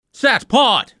Sat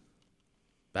Pod,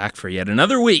 back for yet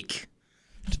another week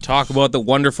to talk about the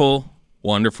wonderful,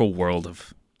 wonderful world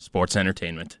of sports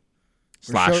entertainment /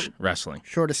 wrestling.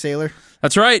 Short of Sailor.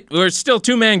 That's right. We're still a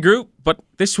two-man group, but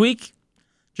this week,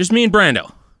 just me and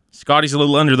Brando. Scotty's a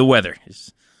little under the weather.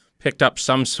 He's picked up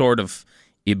some sort of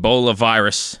Ebola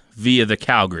virus via the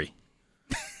Calgary.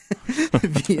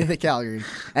 Via the Calgary.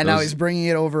 And now he's bringing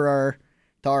it over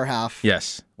to our half.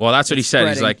 Yes. Well, that's what he said.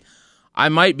 He's like, I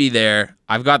might be there.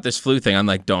 I've got this flu thing. I'm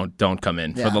like, don't come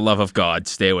in. Yeah. For the love of God,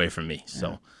 stay away from me.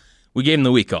 So we gave him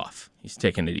the week off. He's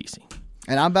taking it easy.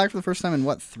 And I'm back for the first time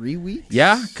in, 3 weeks?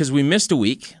 Yeah, because we missed a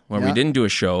week where we didn't do a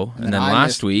show. And then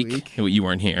last week, you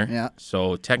weren't here. Yeah.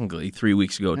 So technically, 3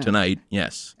 weeks ago tonight,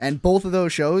 yes. And both of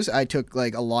those shows, I took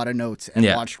a lot of notes and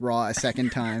watched Raw a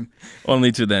second time.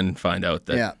 Only to then find out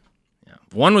that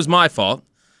one was my fault.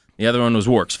 The other one was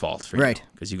work's fault for you. Right.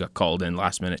 Because you got called in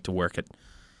last minute to work at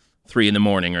 3 a.m.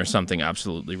 or something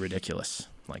absolutely ridiculous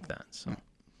like that. So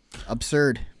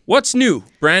absurd. What's new,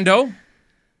 Brando?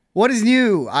 What is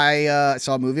new? I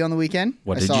saw a movie on the weekend.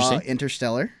 What did you see?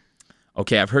 Interstellar.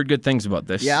 Okay, I've heard good things about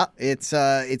this. Yeah, it's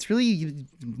really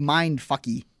mind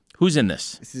fucky. Who's in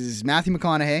this? This is Matthew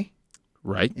McConaughey.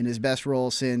 Right. In his best role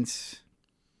since.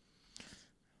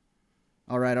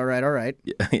 All right.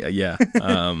 Yeah.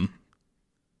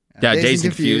 Dazed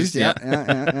and Confused.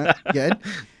 Yeah. Good.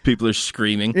 People are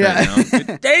screaming right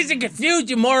now. Dazed and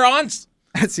Confused, you morons!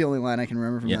 That's the only line I can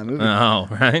remember from that movie. Oh,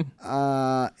 right.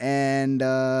 And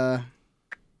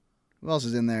who else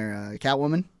is in there?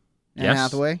 Catwoman. Anne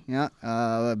Hathaway. Yeah.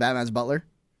 Batman's butler.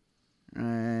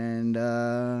 And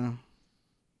I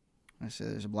said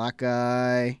there's a black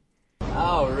guy.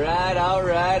 All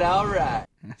right.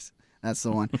 That's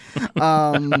the one.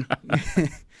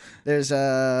 There's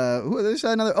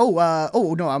another.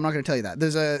 Oh no, I'm not going to tell you that.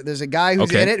 There's a guy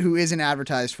who's in it who isn't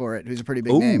advertised for it. Who's a pretty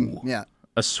big name. Yeah.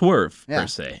 A swerve per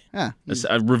se. Yeah.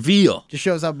 A reveal. Just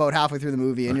shows up about halfway through the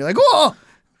movie, and you're like, whoa!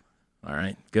 All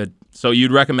right, good. So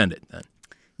you'd recommend it then?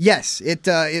 Yes. It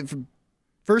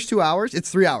first 2 hours. It's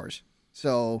 3 hours.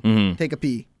 So take a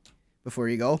pee before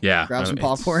you go. Yeah. Grab some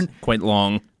popcorn. Quite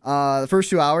long. The first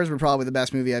 2 hours were probably the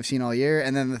best movie I've seen all year,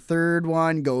 and then the third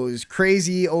one goes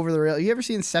crazy over the rail. You ever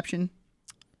seen Inception?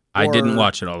 I didn't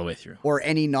watch it all the way through. Or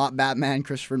any not Batman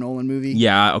Christopher Nolan movie.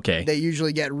 Yeah. Okay. They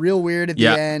usually get real weird at the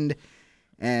end.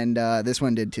 And this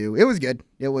one did too. It was good.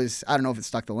 It was, I don't know if it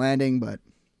stuck the landing, but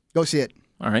go see it.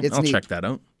 All right, I'll check that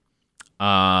out.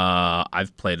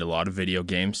 I've played a lot of video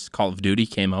games. Call of Duty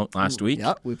came out last week.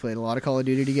 Yeah, we played a lot of Call of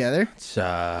Duty together.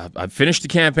 I've finished the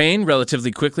campaign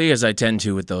relatively quickly, as I tend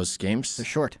to with those games. They're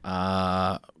short.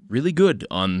 Really good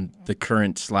on the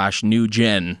current / new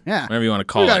gen. Yeah. Whatever you want to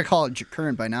call it. You got to call it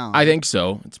current by now. I think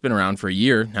so. It's been around for a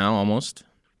year now, almost.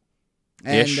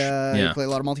 And you play a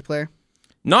lot of multiplayer?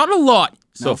 Not a lot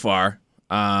so far,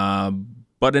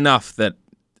 but enough that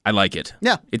I like it.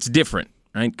 Yeah. It's different,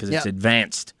 right? Because it's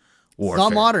advanced warfare.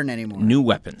 It's not modern anymore. New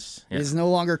weapons. Yeah. It is no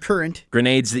longer current.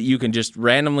 Grenades that you can just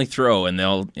randomly throw and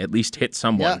they'll at least hit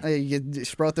someone. Yeah, you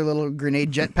sprout their little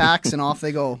grenade jetpacks and off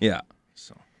they go. Yeah.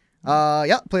 So.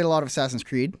 Played a lot of Assassin's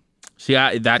Creed. See,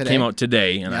 that came out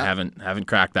today, and I haven't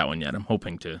cracked that one yet. I'm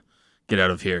hoping to get out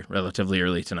of here relatively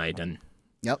early tonight and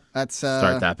that's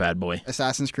start that bad boy.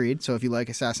 Assassin's Creed. So if you like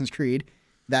Assassin's Creed,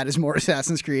 that is more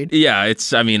Assassin's Creed. Yeah,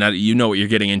 you know what you're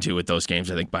getting into with those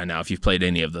games, I think, by now. If you've played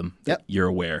any of them, you're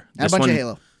aware. And a bunch of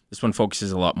Halo. This one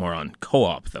focuses a lot more on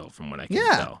co-op, though, from what I can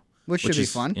tell. Which should be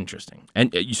fun. Interesting.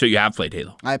 And so you have played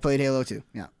Halo? I played Halo too,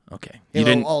 yeah. Okay.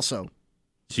 Halo also.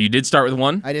 So you did start with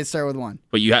one? I did start with one.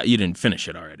 But you didn't finish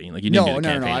it already? Like you didn't do the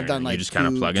campaign? No. I've done you just kind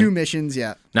of plug in? 2 missions,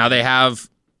 yeah. Now they have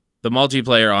the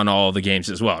multiplayer on all the games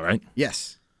as well, right?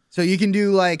 Yes. So you can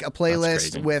do a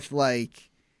playlist with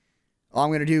I'm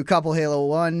going to do a couple Halo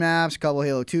 1 maps, a couple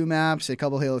Halo 2 maps, a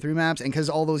couple Halo 3 maps. And because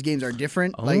all those games are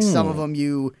different, some of them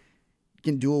you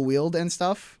can dual wield and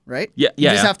stuff, right? Yeah. You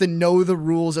just have to know the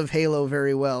rules of Halo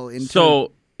very well.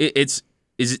 So is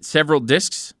it several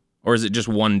discs or is it just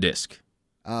one disc?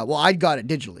 Well, I got it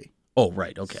digitally. Oh,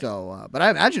 right. Okay. So, but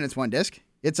I imagine it's one disc.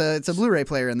 It's a Blu-ray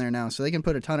player in there now, so they can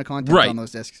put a ton of content on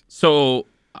those discs. So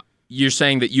you're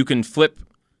saying that you can flip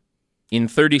in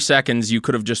 30 seconds. You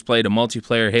could have just played a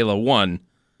multiplayer Halo 1.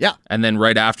 Yeah. And then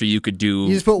right after you could do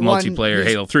multiplayer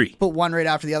Halo 3. Put one right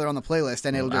after the other on the playlist,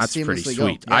 and it'll just seamlessly pretty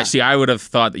sweet. go. Yeah. I would have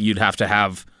thought that you'd have to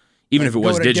have, even if it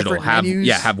was digital,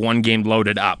 have one game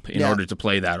loaded up in order to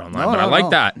play that online. I like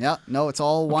that. Yeah. No, it's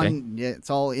all one. Yeah, it's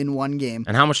all in one game.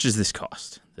 And how much does this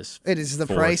cost? It is the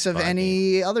price of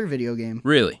any other video game.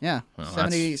 Really? Yeah. Well,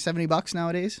 $70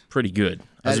 nowadays. Pretty good.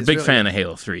 I was a big fan of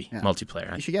Halo 3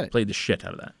 multiplayer. You should get it. Played the shit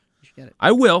out of that. You should get it.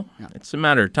 I will. Yeah. It's a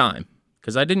matter of time.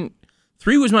 Because I didn't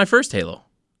 3 was my first Halo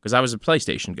because I was a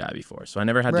PlayStation guy before, so I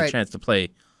never had the chance to play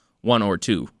 1 or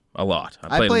 2 a lot.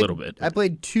 I played a little bit. I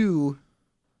played 2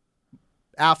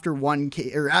 after 1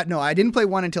 no, I didn't play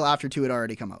 1 until after 2 had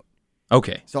already come out.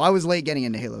 Okay. So I was late getting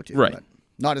into Halo 2. Right. But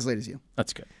not as late as you.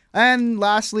 That's good. And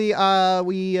lastly,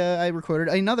 I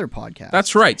recorded another podcast.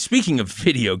 That's right. Speaking of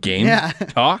video game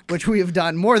talk, which we have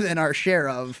done more than our share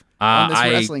of on this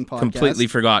wrestling podcast. I completely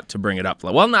forgot to bring it up.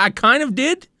 Well, no, I kind of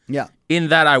did. Yeah. In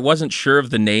that I wasn't sure of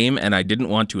the name and I didn't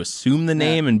want to assume the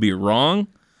name and be wrong.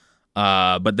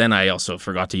 But then I also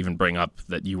forgot to even bring up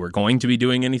that you were going to be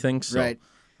doing anything. So, right.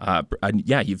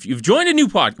 You've joined a new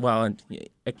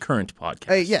a current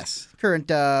podcast. Yes, current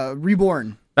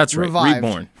Reborn. That's right, Revived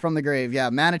Reborn. From the grave. Yeah,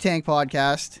 Manatank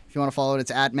podcast. If you want to follow it,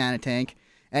 it's at Manatank.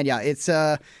 And yeah, it's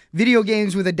video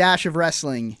games with a dash of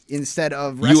wrestling instead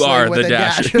of wrestling with a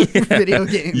dash of video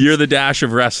games. You're the dash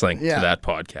of wrestling to that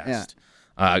podcast.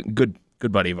 Yeah. Good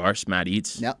buddy of ours, Matt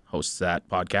Eats, hosts that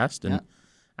podcast and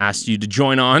asked you to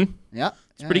join on. Yeah.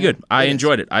 It's pretty good. I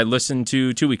enjoyed it. I listened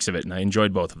to 2 weeks of it and I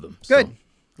enjoyed both of them. Good. So.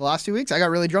 The last 2 weeks, I got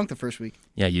really drunk the first week.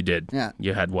 Yeah, you did. Yeah.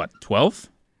 You had what, 12?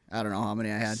 I don't know how many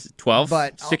I had. 12?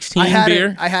 But 16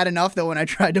 beer? I had enough that when I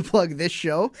tried to plug this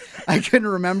show, I couldn't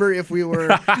remember if we were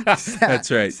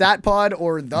That's right. Satpod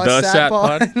or the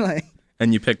Satpod. Like,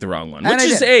 and you picked the wrong one. Which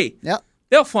is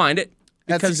they'll find it.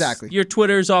 That's exactly. Your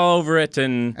Twitter's all over it.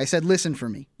 And I said, listen for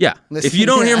me. Yeah. Listen. If you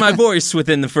don't hear my voice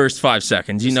within the first 5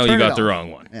 seconds, you know you got the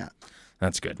wrong one. Yeah.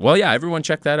 That's good. Well, yeah, everyone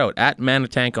check that out. At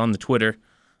Manatank on the Twitter.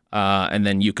 And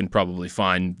then you can probably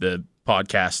find the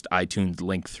podcast iTunes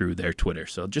link through their Twitter.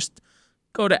 So just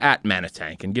go to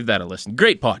 @Manatank and give that a listen.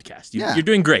 Great podcast. You're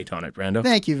doing great on it, Brando.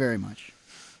 Thank you very much.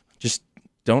 Just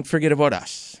don't forget about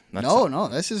us. No,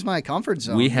 this is my comfort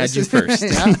zone. We had you first.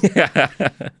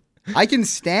 I can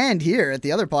stand here. At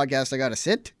the other podcast, I got to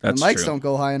sit. That's the mics true. don't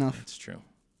go high enough. That's true.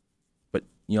 But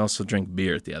you also drink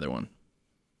beer at the other one.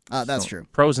 That's true.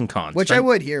 Pros and cons. Which I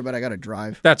would here, but I got to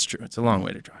drive. That's true. It's a long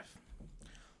way to drive.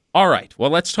 All right.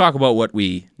 Well, let's talk about what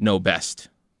we know best,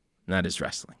 and that is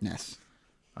wrestling. Yes.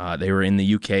 They were in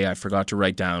the UK. I forgot to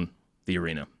write down the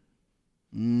arena.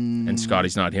 And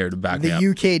Scotty's not here to back me up. The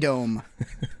UK Dome.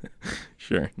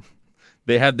 Sure.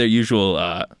 They had their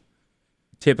usual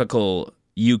typical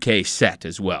UK set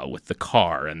as well, with the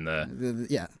car and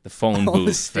the phone all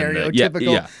booth. The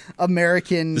stereotypical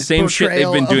American the same shit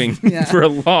they've been doing for a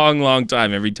long, long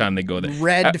time every time they go there.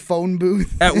 Red phone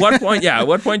booth. At what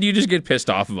point do you just get pissed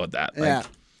off about that? Like,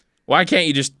 why can't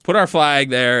you just put our flag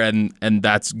there and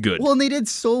that's good? Well, and they did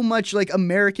so much like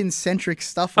American-centric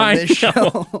stuff on this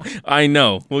show. I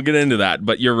know. We'll get into that,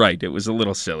 but you're right. It was a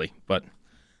little silly, but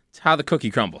it's how the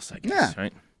cookie crumbles, I guess,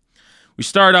 right? We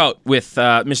start out with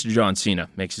Mr. John Cena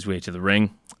makes his way to the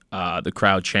ring. The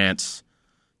crowd chants,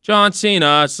 "John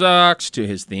Cena sucks" to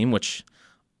his theme, which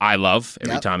I love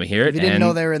every time I hear it. If you didn't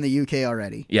know they were in the UK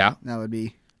already. Yeah. That would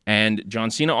be... And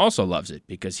John Cena also loves it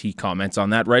because he comments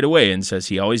on that right away and says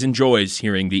he always enjoys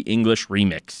hearing the English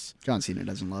remix. John Cena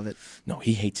doesn't love it. No,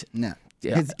 he hates it. No.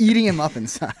 Yeah. It's eating him up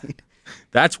inside.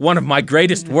 That's one of my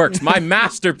greatest works, my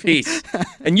masterpiece,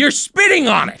 and you're spitting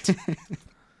on it.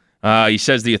 He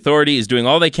says the Authority is doing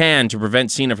all they can to prevent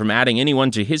Cena from adding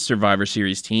anyone to his Survivor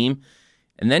Series team.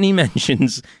 And then he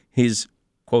mentions his,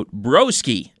 quote,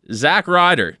 broski, Zack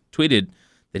Ryder, tweeted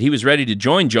that he was ready to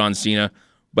join John Cena,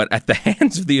 but at the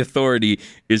hands of the Authority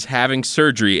is having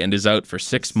surgery and is out for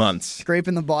 6 months.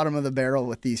 Scraping the bottom of the barrel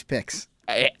with these picks.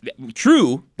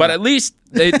 True, but at least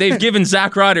they've given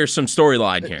Zack Ryder some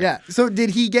storyline here. Yeah, so did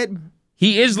he get...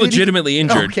 He is legitimately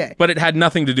injured, but it had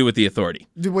nothing to do with the Authority.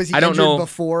 Was he injured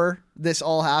before this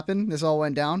all happened? This all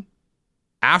went down?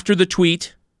 After the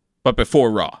tweet, but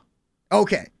before Raw.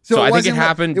 Okay. So I think it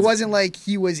happened... It wasn't like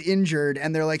he was injured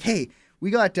and they're like, hey, we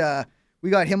got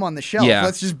him on the shelf. Yeah.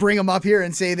 Let's just bring him up here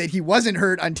and say that he wasn't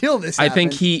hurt until this happened. I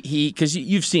think he because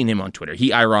you've seen him on Twitter.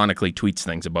 He ironically tweets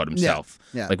things about himself.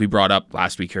 Yeah. Like we brought up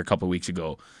last week or a couple of weeks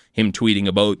ago, him tweeting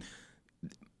about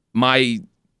my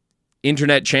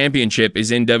internet championship is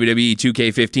in WWE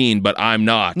 2K15, but I'm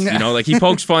not. You know, like he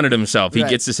pokes fun at himself. He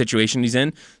gets the situation he's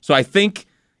in. So I think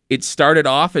it started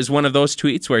off as one of those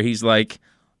tweets where he's like,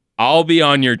 I'll be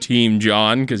on your team,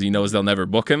 John, because he knows they'll never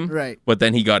book him. Right. But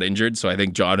then he got injured, so I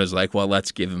think John was like, well,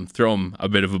 let's throw him a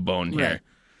bit of a bone here.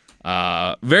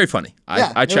 Right. Very funny.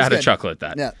 I had a chuckle at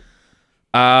that. Yeah.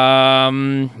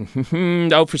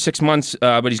 Out for 6 months,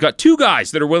 but he's got 2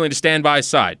 guys that are willing to stand by his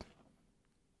side.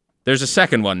 There's a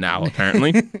second one now,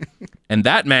 apparently. And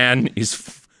that man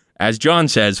is, as John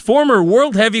says, former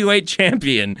world heavyweight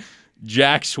champion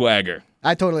Jack Swagger.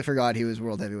 I totally forgot he was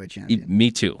world heavyweight champion. Me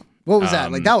too. What was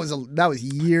that? Like that was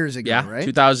years ago, right?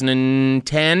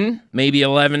 2010, maybe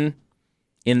 11.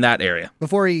 in that area.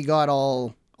 Before he got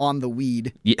all on the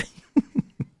weed. Yeah.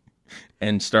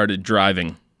 And started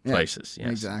driving places. Yes.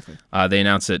 Exactly. They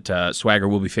announced that Swagger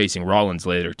will be facing Rollins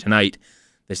later tonight.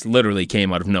 This literally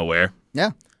came out of nowhere.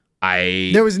 Yeah.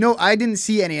 I didn't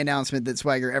see any announcement that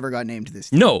Swagger ever got named to this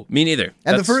team. No, me neither.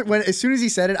 And as soon as he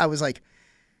said it, I was like,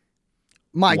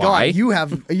 my Why?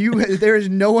 God, there is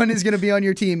no one is going to be on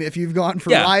your team if you've gone for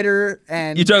Ryder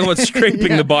and... You're talking about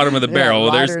scraping the bottom of the barrel.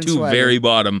 Well, there's two Swagger. very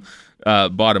bottom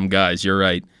guys. You're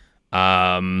right.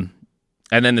 And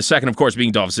then the second, of course,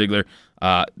 being Dolph Ziggler.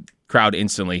 Crowd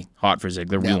instantly hot for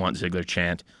Ziggler. We want Ziggler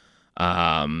chant,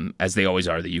 as they always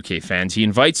are, the UK fans. He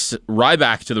invites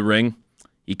Ryback to the ring.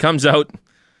 He comes out,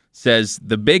 says,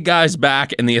 the big guy's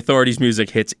back, and the Authority's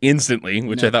music hits instantly,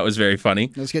 which I thought was very funny.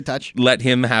 That was a good touch. Let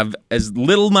him have as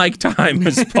little mic time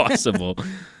as possible.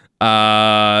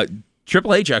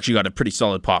 Triple H actually got a pretty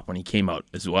solid pop when he came out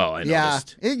as well, I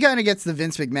noticed. It kind of gets the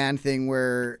Vince McMahon thing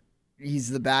where he's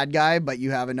the bad guy, but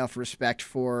you have enough respect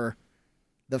for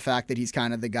the fact that he's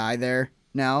kind of the guy there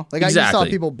now. Like, exactly. I just saw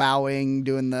people bowing,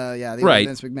 doing the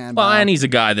Vince McMahon bow. bow. And he's a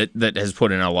guy that has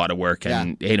put in a lot of work,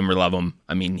 and hate him or love him.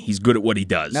 I mean, he's good at what he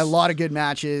does. And a lot of good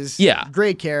matches. Yeah.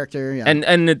 Great character. Yeah.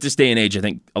 And at this day and age, I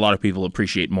think a lot of people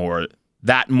appreciate more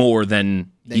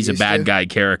than he's a bad guy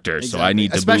character. Exactly. So I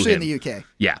need to especially boo him. in the UK.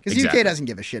 Yeah, Because exactly. UK doesn't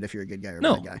give a shit if you're a good guy or a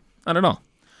bad guy. Not at all.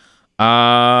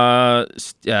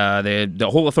 The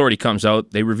whole Authority comes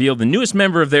out. They reveal the newest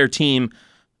member of their team,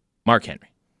 Mark Henry.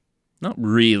 Not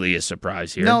really a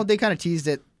surprise here. No, they kind of teased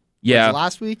it. Yeah, was it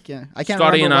last week. Yeah, I can't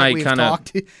Scotty remember and what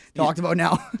I we've talked about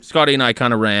now. Scotty and I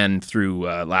kind of ran through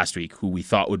last week who we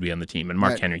thought would be on the team, and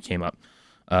Mark Henry came up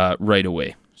right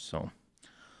away. So,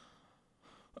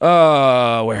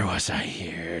 where was I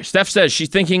here? Steph says she's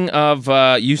thinking of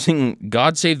using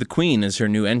 "God Save the Queen" as her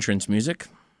new entrance music.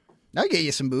 That'll get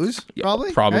you some booze, probably.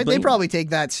 Yeah, probably. Right? They probably take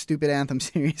that stupid anthem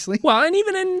seriously. Well, and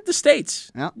even in the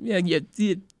States. Yeah.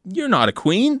 You're not a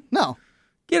queen. No.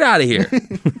 Get out of here.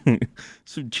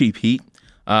 Some cheap heat.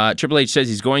 Triple H says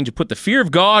he's going to put the fear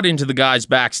of God into the guys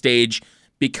backstage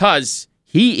because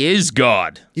he is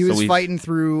God. He was fighting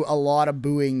through a lot of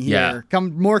booing here. Yeah.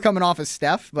 More coming off of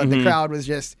Steph, but the crowd was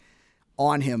just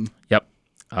on him. Yep.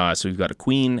 So we've got a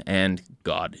queen and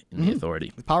God in the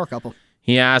Authority. The power couple.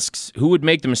 He asks who would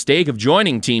make the mistake of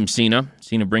joining Team Cena.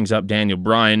 Cena brings up Daniel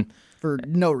Bryan. For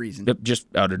no reason. Just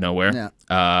out of nowhere.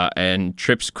 Yeah. And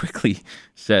Trips quickly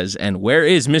says, and where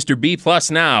is Mr. B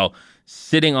Plus now?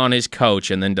 Sitting on his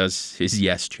couch, and then does his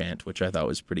yes chant, which I thought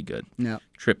was pretty good. Yeah.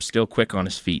 Trips still quick on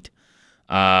his feet.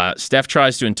 Steph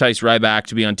tries to entice Ryback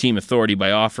to be on Team Authority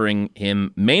by offering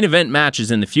him main event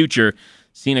matches in the future.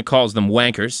 Cena calls them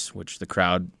wankers, which the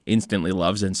crowd instantly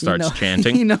loves and starts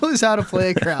chanting. He knows how to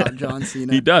play a crowd, John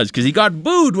Cena. He does, because he got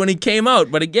booed when he came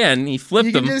out, but again, he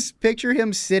flipped them. You can just picture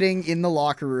him sitting in the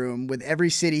locker room with every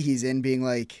city he's in being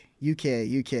like, UK.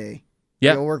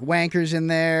 Yeah. You'll work wankers in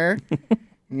there.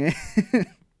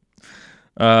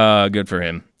 Good for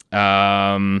him.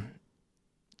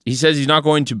 He says he's not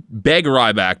going to beg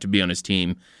Ryback to be on his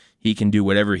team. He can do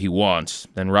whatever he wants.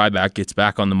 Then Ryback gets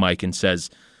back on the mic and says,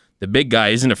 the big guy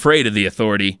isn't afraid of the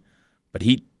Authority, but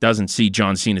he doesn't see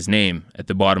John Cena's name at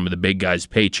the bottom of the big guy's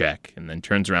paycheck, and then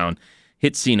turns around,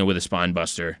 hits Cena with a spine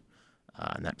buster,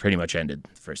 and that pretty much ended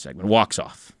the first segment. Walks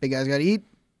off. Big guy's got to eat.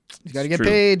 He's got to get True.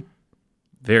 paid.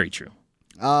 Very true.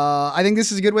 I think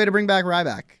this is a good way to bring back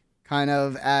Ryback, kind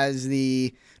of as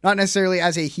not necessarily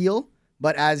as a heel,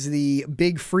 but as the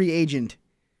big free agent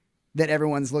that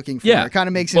everyone's looking for. Yeah, it kind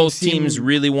of makes both teams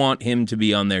really want him to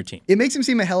be on their team. It makes him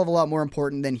seem a hell of a lot more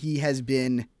important than he has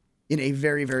been in a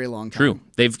very, very long time.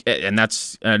 True. And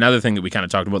that's another thing that we kind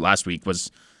of talked about last week was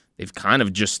they've kind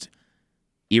of just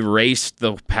erased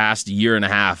the past year and a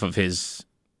half of his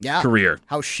career.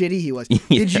 How shitty he was.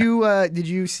 Yeah. Did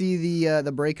you see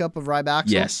the breakup of Ryback?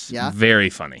 Yes. Yeah. Very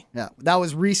funny. Yeah. That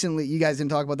was recently. You guys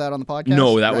didn't talk about that on the podcast?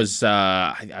 No, that was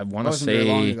I want to say very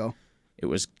long ago. It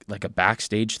was like a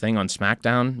backstage thing on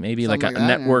SmackDown, maybe Something like a like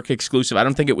that, network exclusive. I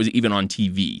don't think it was even on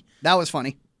TV. That was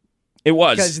funny. It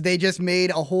was. Because they just made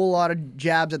a whole lot of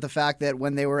jabs at the fact that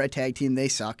when they were a tag team, they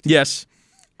sucked. Yes.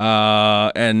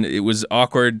 And it was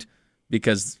awkward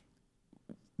because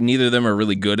neither of them are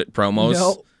really good at promos.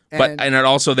 No. And it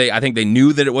also I think they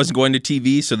knew that it wasn't going to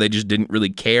TV, so they just didn't really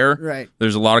care. Right.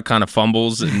 There's a lot of kind of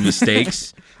fumbles and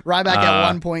mistakes. Ryback at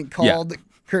one point called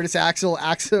Curtis Axel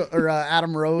or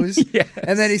Adam Rose. Yes.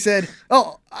 And then he said,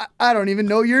 "Oh, I don't even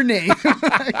know your name."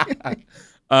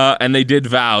 And they did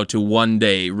vow to one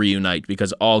day reunite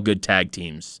because all good tag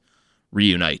teams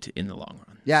reunite in the long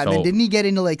run. Yeah, and then didn't he get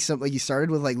into he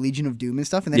started with Legion of Doom and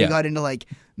stuff, and then he got into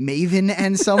Maven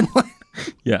and someone.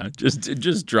 Yeah,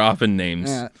 just dropping names.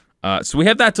 Yeah. So we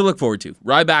have that to look forward to.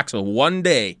 Ryback, so one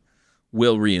day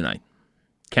will reunite.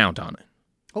 Count on it.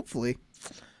 Hopefully.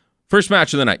 First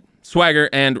match of the night. Swagger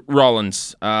and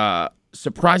Rollins.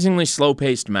 Surprisingly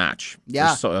slow-paced match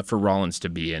for Rollins to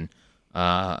be in.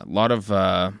 A lot of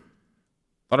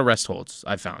rest holds,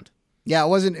 I found. Yeah, it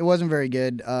wasn't very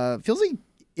good. Feels like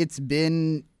it's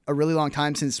been a really long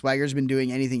time since Swagger's been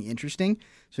doing anything interesting.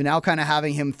 So now kind of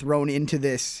having him thrown into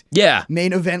this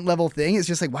main event level thing, it's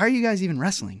just like, why are you guys even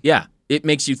wrestling? Yeah, it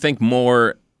makes you think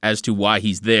more as to why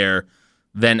he's there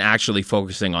than actually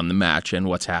focusing on the match and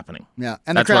what's happening. Yeah,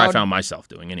 and that's what I found myself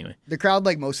doing anyway. The crowd,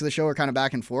 like most of the show, are kind of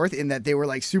back and forth in that they were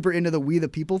like super into the We the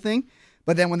People thing,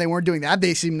 but then when they weren't doing that,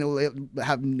 they seemed to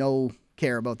have no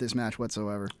care about this match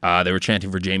whatsoever. They were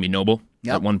chanting for Jamie Noble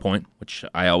at one point, which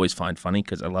I always find funny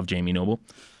because I love Jamie Noble.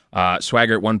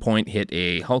 Swagger at one point hit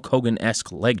a Hulk Hogan-esque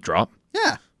leg drop.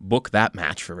 Yeah. Book that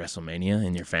match for WrestleMania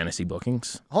in your fantasy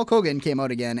bookings. Hulk Hogan came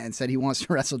out again and said he wants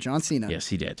to wrestle John Cena. Yes,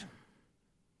 he did.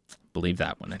 Believe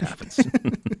that when it happens.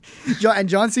 And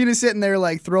John Cena's sitting there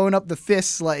like throwing up the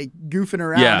fists, like goofing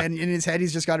around, and in his head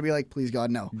he's just got to be like, please God,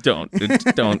 no. Don't.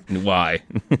 Why?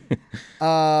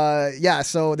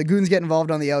 So the Goons get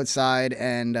involved on the outside,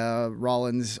 and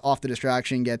Rollins, off the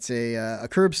distraction, gets a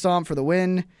curb stomp for the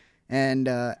win. And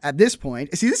at this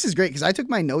point, see, this is great because I took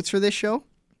my notes for this show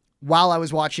while I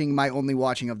was watching my only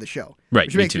watching of the show. Right,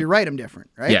 which makes me write them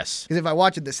different, right? Yes. Because if I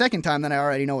watch it the second time, then I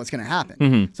already know what's going to happen.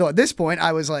 Mm-hmm. So at this point,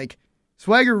 I was like,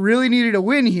 Swagger really needed a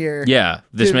win here. Yeah,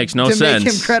 this makes no sense. To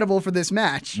make him credible for this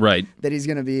match right. that he's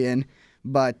going to be in.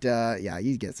 But,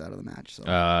 he gets out of the match. So.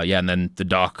 And then the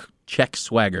doc checks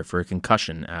Swagger for a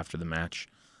concussion after the match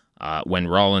when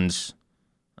Rollins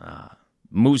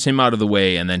moves him out of the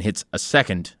way and then hits a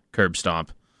second curb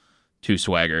stomp to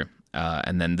Swagger.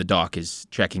 And then the doc is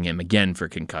checking him again for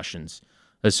concussions,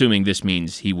 assuming this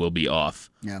means he will be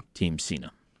off Team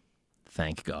Cena.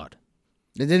 Thank God.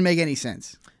 It didn't make any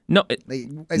sense. No,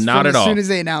 not at all. As soon as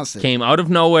they announced it. Came out of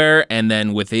nowhere, and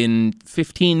then within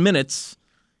 15 minutes,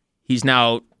 he's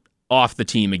now off the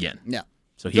team again. Yeah.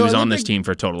 So he was on this team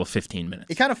for a total of 15 minutes.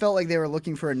 It kind of felt like they were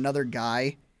looking for another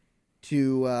guy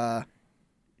to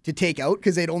take out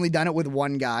because they'd only done it with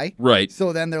one guy. Right.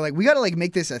 So then they're like, we got to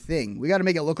make this a thing. We got to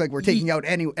make it look like we're taking out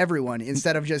everyone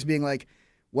instead of just being like,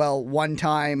 well, one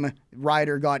time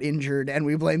Ryder got injured and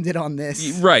we blamed it on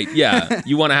this. Right, yeah.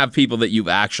 You want to have people that you've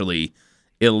actually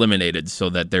eliminated so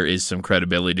that there is some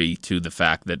credibility to the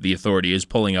fact that the Authority is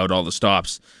pulling out all the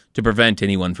stops to prevent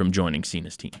anyone from joining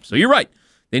Cena's team. So you're right.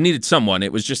 They needed someone.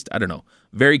 It was just, I don't know,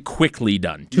 very quickly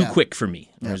done. Too quick for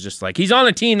me. It was just like, he's on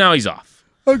a team, now he's off.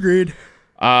 Agreed.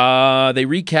 They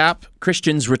recap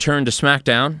Christian's return to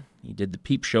SmackDown. He did the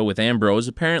peep show with Ambrose.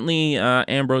 Apparently,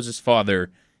 Ambrose's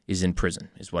father is in prison,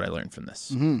 is what I learned from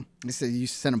this. Mm-hmm. They said you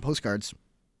sent him postcards.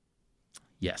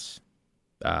 Yes.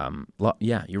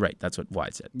 Yeah, you're right. That's what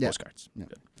Wyatt said. Yeah. Postcards. Yeah.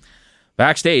 Good.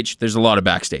 Backstage, there's a lot of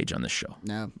backstage on this show.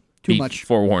 No, too much.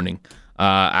 Forewarning.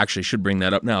 Actually, should bring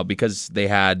that up now because they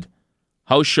had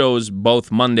house shows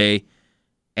both Monday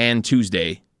and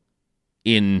Tuesday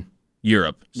in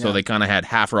Europe. So they kind of had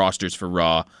half rosters for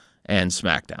Raw and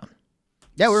SmackDown.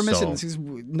 Yeah, we're missing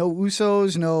no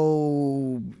Usos,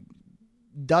 no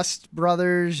Dust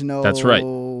Brothers, no... That's right.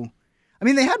 I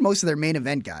mean, they had most of their main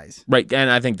event guys. Right, and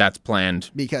I think that's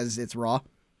planned. Because it's Raw?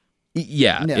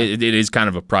 Yeah. It is kind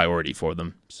of a priority for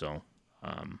them. So,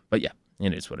 but yeah,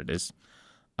 it is what it is.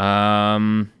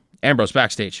 Ambrose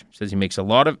backstage says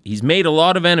he's made a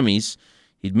lot of enemies.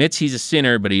 He admits he's a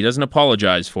sinner, but he doesn't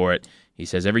apologize for it. He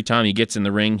says every time he gets in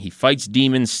the ring, he fights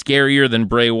demons scarier than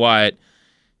Bray Wyatt.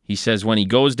 He says when he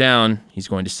goes down, he's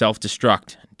going to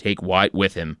self-destruct and take Wyatt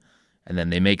with him. And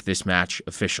then they make this match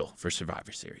official for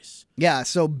Survivor Series. Yeah,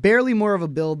 so barely more of a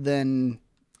build than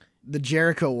the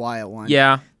Jericho Wyatt one.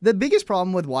 Yeah. The biggest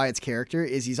problem with Wyatt's character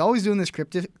is he's always doing this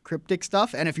cryptic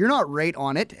stuff, and if you're not right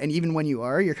on it, and even when you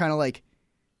are, you're kind of like,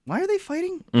 why are they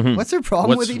fighting? Mm-hmm. What's their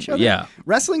problem with each other? Yeah.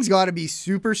 Wrestling's got to be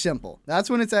super simple. That's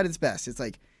when it's at its best. It's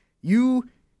like, you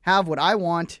have what I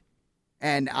want,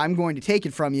 and I'm going to take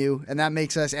it from you, and that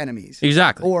makes us enemies.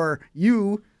 Exactly. Or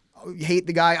you hate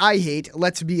the guy I hate,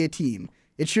 let's be a team.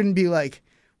 It shouldn't be like,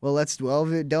 well, let's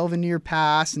delve into your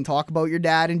past and talk about your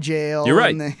dad in jail. You're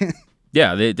right.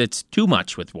 Yeah, that's too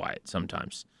much with Wyatt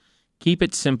sometimes. Keep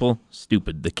it simple,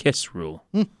 stupid. The KISS rule.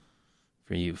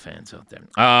 For you fans out there.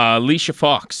 Alicia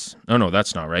Fox. Oh, no,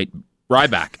 that's not right.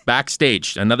 Ryback.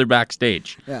 Backstage. Another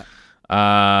backstage.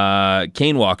 Yeah.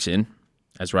 Kane walks in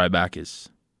as Ryback is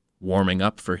warming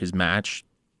up for his match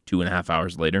 2.5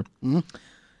 hours later. Mm-hmm.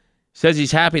 Says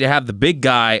he's happy to have the big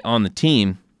guy on the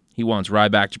team. He wants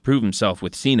Ryback to prove himself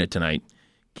with Cena tonight.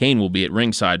 Kane will be at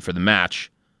ringside for the match.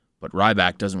 But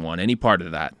Ryback doesn't want any part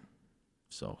of that.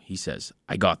 So he says,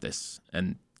 I got this.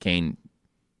 And Kane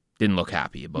didn't look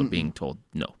happy about being told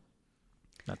no.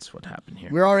 That's what happened here.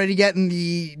 We're already getting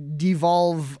the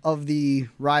devolve of the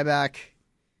Ryback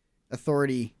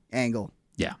authority angle.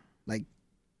 Yeah. Like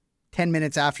 10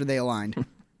 minutes after they aligned. And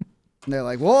they're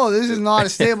like, whoa, this is not a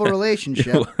stable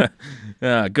relationship.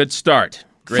 Good start.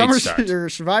 Great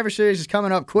start. Survivor Series is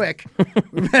coming up quick.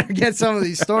 We better get some of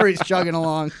these stories chugging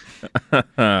along.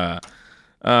 All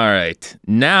right.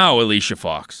 Now Alicia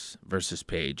Fox versus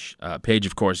Paige. Paige,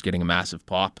 of course, getting a massive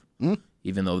pop,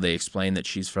 even though they explained that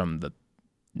she's from the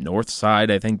north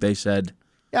side, I think they said.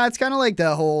 Yeah, it's kind of like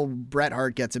the whole Bret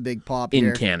Hart gets a big pop in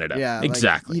here. Canada. Yeah,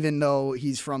 exactly. Like, even though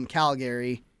he's from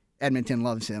Calgary, Edmonton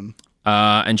loves him.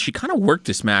 And she kind of worked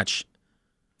this match.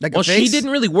 Like well, she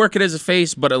didn't really work it as a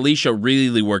face, but Alicia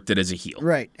really worked it as a heel.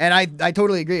 Right. And I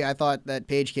totally agree. I thought that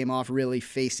Paige came off really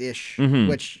face-ish,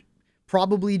 which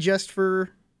probably just for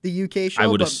the UK show. I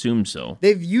would assume so.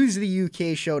 They've used the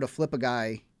UK show to flip a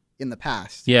guy in the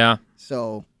past. Yeah.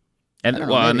 So, and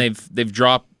and they've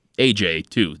dropped AJ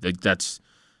too. That's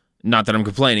not that I'm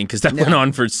complaining because that went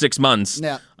on for 6 months.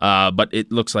 Yeah. But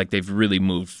it looks like they've really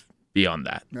moved beyond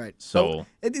that. Right. So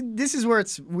this is where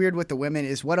it's weird with the women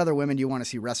is what other women do you want to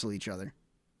see wrestle each other?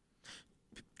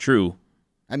 True.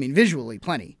 I mean, visually,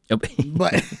 plenty.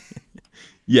 But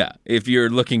yeah, if you're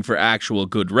looking for actual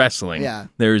good wrestling,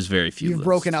 there's very few. You've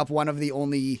broken up one of the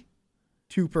only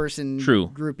two-person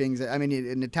groupings. I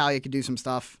mean, Natalya could do some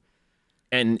stuff.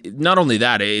 And not only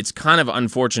that, it's kind of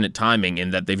unfortunate timing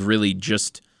in that they've really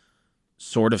just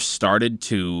sort of started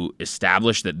to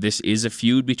establish that this is a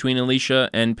feud between Alicia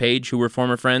and Paige, who were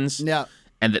former friends. Yeah.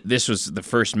 And that this was the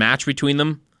first match between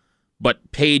them.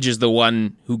 But Paige is the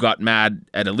one who got mad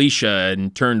at Alicia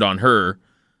and turned on her.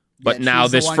 But now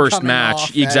this first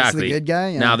match, exactly. The good guy,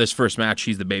 yeah. Now this first match,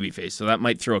 she's the babyface. So that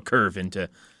might throw a curve into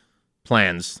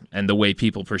plans and the way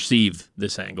people perceive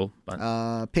this angle.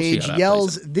 But Paige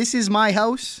yells, "This is my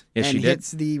house," and hits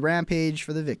the Rampage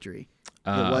for the victory.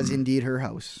 It was indeed her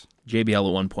house. JBL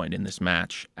at one point in this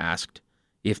match asked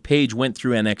if Paige went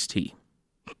through NXT.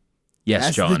 Yes,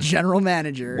 as John. The general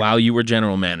manager. While you were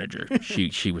general manager,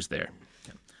 she was there.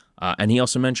 And he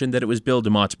also mentioned that it was Bill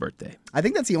DeMott's birthday. I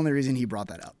think that's the only reason he brought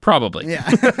that up. Probably. Yeah.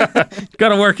 Got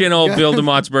to work in old Bill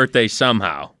DeMott's birthday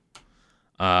somehow.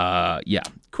 Yeah.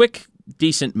 Quick,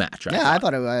 decent match. I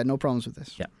thought I had no problems with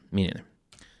this. Yeah, me neither.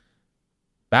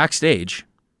 Backstage,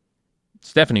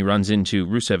 Stephanie runs into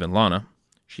Rusev and Lana.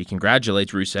 She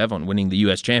congratulates Rusev on winning the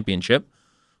U.S. Championship,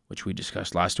 which we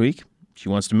discussed last week. She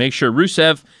wants to make sure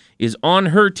Rusev is on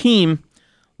her team.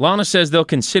 Lana says they'll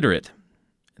consider it.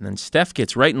 And then Steph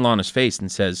gets right in Lana's face and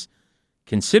says,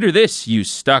 "Consider this, you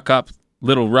stuck-up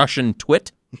little Russian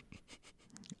twit.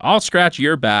 I'll scratch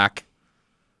your back,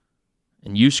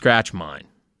 and you scratch mine."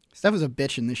 Steph was a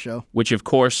bitch in this show. Which, of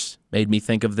course, made me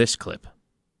think of this clip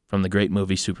from the great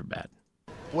movie Superbad.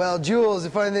 Well, Jules, the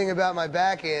funny thing about my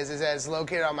back is that it's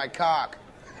located on my cock.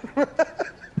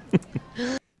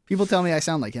 People tell me I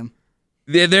sound like him.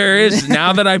 There is,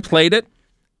 now that I played it,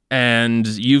 and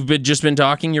you've just been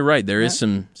talking, you're right. There is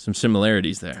some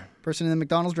similarities there. Person in the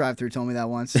McDonald's drive-thru told me that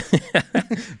once.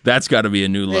 That's got to be a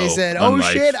new low. They said, "Oh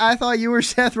shit, I thought you were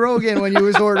Seth Rogen when you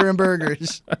was ordering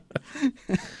burgers."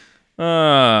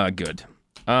 Good.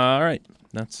 All right.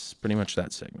 That's pretty much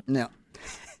that segment. No.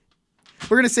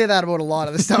 We're going to say that about a lot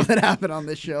of the stuff that happened on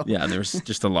this show. Yeah, there's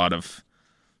just a lot of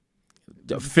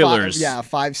fillers.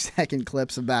 5-second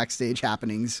clips of backstage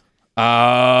happenings.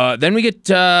 Then we get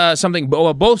something.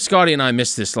 Both Scotty and I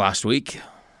missed this last week.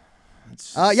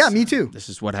 Yeah, me too. This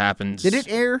is what happens. Did it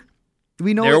air? Do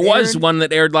we know there was one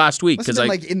that aired last week? Must have been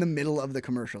like in the middle of the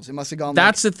commercials. It must have gone.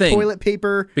 That's like the thing. Toilet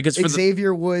paper, because for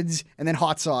Xavier Woods, and then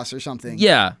hot sauce or something.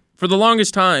 Yeah, for the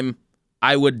longest time,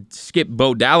 I would skip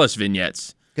Bo Dallas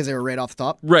vignettes. Because they were right off the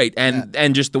top? Right,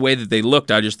 and just the way that they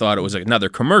looked, I just thought it was like another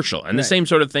commercial. And the same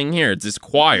sort of thing here. It's this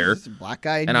choir. It's a black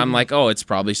guy. And I'm like, oh, it's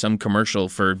probably some commercial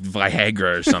for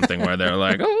Viagra or something where they're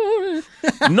like, oh.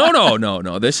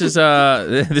 No. This is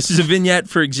a vignette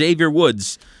for Xavier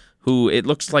Woods, who it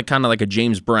looks like kind of like a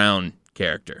James Brown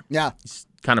character. Yeah. He's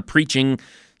kind of preaching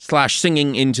 /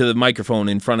 singing into the microphone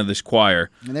in front of this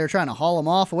choir. And they were trying to haul him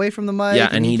off away from the mic. Yeah,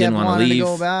 and he didn't want to leave.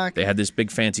 Go back. They had this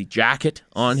big fancy jacket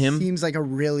on him. Seems like a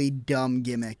really dumb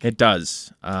gimmick. It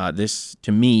does. This,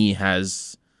 to me,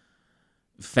 has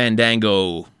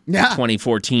Fandango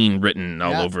 2014 written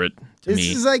all over it, to me.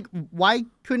 This is like, why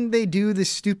couldn't they do the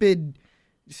stupid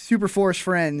Superforce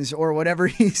Friends or whatever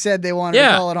he said they wanted to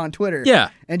call it on Twitter?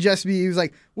 Yeah. And just he was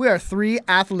like, we are 3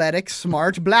 athletic,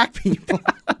 smart black people.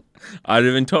 I'd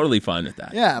have been totally fine with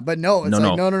that. Yeah, but no, it's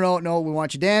No. no. We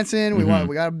want you dancing. We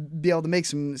got to be able to make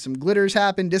some glitters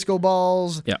happen, disco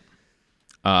balls. Yeah.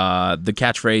 The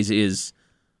catchphrase is,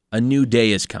 "A new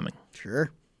day is coming."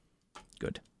 Sure.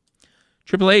 Good.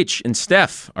 Triple H and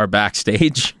Steph are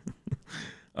backstage.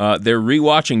 They're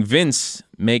rewatching Vince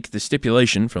make the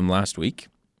stipulation from last week.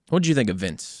 What did you think of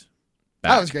Vince?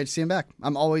 That was great to see him back.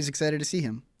 I'm always excited to see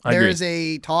him. I agree. There is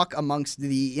a talk amongst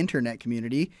the internet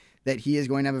community that he is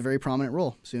going to have a very prominent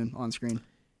role soon on screen.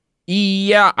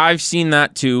 Yeah, I've seen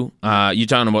that too. You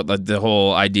talking about the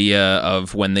whole idea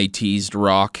of when they teased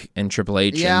Rock and Triple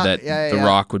H, and that The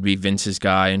Rock would be Vince's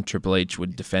guy and Triple H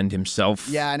would defend himself.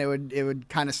 Yeah, and it would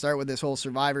kind of start with this whole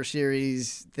Survivor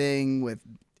Series thing with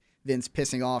Vince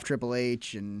pissing off Triple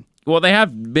H and. Well, they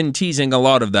have been teasing a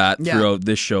lot of that throughout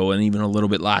this show and even a little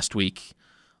bit last week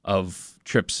of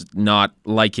Trips not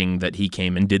liking that he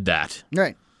came and did that.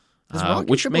 Right. Has Rock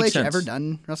which and Triple makes H sense. ever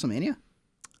done WrestleMania?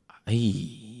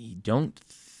 I don't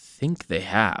think they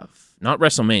have. Not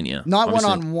WrestleMania. Not obviously.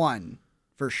 one-on-one,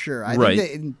 for sure. I Right. think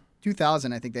that in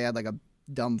 2000, I think they had like a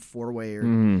dumb 4-way or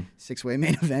 6-way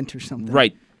main event or something.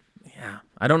 Right. Yeah.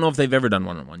 I don't know if they've ever done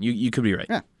one-on-one. You could be right.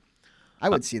 Yeah. I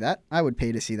would see that. I would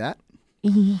pay to see that.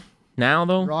 Now,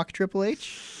 though? Rock Triple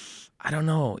H? I don't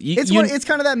know. It's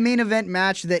kind of that main event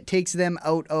match that takes them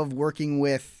out of working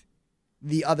with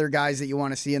the other guys that you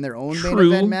want to see in their own main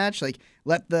event match. Like,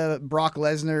 let the Brock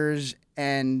Lesnar's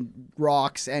and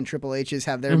Rocks and Triple H's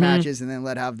have their matches, and then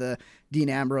have the Dean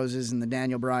Ambroses and the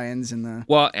Daniel Bryans and the...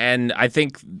 Well, and I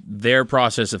think their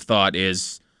process of thought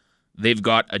is they've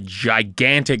got a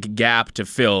gigantic gap to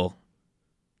fill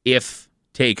if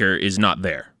Taker is not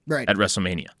there at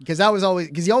WrestleMania. Because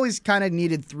you always kind of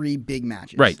needed 3 big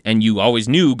matches. Right, and you always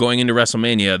knew going into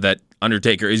WrestleMania that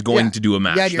Undertaker is going to do a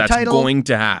match. That's going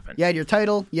to happen. You had your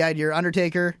title, you had your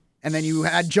Undertaker, and then you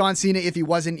had John Cena if he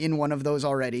wasn't in one of those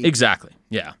already. Exactly,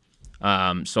 yeah.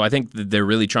 So I think that they're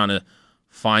really trying to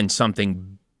find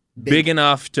something big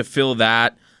enough to fill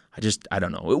that. I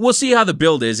don't know. We'll see how the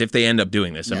build is if they end up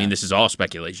doing this. I mean, this is all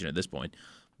speculation at this point.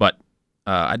 But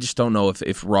I just don't know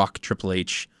if Rock Triple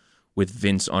H with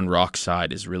Vince on Rock's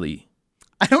side is really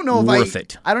worth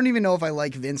it. I don't even know if I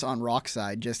like Vince on Rock's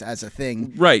side just as a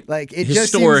thing. Right. Like, it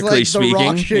just seems like The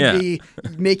Rock should be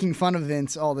making fun of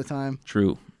Vince all the time.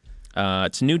 True.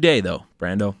 It's a new day, though,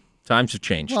 Brando. Times have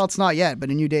changed. Well, it's not yet, but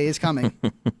a new day is coming.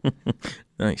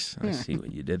 Nice. I see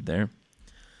what you did there.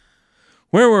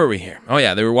 Where were we here? Oh,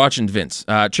 yeah, they were watching Vince.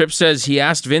 Tripp says he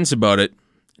asked Vince about it,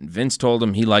 and Vince told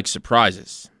him he likes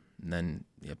surprises. And then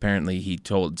apparently he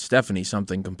told Stephanie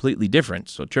something completely different,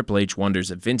 so Triple H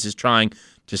wonders if Vince is trying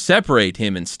to separate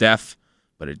him and Steph,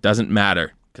 but it doesn't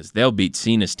matter, because they'll beat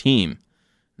Cena's team.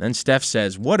 And then Steph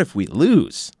says, what if we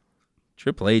lose?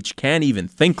 Triple H can't even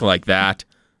think like that.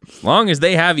 As long as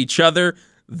they have each other,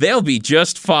 they'll be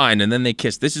just fine. And then they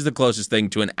kiss. This is the closest thing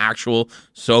to an actual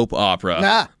soap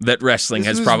opera that wrestling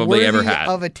has probably ever had.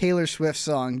 Of a Taylor Swift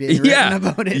song being written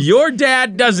about it. Your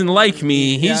dad doesn't like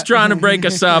me. He's trying to break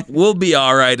us up. We'll be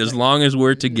all right as long as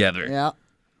we're together. Yeah.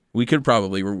 We could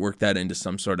probably work that into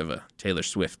some sort of a Taylor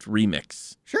Swift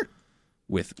remix. Sure.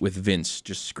 With Vince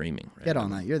just screaming. Right? Get on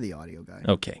that. You're the audio guy.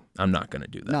 Okay. I'm not going to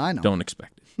do that. No, I know. Don't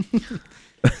expect it.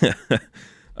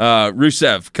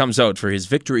 Rusev comes out for his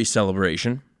victory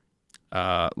celebration.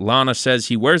 Lana says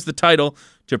he wears the title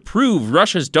to prove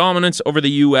Russia's dominance over the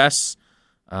U.S.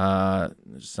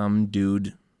 Some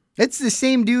dude. It's the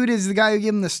same dude as the guy who gave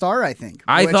him the star, I think.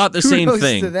 I thought the same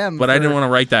thing, but I didn't want to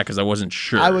write that because I wasn't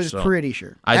sure. I was pretty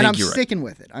sure. And I'm sticking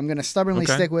with it. I'm going to stubbornly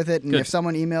stick with it, and if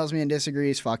someone emails me and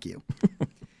disagrees, fuck you.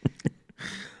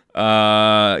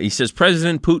 He says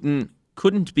President Putin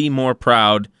couldn't be more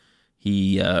proud.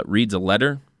 He reads a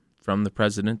letter from the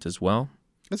president as well.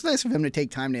 It's nice of him to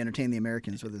take time to entertain the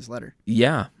Americans with his letter.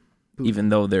 Yeah, even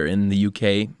though they're in the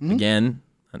UK. Again,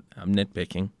 I'm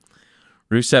nitpicking.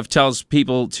 Rusev tells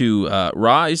people to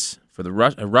rise for the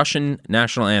Russian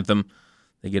national anthem.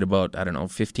 They get about,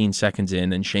 15 seconds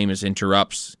in, and Sheamus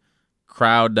interrupts.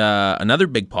 Crowd, another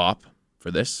big pop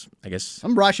for this, I guess.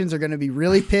 Some Russians are going to be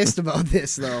really pissed about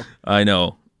this, though. I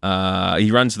know.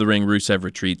 He runs to the ring. Rusev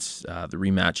retreats. The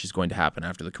rematch is going to happen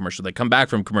after the commercial. They come back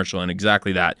from commercial, and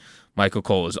exactly that. Michael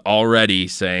Cole is already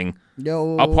saying,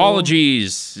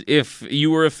 apologies if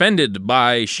you were offended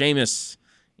by Sheamus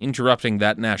interrupting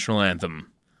that national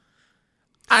anthem.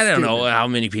 I don't know how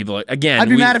many people. Again, I'd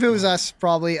be mad if it was us,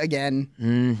 probably,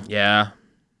 again. Yeah.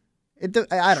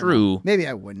 I don't know. Maybe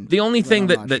I wouldn't. The only thing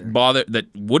that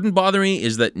wouldn't bother me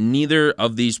is that neither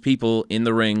of these people in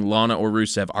the ring, Lana or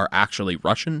Rusev, are actually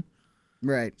Russian.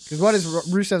 Right. Because what is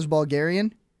Rusev's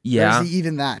Bulgarian? Yeah. Or is he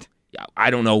even that? I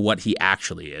don't know what he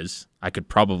actually is. I could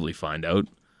probably find out.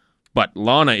 But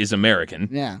Lana is American.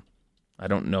 Yeah. I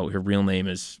don't know. Her real name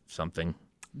is something.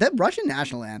 That Russian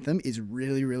national anthem is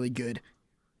really, really good.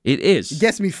 It is. It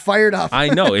gets me fired up. I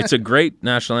know. It's a great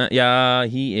national anthem. Yeah,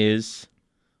 he is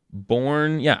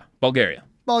born, Bulgaria.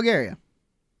 Bulgaria.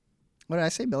 What did I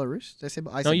say? Belarus? Did I say?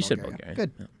 I said No, you Bulgaria. said Bulgaria.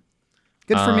 Good. Yeah.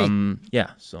 Good for me.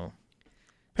 Yeah, so.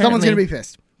 Someone's going to be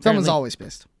pissed. Someone's always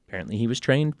pissed. Apparently he was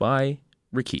trained by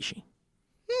Rikishi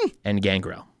and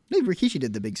Gangrel. Maybe Rikishi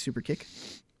did the big super kick.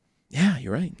 Yeah,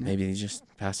 you're right. Maybe he just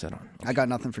passed that on. Okay. I got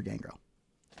nothing for Gangrel.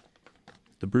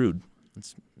 The Brood.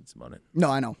 That's about it. No,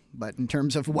 I know. But in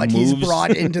terms of what he's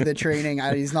brought into the training,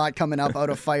 he's not coming up out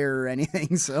of fire or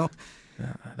anything. So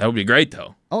that would be great,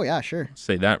 though. Oh, yeah, sure.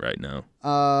 Say that right now.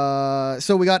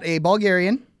 So we got a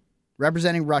Bulgarian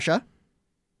representing Russia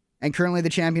and currently the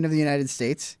champion of the United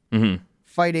States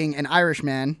fighting an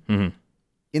Irishman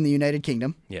in the United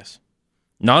Kingdom. Yes.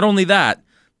 Not only that,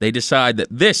 they decide that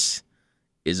this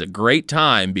is a great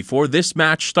time before this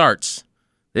match starts.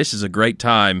 This is a great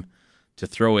time to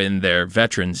throw in their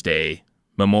Veterans Day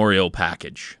memorial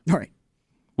package. All right.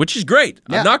 Which is great.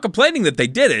 Yeah. I'm not complaining that they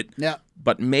did it. Yeah.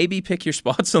 But maybe pick your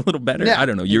spots a little better. Yeah, I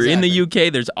don't know. You're in the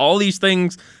UK. There's all these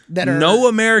things that no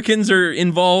Americans are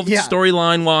involved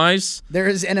storyline-wise. There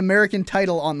is an American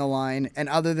title on the line, and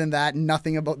other than that,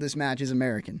 nothing about this match is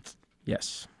American.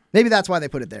 Yes. Maybe that's why they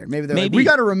put it there. Maybe they're like, we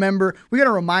got to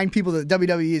remind people that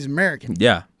WWE is American.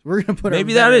 Yeah. We're going to put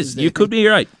maybe that is. You could be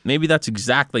right. Maybe that's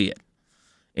exactly it.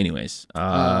 Anyways.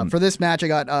 For this match, I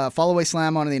got Fall-Away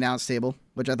Slam on the announce table,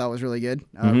 which I thought was really good.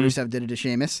 Rusev did it to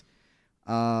Sheamus.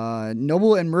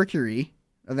 Noble and Mercury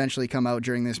eventually come out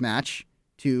during this match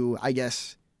to, I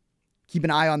guess, keep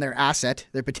an eye on their asset,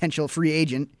 their potential free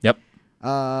agent. Yep.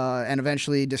 And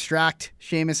eventually distract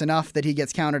Sheamus enough that he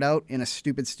gets counted out in a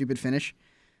stupid finish.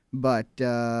 But,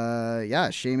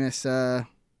 Sheamus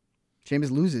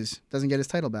loses, doesn't get his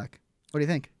title back. What do you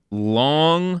think?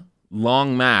 Long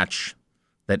match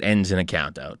that ends in a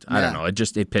count out. I don't know. It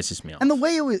pisses me off. And the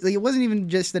way it wasn't even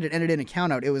just that it ended in a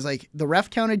count out. It was like the ref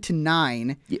counted to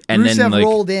 9. And Rusev then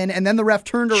rolled in, and then the ref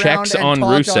turned around checks and on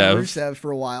talked Rusev, on Rusev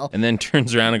for a while. And then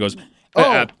turns around and goes,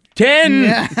 10!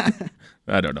 Yeah.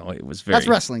 I don't know. It was That's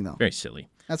wrestling, though. Very silly.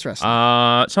 That's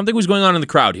wrestling. Something was going on in the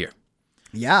crowd here.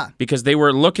 Yeah. Because they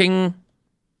were looking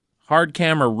hard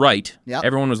camera right. Yep.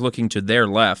 Everyone was looking to their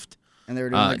left. And they were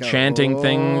doing chanting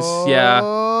things.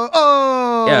 Yeah.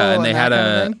 Yeah, and they had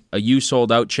a "You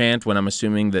Sold Out" chant. When I'm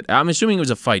assuming it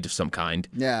was a fight of some kind.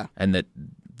 Yeah. And that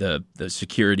the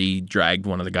security dragged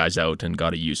one of the guys out and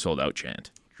got a "You Sold Out"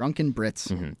 chant. Drunken Brits.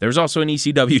 Mm-hmm. There was also an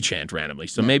ECW chant randomly,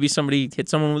 so maybe somebody hit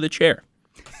someone with a chair.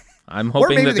 I'm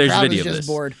hoping that there's video of this.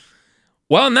 Bored.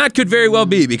 Well, and that could very well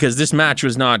be because this match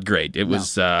was not great. It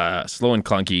was slow and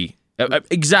clunky.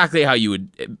 Exactly how you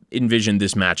would envision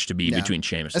this match to be between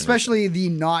Sheamus and especially the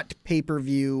not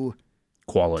pay-per-view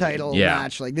quality title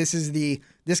match. Like this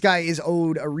guy is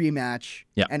owed a rematch,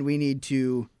 and we need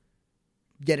to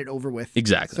get it over with.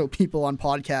 Exactly. So people on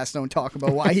podcasts don't talk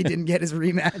about why he didn't get his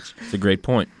rematch. It's a great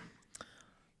point.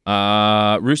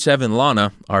 Rusev and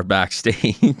Lana are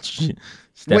backstage.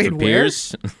 Steph Wait,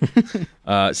 appears.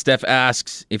 Steph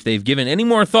asks if they've given any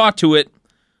more thought to it.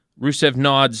 Rusev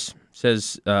nods.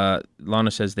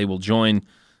 Lana says they will join.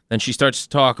 Then she starts to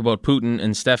talk about Putin,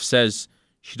 and Steph says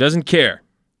she doesn't care.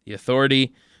 The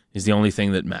authority is the only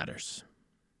thing that matters.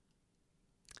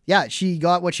 Yeah, she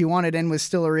got what she wanted and was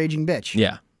still a raging bitch.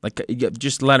 Yeah,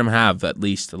 just let them have at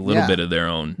least a little bit of their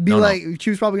own.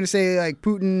 She was probably going to say like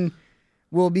Putin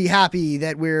will be happy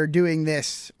that we're doing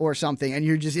this or something, and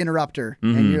you just interrupt her,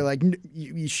 and you're like,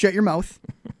 you shut your mouth.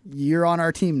 You're on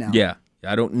our team now. Yeah,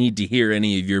 I don't need to hear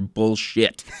any of your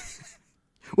bullshit.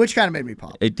 Which kind of made me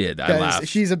pop. It did. I laughed.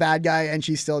 She's a bad guy, and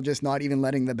she's still just not even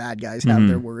letting the bad guys have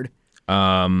their word.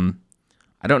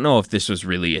 I don't know if this was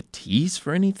really a tease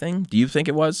for anything. Do you think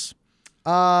it was?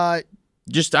 I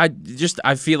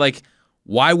feel like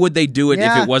why would they do it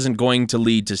if it wasn't going to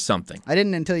lead to something? I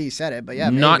didn't until you said it, but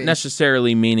maybe. Not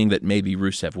necessarily meaning that maybe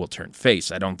Rusev will turn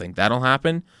face. I don't think that'll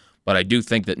happen, but I do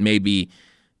think that maybe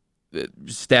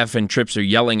Steph and Trips are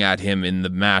yelling at him in the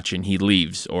match and he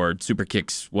leaves or super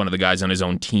kicks one of the guys on his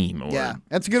own team. Or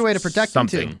that's a good way to protect him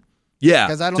too. Yeah,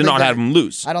 to not have him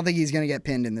loose. I don't think he's going to get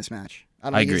pinned in this match. I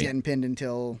don't think he's getting pinned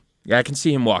until... Yeah, I can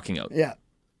see him walking out. Yeah.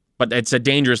 But it's a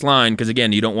dangerous line because,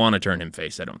 again, you don't want to turn him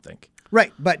face, I don't think.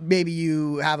 Right, but maybe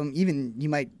you have him... you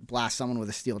might blast someone with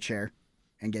a steel chair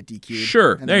and get DQ'd.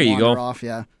 Sure, there you go. Off,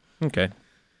 yeah. Okay.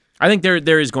 I think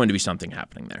there is going to be something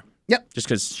happening there. Yep. Just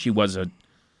because she was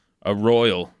a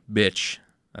royal bitch.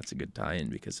 That's a good tie-in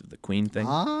because of the Queen thing.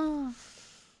 Ah.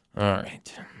 All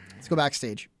right. Let's go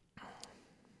backstage.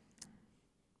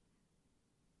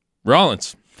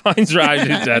 Rollins finds Ryback. I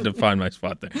just had to find my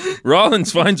spot there.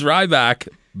 Rollins finds Ryback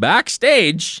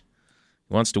backstage.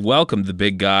 He wants to welcome the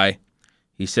big guy.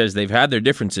 He says they've had their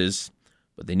differences,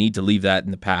 but they need to leave that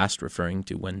in the past, referring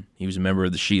to when he was a member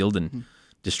of the Shield and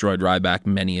destroyed Ryback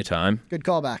many a time. Good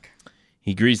callback.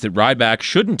 He agrees that Ryback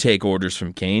shouldn't take orders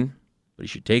from Kane, but he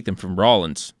should take them from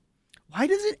Rollins. Why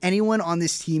doesn't anyone on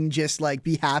this team just like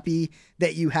be happy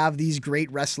that you have these great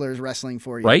wrestlers wrestling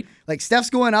for you? Right? Like Steph's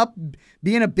going up,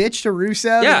 being a bitch to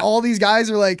Rusev. Yeah. And all these guys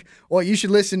are like, well, you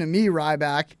should listen to me,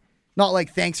 Ryback. Not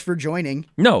like, thanks for joining.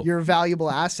 No. You're a valuable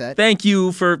asset. Thank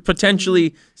you for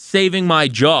potentially saving my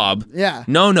job. Yeah.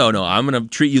 No. I'm going to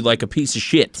treat you like a piece of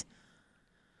shit.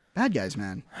 Bad guys,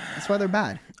 man. That's why they're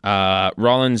bad.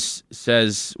 Rollins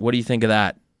says, what do you think of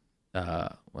that?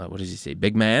 What does he say?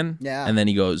 Big man? Yeah. And then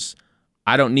he goes,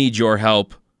 I don't need your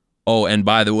help. Oh, and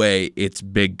by the way, it's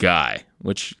big guy,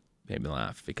 which made me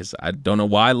laugh because I don't know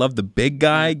why I love the big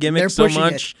guy gimmick so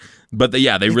much. But they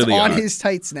really are. It's on his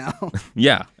tights now.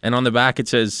 Yeah. And on the back it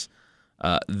says,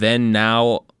 then,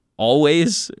 now,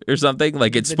 always or something.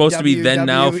 Like it's supposed to be then,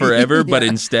 now, forever, but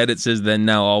instead it says then,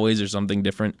 now, always or something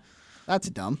different. That's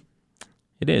dumb.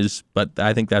 It is, but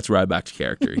I think that's Ryback's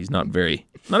character. He's not a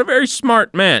very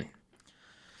smart man.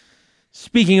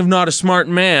 Speaking of not a smart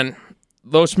man,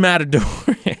 Los Matadores.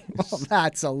 Well,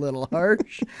 that's a little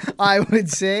harsh, I would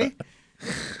say.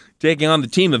 Taking on the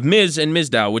team of Miz and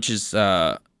Mizdow, which is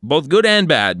both good and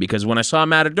bad, because when I saw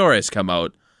Matadores come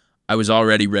out, I was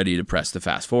already ready to press the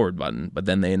fast forward button, but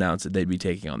then they announced that they'd be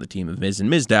taking on the team of Miz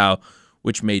and Mizdow,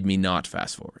 which made me not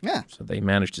fast forward. Yeah. So they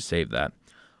managed to save that.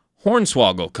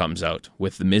 Hornswoggle comes out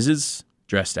with the Mizes,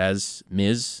 dressed as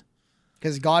Miz.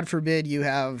 Because God forbid you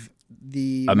have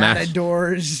the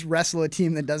Matadors wrestle a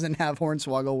team that doesn't have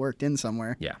Hornswoggle worked in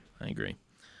somewhere. Yeah, I agree.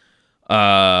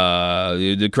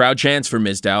 The crowd chants for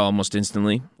Mizdow almost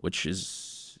instantly, which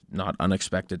is not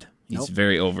unexpected. He's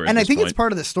very over and at I think this it's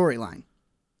part of the storyline.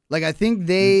 Like, I think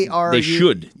they are... They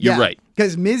should. You're right.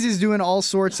 Because Miz is doing all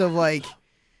sorts of, like,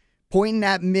 pointing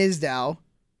at Mizdow,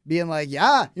 being like,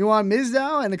 yeah, you want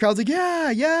Mizdow? And the crowd's like,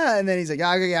 yeah. And then he's like,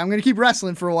 okay, I'm going to keep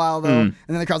wrestling for a while, though. And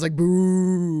then the crowd's like,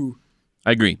 boo.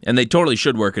 I agree. And they totally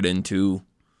should work it into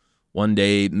one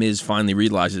day Miz finally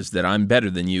realizes that I'm better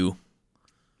than you.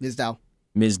 Mizdow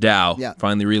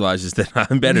finally realizes that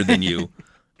I'm better than you.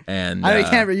 And I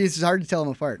can't use it's hard to tell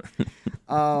them apart.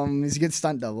 He's a good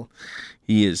stunt double.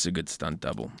 He is a good stunt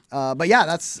double. But yeah,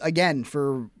 that's, again,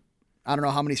 for I don't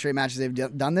know how many straight matches they've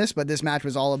done this, but this match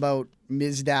was all about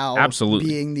Mizdow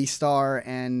being the star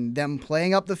and them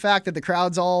playing up the fact that the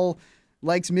crowd's all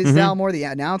likes Mizdow more. The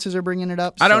announcers are bringing it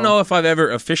up. I don't know if I've ever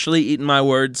officially eaten my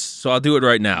words, so I'll do it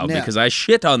right now because I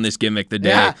shit on this gimmick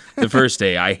the first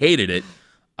day. I hated it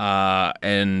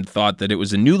and thought that it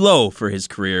was a new low for his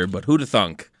career, but who'da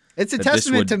thunk? It's a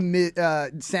testament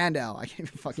to Sandow. I can't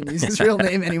even fucking use his real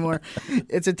name anymore.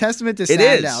 It's a testament to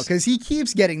Sandow because he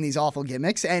keeps getting these awful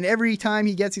gimmicks, and every time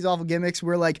he gets these awful gimmicks,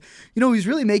 we're like, he's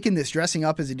really making this dressing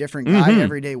up as a different guy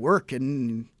everyday work.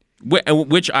 And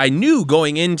which I knew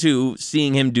going into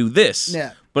seeing him do this,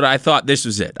 but I thought this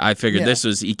was it. I figured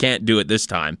he can't do it this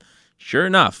time. Sure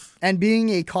enough. And being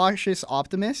a cautious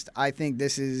optimist, I think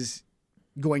this is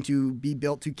going to be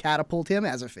built to catapult him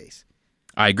as a face.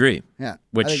 I agree. Yeah.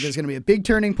 I think there's going to be a big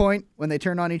turning point when they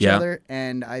turn on each other,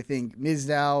 and I think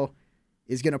Mizdow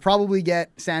is going to probably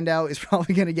get, Sandow is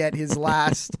probably going to get his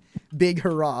last big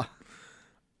hurrah.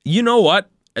 You know what?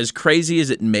 As crazy as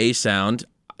it may sound,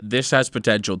 this has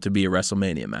potential to be a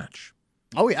WrestleMania match.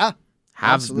 Oh, yeah.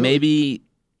 Absolutely. Maybe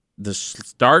the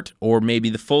start or maybe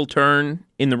the full turn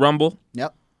in the Rumble.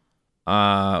 Yep.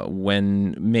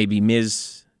 When maybe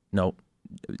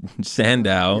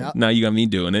Sandow, now you got me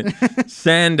doing it.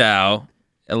 Sandow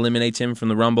eliminates him from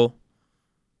the Rumble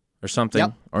or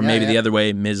something. Or maybe the other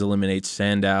way, Miz eliminates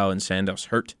Sandow and Sandow's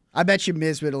hurt. I bet you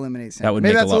Miz would eliminate Sandow. That would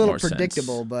maybe make that's a lot little more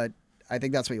predictable, sense. but I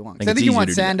think that's what you want. I think you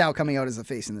want Sandow coming out as the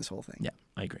face in this whole thing. Yeah,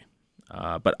 I agree.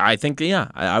 But I think,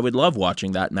 I would love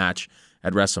watching that match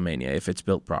at WrestleMania if it's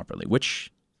built properly,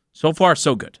 which so far,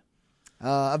 so good.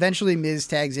 Eventually, Miz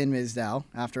tags in Mizdow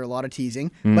after a lot of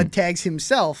teasing, but tags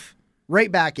himself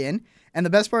right back in. And the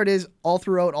best part is, all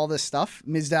throughout all this stuff,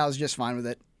 Mizdow is just fine with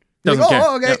it. He's like,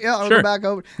 okay, I'll go back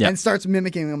over, and starts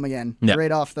mimicking him again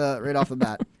right off the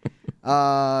bat.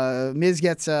 Miz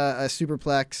gets a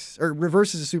superplex, or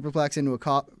reverses a superplex into a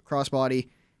crossbody,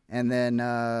 and then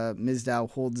Mizdow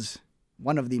holds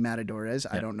one of the Matadores.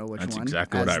 I don't know which one.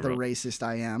 Exactly as what I the wrote. racist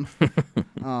I am.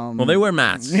 Well, they wear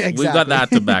masks. Exactly. We've got that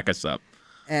to back us up.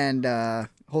 And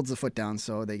holds the foot down,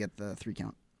 so they get the 3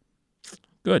 count.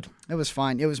 Good. It was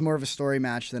fine. It was more of a story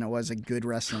match than it was a good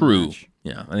wrestling match.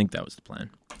 Yeah, I think that was the plan.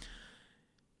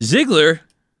 Ziggler,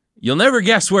 you'll never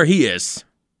guess where he is.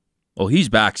 Oh, he's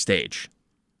backstage.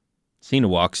 Cena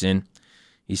walks in.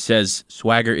 He says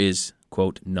Swagger is,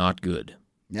 quote, not good.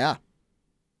 Yeah.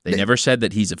 They never said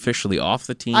that he's officially off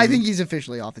the team. I think he's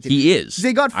officially off the team. He is.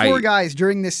 They got 4 guys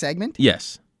during this segment.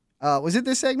 Yes. Was it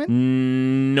this segment?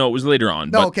 No, it was later on.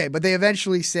 No, okay, but they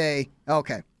eventually say,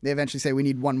 we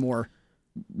need one more.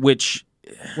 Which...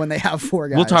 when they have 4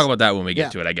 guys. We'll talk about that when we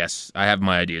get to it, I guess. I have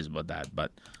my ideas about that,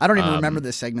 but... I don't even remember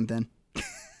this segment then.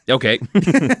 Okay.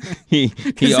 he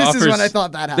offers... This is when I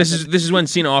thought that happened. This is when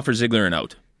Cena offers Ziggler an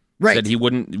out. Right. Said he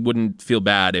wouldn't feel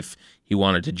bad if he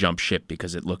wanted to jump ship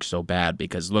because it looked so bad,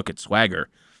 because look at Swagger.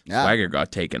 Yeah. Swagger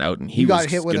got taken out, and he got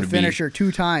hit with a finisher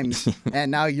 2 times,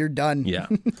 and now you're done. Yeah.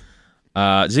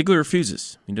 Ziggler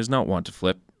refuses. He does not want to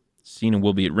flip. Cena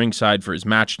will be at ringside for his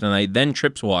match tonight. Then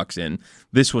Trips walks in.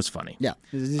 This was funny. Yeah,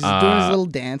 he's doing his little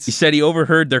dance. He said he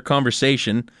overheard their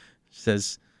conversation.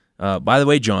 Says, by the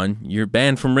way, John, you're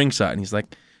banned from ringside. And he's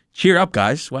like, cheer up,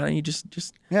 guys. Why don't you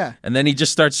just... Yeah. And then he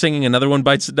just starts singing Another One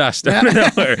Bites the Dust.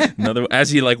 As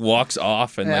he like walks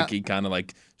off and like he kind of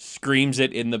like screams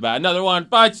it in the back. Another one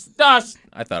bites the dust.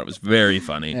 I thought it was very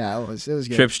funny. Yeah, it was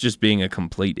good. Trips just being a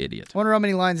complete idiot. I wonder how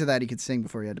many lines of that he could sing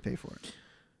before he had to pay for it.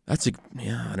 I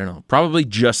don't know. Probably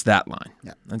just that line.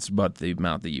 Yeah. That's about the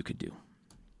amount that you could do.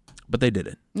 But they did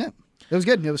it. Yeah. It was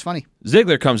good. It was funny.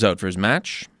 Ziggler comes out for his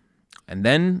match. And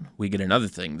then we get another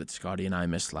thing that Scotty and I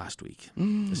missed last week.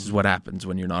 This is what happens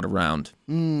when you're not around.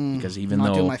 Because I'm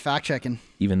not doing my fact checking.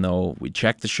 Even though we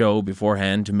checked the show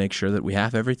beforehand to make sure that we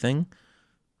have everything,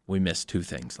 we missed 2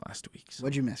 things last week. So.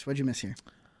 What'd you miss? What'd you miss here?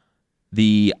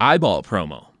 The eyeball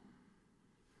promo.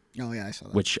 Oh, yeah, I saw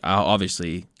that. Which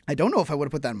obviously... I don't know if I would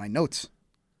have put that in my notes.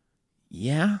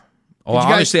 Yeah. Oh,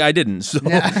 obviously I didn't. So,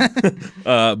 yeah.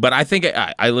 But I think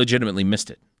I legitimately missed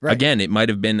it. Right. Again, it might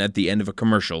have been at the end of a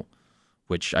commercial,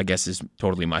 which I guess is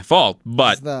totally my fault.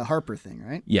 But it's the Harper thing,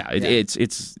 right? Yeah,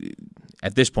 it's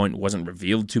at this point it wasn't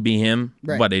revealed to be him,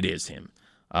 but it is him.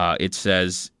 It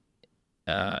says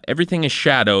everything is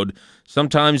shadowed.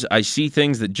 Sometimes I see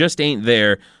things that just ain't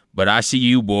there, but I see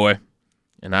you, boy,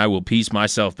 and I will piece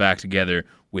myself back together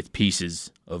with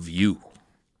pieces of you.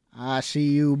 I see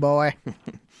you, boy.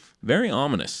 Very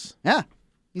ominous. Yeah.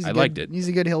 I liked it. He's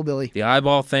a good hillbilly. The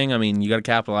eyeball thing, I mean, you got to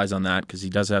capitalize on that because he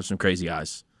does have some crazy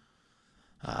eyes.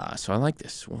 So I like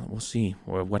this. We'll see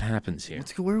what happens here.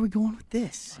 Where are we going with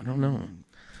this? I don't know.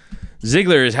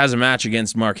 Ziggler has a match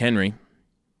against Mark Henry.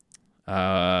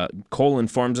 Cole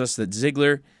informs us that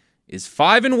Ziggler is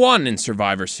 5-1 in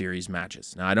Survivor Series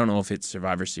matches. Now, I don't know if it's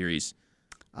Survivor Series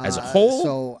as a whole.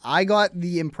 So I got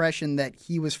the impression that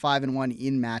he was 5-1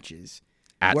 in matches.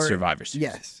 Survivor Series.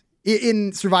 Yes.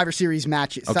 In Survivor Series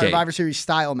matches, Survivor Series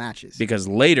style matches. Because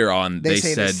later on they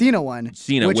said the Cena one,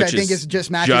 which I think is just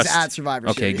matches at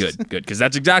Survivor Series. Okay, good. Because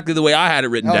that's exactly the way I had it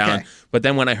written down. But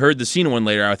then when I heard the Cena one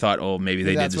later, I thought, oh, maybe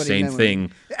they did the same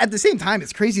thing. At the same time,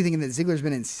 it's crazy thinking that Ziggler's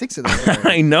been in 6 of those.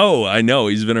 I know.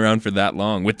 He's been around for that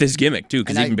long with this gimmick too.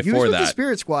 Because even before he was with that, the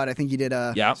Spirit Squad, I think he did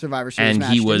a Survivor Series match.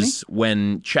 And he was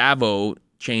when Chavo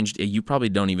changed. You probably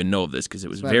don't even know of this because it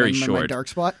was very short. My dark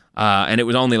spot. And it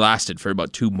was only lasted for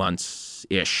about 2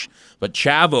 months-ish. But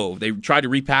Chavo, they tried to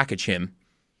repackage him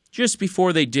just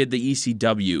before they did the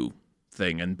ECW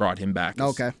thing and brought him back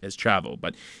as Chavo.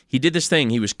 But he did this thing.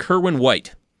 He was Kerwin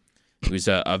White. He was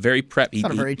a very preppy.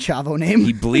 Not a very Chavo name.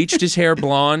 He bleached his hair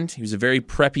blonde. He was a very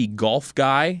preppy golf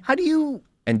guy. How do you...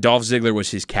 And Dolph Ziggler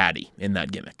was his caddy in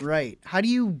that gimmick. Right. How do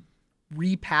you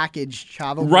repackage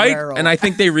Chavo Guerrero? And I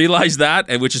think they realized that,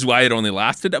 which is why it only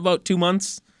lasted about 2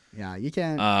 months. Yeah, you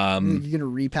can't. You're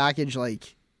gonna repackage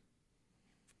like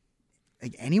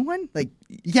anyone? Like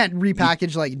you can't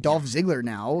repackage like Dolph Ziggler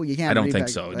now. You can't. I don't think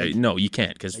so. No, you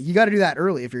can't because you got to do that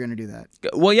early if you're gonna do that.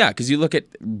 Well, yeah, because you look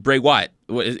at Bray Wyatt.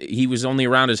 He was only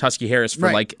around as Husky Harris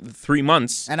for like 3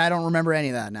 months, and I don't remember any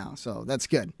of that now. So that's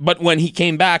good. But when he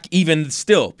came back, even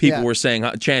still, people were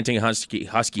chanting Husky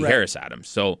Harris at him.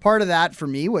 So part of that for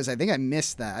me was I think I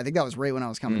missed that. I think that was right when I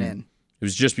was coming in. It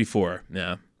was just before,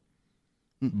 yeah.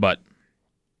 But,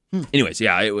 anyways,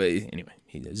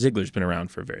 Ziggler's been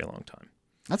around for a very long time.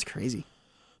 That's crazy.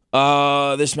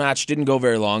 This match didn't go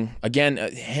very long. Again,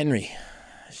 Henry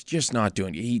is just not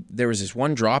doing it. There was this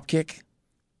one drop kick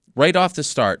right off the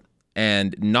start,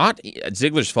 and not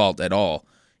Ziggler's fault at all.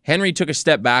 Henry took a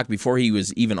step back before he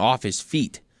was even off his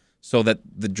feet, so that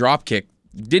the drop kick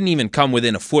didn't even come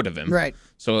within a foot of him. Right.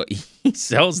 So he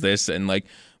sells this and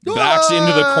backs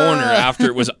into the corner after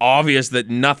it was obvious that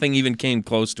nothing even came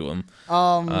close to him.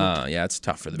 It's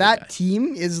tough for the big guy.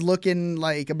 Team is looking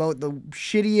like about the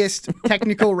shittiest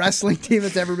technical wrestling team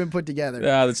that's ever been put together.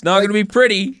 Yeah, it's not going to be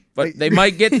pretty, but they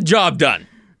might get the job done.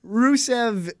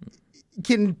 Rusev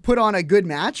can put on a good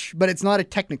match, but it's not a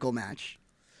technical match.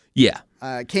 Yeah.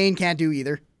 Kane can't do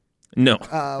either. No.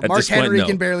 Mark Henry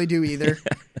can barely do either.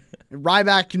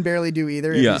 Ryback can barely do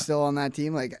either if he's still on that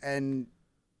team. And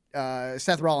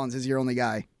Seth Rollins is your only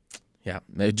guy. Yeah.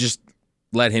 Just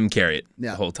let him carry it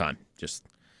the whole time. Just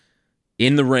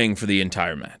in the ring for the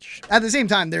entire match. At the same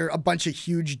time, they're a bunch of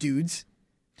huge dudes,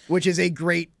 which is a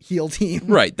great heel team.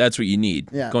 Right. That's what you need.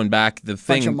 Yeah. Going back, the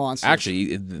thing. Bunch of monsters.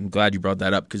 Actually, I'm glad you brought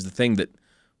that up because the thing that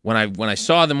when I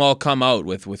saw them all come out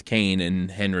with Kane and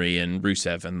Henry and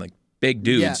Rusev and like big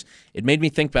dudes, it made me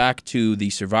think back to the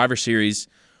Survivor Series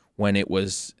when it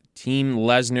was Team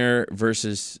Lesnar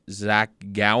versus Zach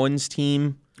Gowen's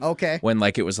team. Okay. When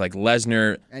it was like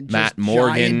Lesnar, And Matt just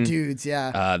Morgan, giant dudes,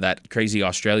 that crazy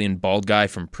Australian bald guy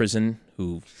from prison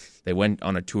who they went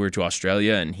on a tour to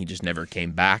Australia and he just never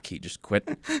came back. He just quit.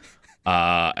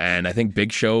 And I think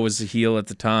Big Show was a heel at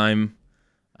the time.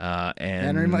 And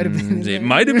Henry might have been in there. It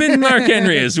might have been Mark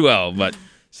Henry as well, but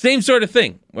same sort of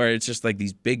thing where it's just like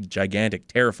these big, gigantic,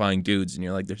 terrifying dudes, and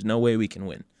you're like, there's no way we can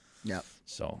win. Yeah.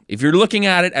 So if you're looking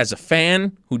at it as a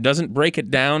fan who doesn't break it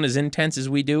down as intense as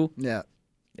we do,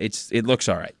 it looks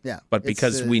all right. Yeah. But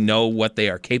because we know what they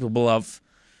are capable of,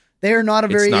 they are not a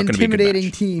very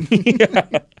intimidating team.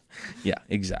 Yeah,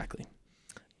 exactly.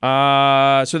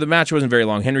 So the match wasn't very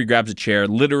long. Henry grabs a chair,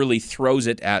 literally throws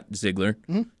it at Ziggler,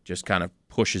 just kind of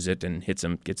pushes it and hits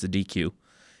him, gets the DQ.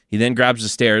 He then grabs the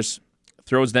stairs,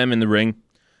 throws them in the ring.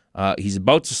 He's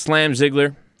about to slam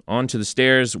Ziggler onto the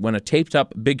stairs when a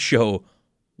taped-up Big Show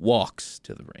walks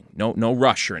to the ring. No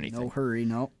rush or anything. No hurry,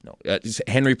 no.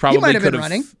 Henry probably could have been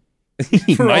running.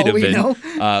 He might have been.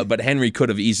 Know. But Henry could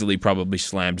have easily probably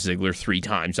slammed Ziggler 3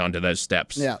 times onto those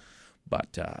steps. Yeah.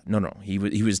 But no. He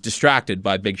was distracted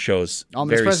by Big Show's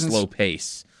very slow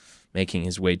pace, making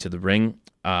his way to the ring.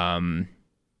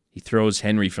 He throws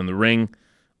Henry from the ring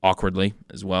awkwardly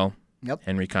as well. Yep.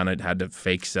 Henry kind of had to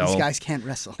fake sell. These guys can't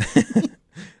wrestle.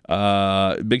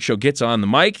 Big Show gets on the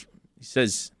mic. He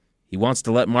says he wants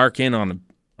to let Mark in on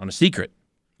a secret.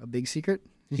 A big secret?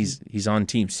 He's on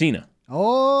Team Cena.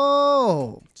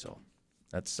 Oh. So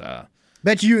that's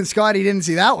bet you and Scotty didn't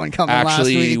see that one coming last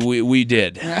week. Actually, we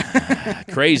did.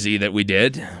 Crazy that we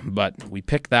did, but we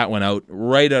picked that one out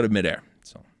right out of midair.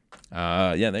 So,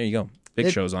 there you go. Big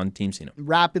Show's on Team Cena.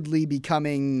 Rapidly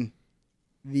becoming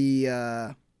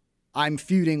the I'm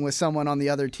feuding with someone on the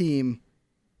other team.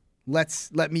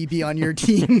 Let me be on your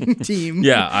team.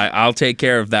 Yeah, I'll take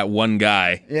care of that one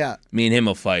guy. Yeah. Me and him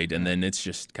will fight, and then it's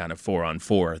just kind of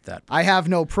 4-on-4 at that point. I have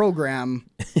no program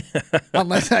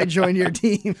unless I join your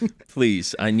team.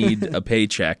 Please, I need a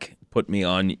paycheck. Put me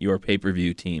on your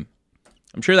pay-per-view team.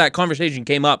 I'm sure that conversation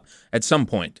came up at some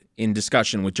point in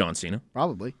discussion with John Cena.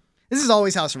 Probably. This is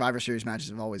always how Survivor Series matches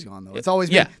have always gone, though. It's always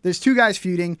been, there's 2 guys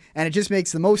feuding, and it just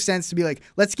makes the most sense to be like,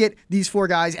 let's get these 4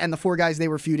 guys and the 4 guys they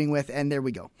were feuding with, and there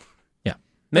we go. Yeah.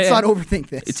 Let's not overthink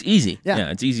this. It's easy. Yeah,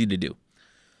 it's easy to do.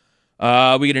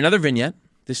 We get another vignette,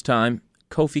 this time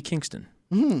Kofi Kingston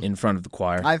in front of the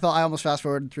choir. I almost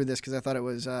fast-forwarded through this because I thought it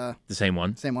was... the same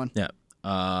one? Same one.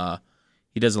 Yeah.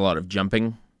 He does a lot of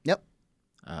jumping. Yep.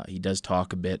 He does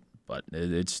talk a bit, but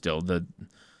it's still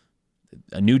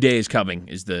a new day is coming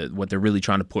is what they're really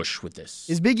trying to push with this.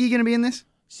 Is Big E going to be in this?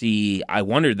 See, I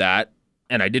wondered that,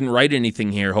 and I didn't write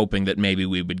anything here hoping that maybe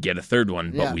we would get a third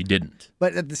one, but we didn't.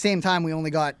 But at the same time, we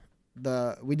only got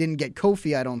we didn't get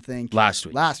Kofi, I don't think. Last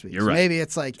week. You're right. Maybe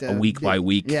it's like a week by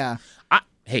week. Yeah.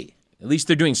 Hey, at least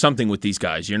they're doing something with these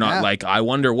guys. You're not like, I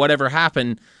wonder whatever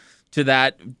happened to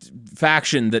that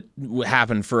faction that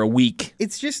happened for a week.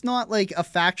 It's just not like a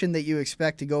faction that you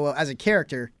expect to go as a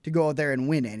character to go out there and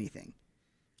win anything.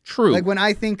 True. Like when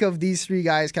I think of these 3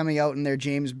 guys coming out in their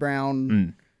James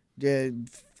Brown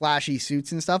flashy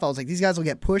suits and stuff, I was like, these guys will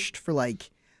get pushed for like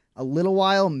a little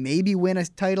while, maybe win a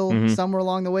title somewhere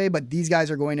along the way, but these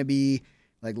guys are going to be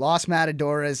like Los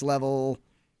Matadores level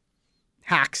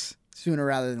hacks sooner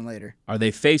rather than later. Are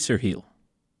they face or heel?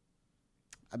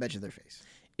 I bet you they're face.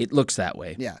 It looks that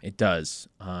way. Yeah. It does.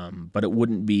 But it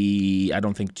wouldn't be, I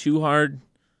don't think, too hard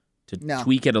to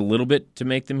tweak it a little bit to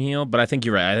make them heel. But I think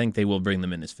you're right. I think they will bring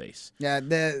them in as face. Yeah,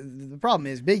 the problem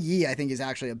is Big E, I think, is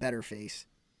actually a better face.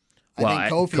 I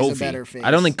think Kofi's a better face.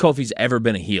 I don't think Kofi's ever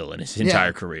been a heel in his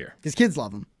entire career. His kids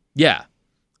love him. Yeah.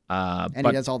 And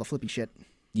he does all the flippy shit.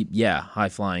 Yeah, high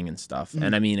flying and stuff.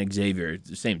 And I mean, Xavier,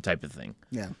 the same type of thing.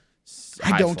 Yeah.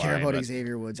 I don't care about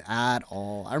Xavier Woods at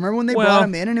all. I remember when they brought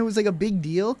him in and it was like a big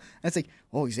deal. And it's like,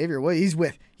 oh, Xavier Woods, he's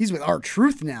with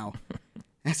R-Truth now.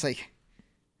 And it's like,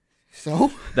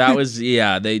 so? That was,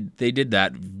 they did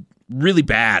that really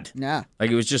bad. Yeah.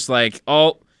 Like it was just like,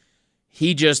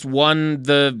 he just won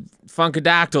the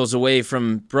Funkadactyls away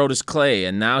from Brodus Clay,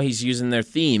 and now he's using their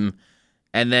theme,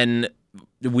 and then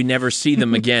we never see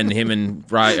them again. Him and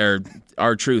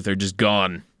R-Truth are just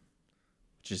gone.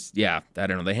 Just, yeah, I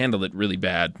don't know. They handled it really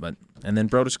bad, and then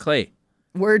Brodus Clay.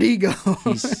 Where'd he go?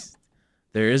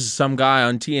 There is some guy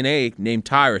on TNA named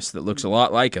Tyrus that looks a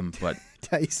lot like him, but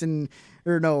Tyson,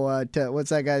 or no, what's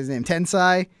that guy's name?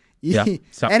 Tensai? Yeah.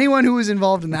 Anyone who was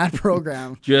involved in that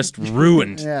program. Just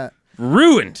ruined. Yeah.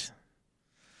 Ruined.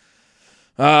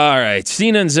 All right.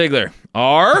 Cena and Ziggler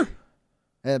are?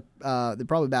 They're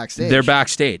probably backstage. They're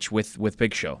backstage with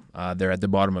Big Show. They're at the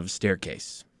bottom of a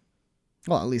staircase.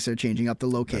 Well, at least they're changing up the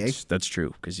locale. That's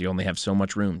true, because you only have so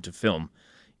much room to film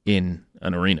in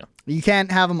an arena. You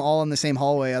can't have them all in the same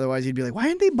hallway, otherwise you'd be like, why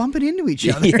aren't they bumping into each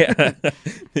other? Yeah.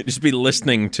 They'd just be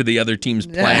listening to the other team's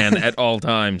plan at all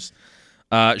times.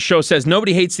 Show says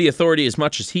nobody hates the Authority as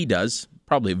much as he does.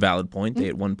 Probably a valid point. They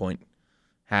at one point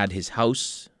had his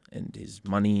house and his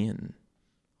money and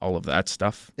all of that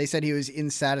stuff. They said he was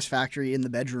insatisfactory in the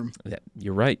bedroom. Yeah,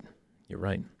 you're right. You're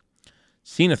right.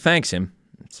 Cena thanks him.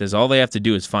 Says all they have to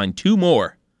do is find 2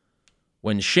 more.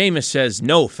 When Sheamus says,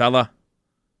 no, fella,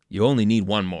 you only need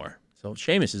 1 more. So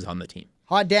Sheamus is on the team.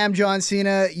 Hot damn, John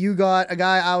Cena, you got a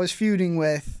guy I was feuding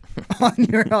with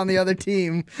on the other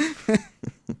team.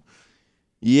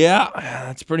 Yeah,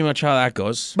 that's pretty much how that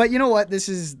goes. But you know what? This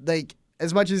is like,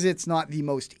 as much as it's not the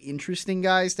most interesting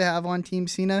guys to have on Team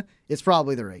Cena, it's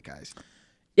probably the right guys.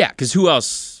 Yeah, because who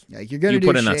else? Like you're gonna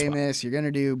do Sheamus, you're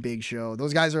gonna do Big Show.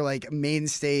 Those guys are like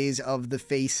mainstays of the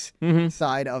face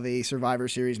side of a Survivor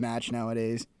Series match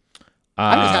nowadays.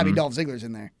 I'm just happy Dolph Ziggler's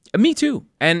in there. Me too,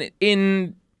 and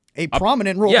in a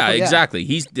prominent role. Yeah, exactly.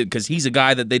 He's a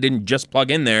guy that they didn't just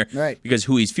plug in there, right? Because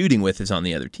who he's feuding with is on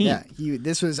the other team. Yeah,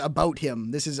 this was about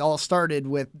him. This is all started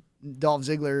with Dolph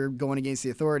Ziggler going against the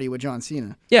Authority with John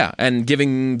Cena. Yeah, and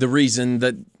giving the reason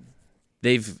that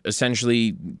they've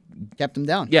essentially kept him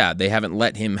down. Yeah, they haven't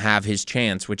let him have his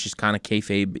chance, which is kind of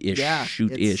kayfabe-ish,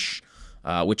 shoot-ish,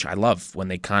 which I love when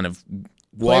they kind of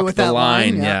walk the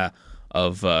line,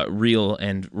 of real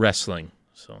and wrestling.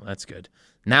 So that's good.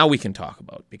 Now we can talk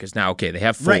about, because now, okay, they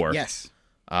have 4. Right, yes.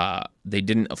 They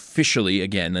didn't officially,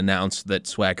 again, announce that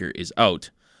Swagger is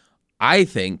out. I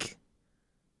think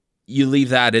you leave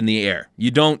that in the air.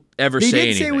 You don't ever say anything.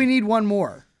 They did say we need 1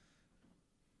 more.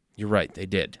 You're right, they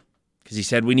did. Because he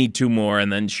said we need 2 more,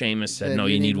 and then Sheamus said, no,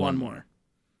 you need 1 more.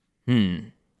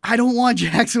 I don't want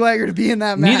Jack Swagger to be in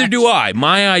that match. Neither do I.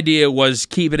 My idea was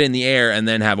keep it in the air and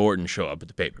then have Orton show up at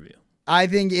the pay-per-view. I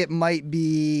think it might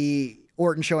be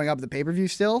Orton showing up at the pay-per-view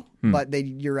still, but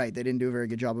you're right. They didn't do a very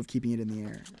good job of keeping it in the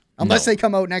air. Unless they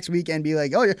come out next week and be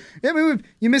like, oh,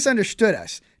 you misunderstood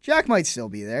us. Jack might still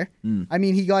be there. I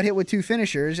mean, he got hit with 2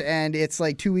 finishers, and it's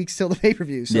like 2 weeks till the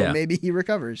pay-per-view, so maybe he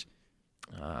recovers.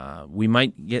 We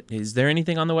might get... Is there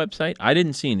anything on the website? I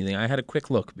didn't see anything. I had a quick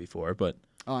look before, but...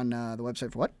 On the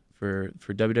website for what? For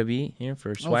WWE here,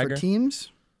 for Swagger. For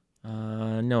teams?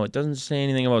 No, it doesn't say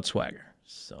anything about Swagger,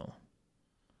 so...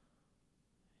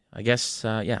 I guess,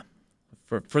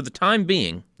 for the time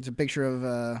being... There's a picture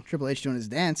of Triple H doing his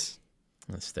dance.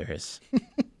 Yes, there is.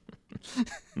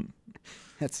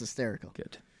 That's hysterical.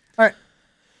 Good. All right.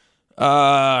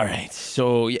 All right.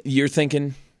 So you're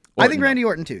thinking... Orton, I think Randy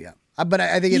Orton too, yeah. But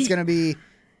I think it's going to be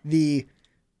the...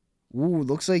 Ooh,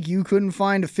 looks like you couldn't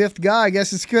find a 5th guy. I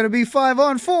guess it's going to be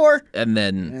 5-on-4. And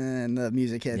then the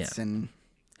music hits and...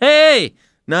 Hey!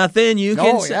 Nothing you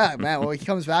can say. Oh, yeah, man. Well, he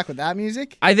comes back with that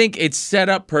music. I think it's set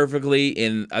up perfectly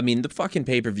the fucking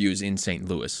pay-per-view is in St.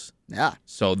 Louis. Yeah.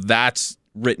 So that's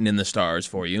written in the stars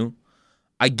for you.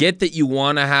 I get that you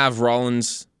want to have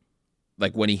Rollins,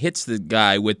 like when he hits the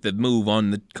guy with the move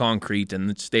on the concrete and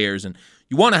the stairs, and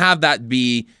you want to have that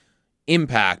be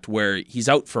Impact where he's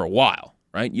out for a while,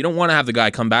 right? You don't want to have the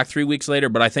guy come back 3 weeks later,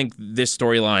 but I think this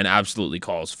storyline absolutely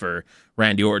calls for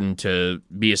Randy Orton to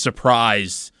be a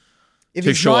surprise. If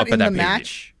he's not in the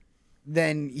match,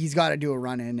 then he's got to do a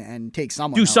run-in and take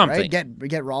someone do out, something. Right?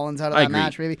 Get Rollins out of that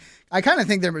match, maybe. I kind of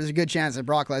think there was a good chance that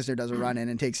Brock Lesnar does a run-in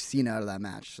and takes Cena out of that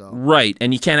match. So right,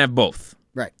 and you can't have both.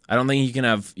 Right. I don't think you can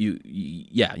have you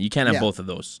can't have both of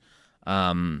those.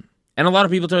 And a lot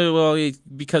of people tell you, well,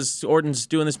 because Orton's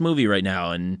doing this movie right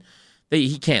now and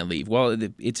he can't leave. Well,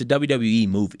 it's a WWE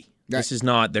movie. Right. This is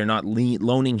not, they're not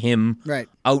loaning him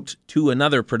out to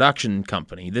another production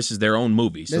company. This is their own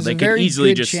movie. So they can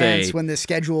easily just say. When the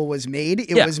schedule was made,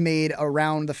 it was made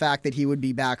around the fact that he would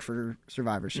be back for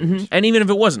Survivor Series. And even if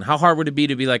it wasn't, how hard would it be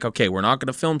to be like, okay, we're not going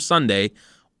to film Sunday.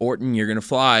 Orton, you're going to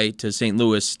fly to St.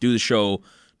 Louis, do the show,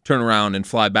 turn around and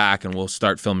fly back, and we'll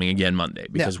start filming again Monday.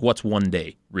 Because what's one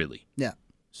day, really? Yeah.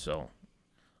 So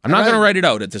I'm not going to write it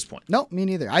out at this point. No, me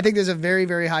neither. I think there's a very,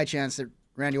 very high chance that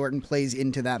Randy Orton plays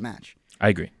into that match. I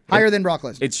agree. Higher than Brock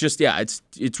Lesnar. It's just,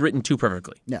 it's written too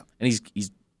perfectly. Yeah. And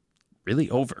he's really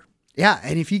over. Yeah,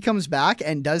 and if he comes back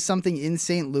and does something in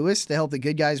St. Louis to help the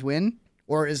good guys win,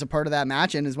 or is a part of that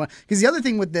match, and is one, because the other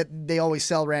thing with that they always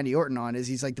sell Randy Orton on is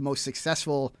he's like the most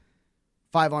successful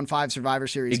 5-on-5 Survivor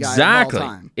Series guy of all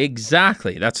time.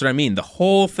 Exactly. That's what I mean. The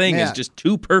whole thing is just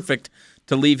too perfect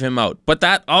to leave him out. But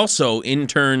that also, in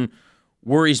turn,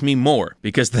 worries me more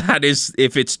because that is,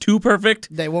 if it's too perfect,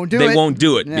 they won't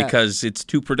do it because it's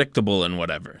too predictable and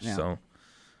whatever. Yeah. So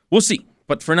we'll see.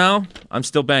 But for now, I'm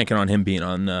still banking on him being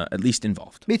on at least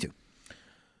involved. Me too.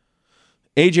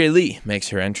 AJ Lee makes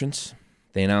her entrance.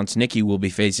 They announce Nikki will be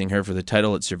facing her for the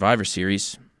title at Survivor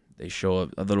Series. They show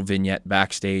a little vignette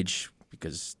backstage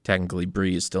because technically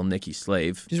Brie is still Nikki's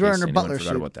slave. She's wearing her butler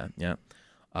suit. About that. Yeah.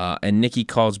 And Nikki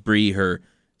calls Brie her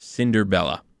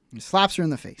Cinderbella. He slaps her in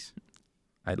the face.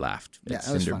 I laughed. It's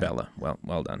that was Cinderbella.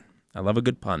 Well done. I love a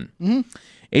good pun. Mm-hmm.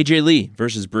 AJ Lee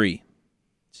versus Brie.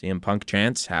 CM Punk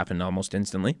chants happened almost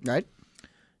instantly. Right.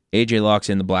 AJ locks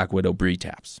in the Black Widow, Brie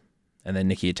taps. And then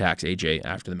Nikki attacks AJ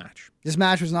after the match. This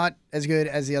match was not as good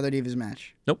as the other Divas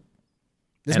match. Nope.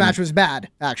 This match was bad,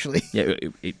 actually. Yeah,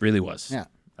 it really was. Yeah.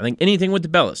 I think anything with the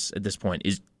Bellas at this point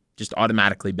is just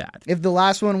automatically bad. If the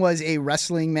last one was a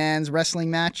wrestling man's wrestling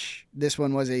match, this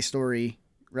one was a story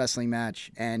wrestling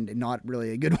match and not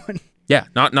really a good one. Yeah,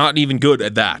 not even good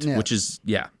at that, Yeah. which is,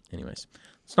 anyways.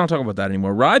 Let's not talk about that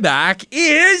anymore. Ryback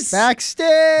is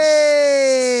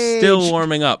backstage, still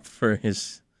warming up for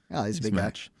his he's a big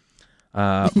match.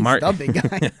 He's the big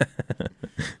guy.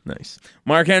 Nice.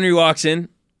 Mark Henry walks in,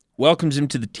 welcomes him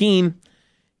to the team.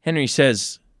 Henry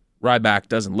says Ryback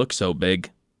doesn't look so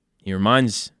big. He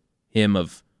reminds him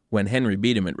of when Henry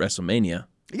beat him at WrestleMania.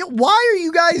 Why are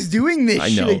you guys doing this? I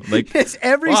know. Like, it's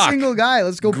every single guy.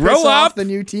 Let's go grow piss up. off the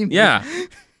new team. Yeah.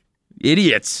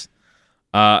 Idiots.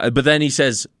 But then he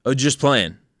says, just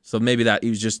playing. So maybe that he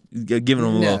was just giving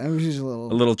him a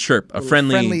little chirp, a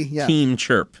friendly team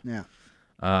chirp. Yeah.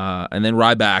 And then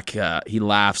Ryback, he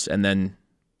laughs and then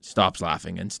stops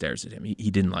laughing and stares at him.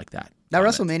 He didn't like that. That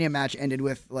WrestleMania match ended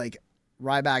with like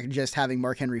Ryback just having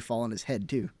Mark Henry fall on his head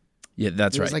too. Yeah,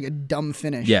 that's right. It was like a dumb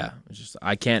finish. Yeah. It was just,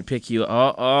 I can't pick you.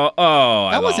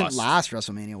 That wasn't last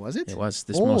WrestleMania, was it? It was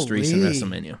this most recent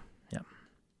WrestleMania. Yeah.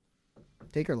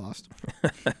 Taker lost.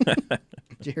 Did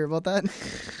you hear about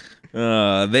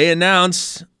that? They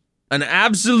announce an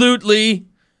absolutely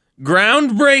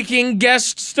groundbreaking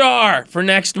guest star for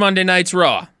next Monday night's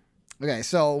Raw. Okay,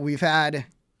 so we've had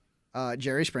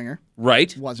Jerry Springer.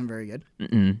 Right. Wasn't very good.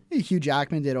 Mm-mm. Hugh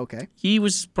Jackman did okay. He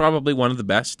was probably one of the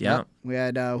best, yeah. Yep. We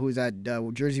had, who's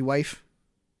that, Jersey Wife?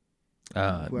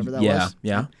 Whoever that was.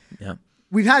 Yeah.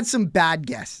 We've had some bad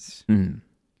guests. Mm.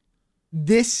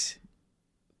 This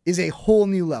is a whole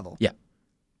new level. Yeah.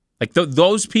 Like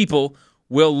those people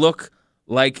will look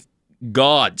like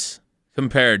gods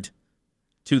compared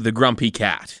to the Grumpy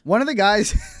Cat. One of the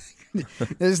guys,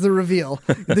 there's the reveal,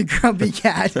 the Grumpy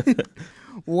Cat.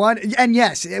 And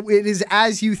yes, it is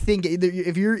as you think.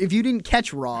 If you didn't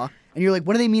catch Raw and you're like,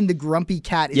 what do they mean the Grumpy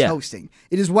Cat is hosting?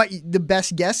 It is what the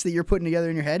best guess that you're putting together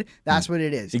in your head. That's what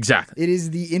it is. Exactly. It is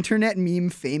the internet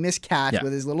meme famous cat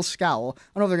with his little scowl. I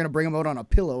don't know if they're going to bring him out on a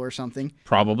pillow or something.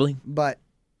 Probably. But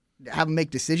have him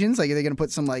make decisions. Like, are they going to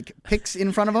put some like picks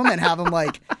in front of him and have him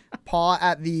like paw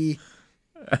at the...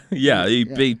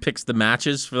 He picks the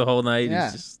matches for the whole night. Yeah.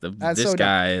 It's just this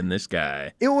guy and this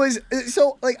guy. It was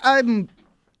so like I'm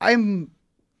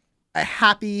a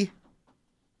happy,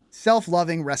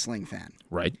 self-loving wrestling fan.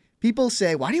 Right. People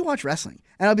say, "Why do you watch wrestling?"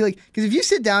 And I'll be like, "Because if you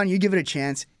sit down and you give it a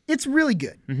chance, it's really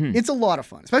good. Mm-hmm. It's a lot of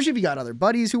fun, especially if you got other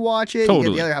buddies who watch it. Totally. You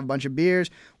get together, have a bunch of beers,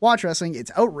 watch wrestling.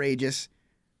 It's outrageous,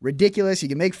 ridiculous. You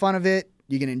can make fun of it.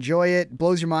 You can enjoy it. It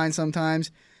blows your mind sometimes."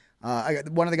 I got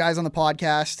one of the guys on the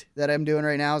podcast that I'm doing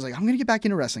right now is like, I'm going to get back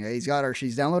into wrestling.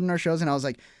 She's downloading our shows. And I was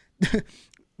like,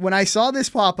 when I saw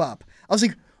this pop up, I was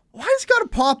like, why has it got to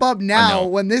pop up now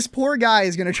when this poor guy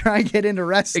is going to try and get into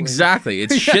wrestling? Exactly.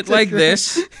 It's shit like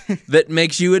this that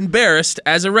makes you embarrassed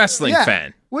as a wrestling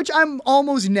fan. Which I'm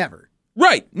almost never.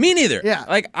 Right. Me neither. Yeah.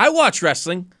 Like, I watch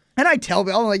wrestling. And I tell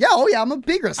people, I'm like, I'm a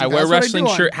big wrestling fan. I wear wrestling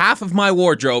shirt. Half of my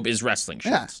wardrobe is wrestling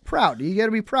shirts. Yeah, proud. You got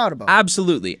to be proud about it.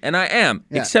 Absolutely. And I am,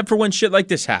 except for when shit like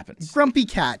this happens. Grumpy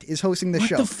Cat is hosting the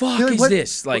show. What the fuck is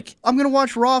this? Like, I'm going to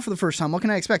watch Raw for the first time. What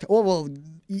can I expect? Oh, well,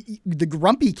 the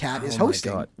Grumpy Cat is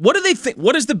hosting. God. What do they think?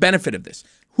 What is the benefit of this?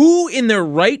 Who in their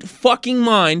right fucking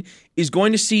mind is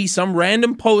going to see some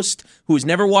random post who has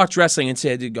never watched wrestling and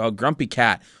say, Grumpy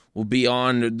Cat, will be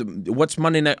on what's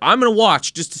Monday night. I'm gonna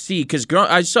watch just to see because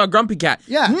I saw Grumpy Cat.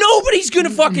 Yeah. Nobody's gonna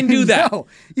fucking do that. No,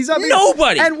 he's not.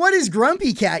 Nobody. And what does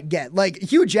Grumpy Cat get? Like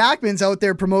Hugh Jackman's out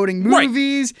there promoting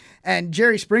movies, and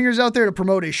Jerry Springer's out there to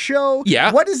promote his show.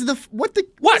 Yeah. What does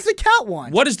the cat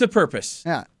want? What is the purpose?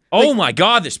 Yeah. Oh my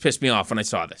God, this pissed me off when I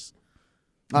saw this.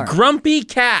 All right. Grumpy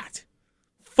Cat.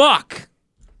 Fuck.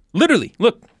 Literally,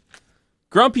 look.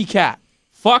 Grumpy Cat.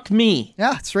 Fuck me.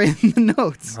 Yeah, it's right in the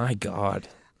notes. My God.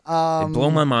 They blow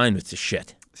my mind with this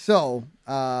shit. So,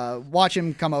 watch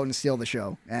him come out and steal the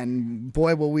show, and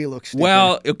boy, will we look stupid.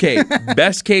 Well, okay.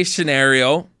 Best case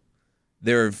scenario,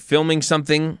 they're filming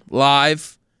something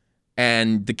live,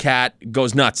 and the cat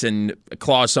goes nuts and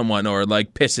claws someone, or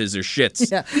like pisses or shits.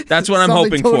 Yeah. That's what I'm Something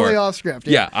hoping totally for. off script.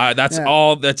 Yeah, that's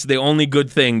all. That's the only good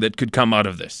thing that could come out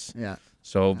of this. Yeah.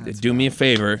 So do me a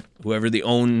favor, whoever the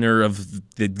owner of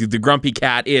the Grumpy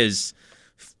Cat is,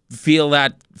 fill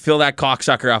that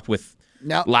cocksucker up with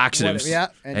Yep. laxatives,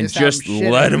 and have just him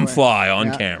shit let him everywhere. fly on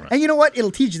Yeah. camera. And you know what? It'll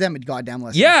teach them a goddamn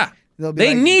lesson. Yeah, They'll be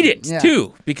they like- need it yeah.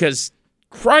 too, because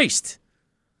Christ.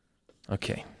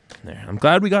 Okay, there. I'm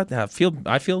glad we got that.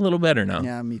 I feel a little better now.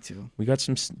 Yeah, me too. We got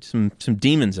some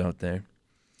demons out there.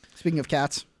 Speaking of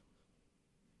cats,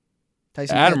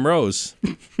 Tyson Adam Rose.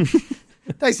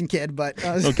 Tyson Kidd, but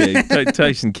Okay,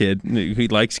 Tyson Kidd. He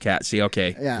likes cats. See,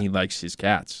 okay, Yeah. he likes his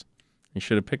cats. He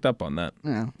should have picked up on that.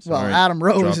 Yeah. Sorry. Well, Adam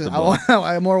Rose. Dropped the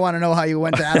I more want to know how you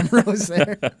went to Adam Rose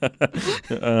there.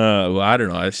 Well, I don't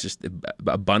know. It's just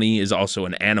a bunny is also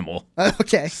an animal,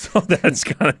 Okay, so that's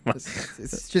kind of.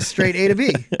 it's just straight A to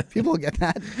B. People get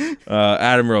that.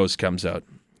 Adam Rose comes out.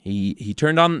 He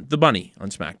turned on the bunny on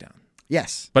SmackDown,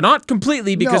 Yes, but not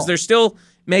completely because No. they're still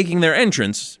making their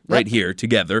entrance right here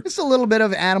together. just a little bit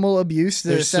of animal abuse to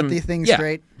There's set the thing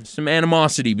straight. Some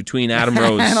animosity between Adam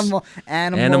Rose.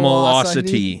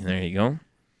 Animalosity. There you go.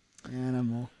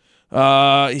 Animal.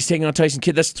 He's taking on Tyson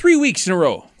Kidd. That's 3 weeks in a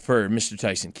row for Mr.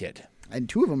 Tyson Kidd. And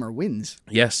two of them are wins.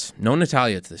 Yes. No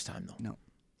Natalia at this time, though. No.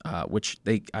 Which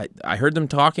I heard them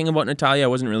talking about Natalia. I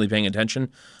wasn't really paying attention.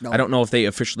 No. I don't know if they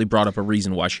officially brought up a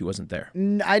reason why she wasn't there.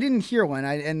 I didn't hear one.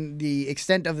 And the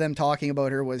extent of them talking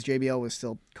about her was JBL was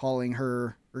still calling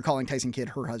Tyson Kidd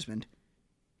her husband.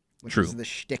 Which True. is the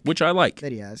shtick Which I like.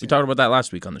 that he has. We yeah. talked about that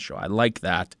last week on the show. I like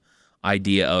that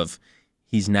idea of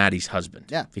he's Natty's husband.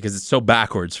 Yeah. Because it's so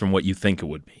backwards from what you think it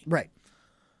would be. Right.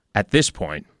 At this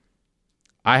point,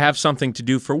 I have something to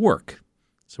do for work.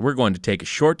 So we're going to take a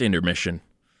short intermission.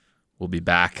 We'll be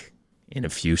back in a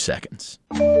few seconds.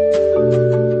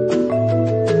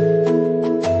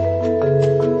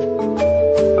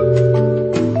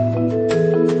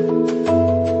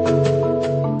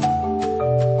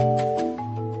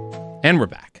 And we're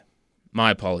back. My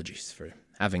apologies for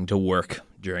having to work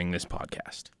during this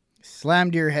podcast.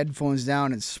 Slammed your headphones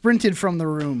down and sprinted from the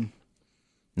room.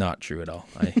 Not true at all.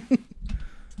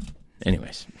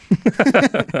 Anyways.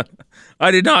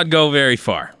 I did not go very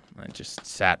far. I just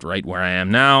sat right where I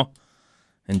am now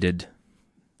and did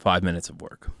 5 minutes of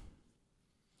work.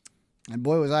 And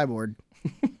boy, was I bored.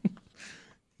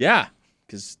 Yeah,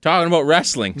 because talking about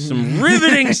wrestling, some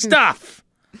riveting stuff.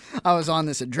 I was on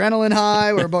this adrenaline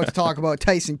high. We're about to talk about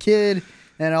Tyson Kidd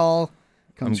and all.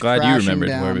 I'm glad you remembered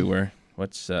where we were.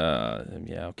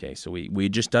 Okay, so we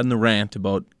just done the rant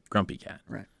about Grumpy Cat.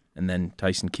 Right. And then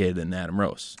Tyson Kidd and Adam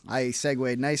Rose. I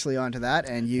segued nicely onto that,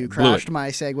 and you crashed my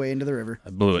segue into the river.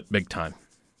 I blew it big time.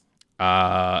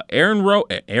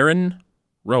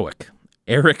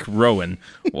 Eric Rowan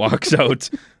walks out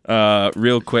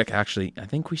real quick. Actually, I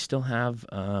think we still have.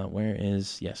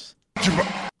 Yes.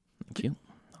 Thank you,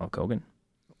 Hulk Hogan.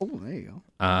 Oh, there you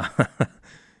go.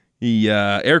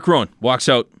 Eric Rowan walks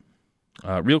out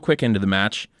real quick into the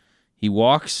match. He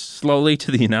walks slowly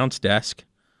to the announce desk,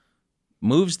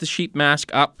 moves the sheep mask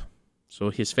up so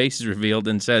his face is revealed,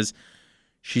 and says,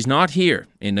 "She's not here,"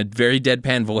 in a very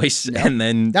deadpan voice, and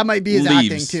then That might be his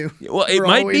leaves. acting, too, Well, it for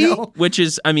all might we be, know. which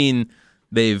is, I mean,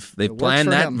 they've planned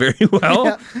for that him. very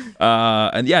well.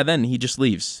 And yeah, then he just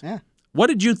leaves. Yeah. What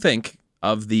did you think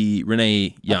of the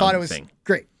Renee Young I thought it was thing?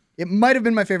 great. It might have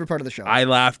been my favorite part of the show. I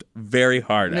laughed very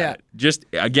hard Yeah. at it. Just,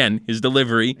 again, his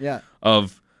delivery Yeah.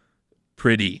 of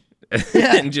pretty.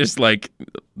 Yeah. And just like,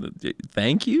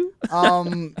 thank you?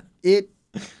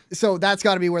 So that's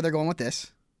got to be where they're going with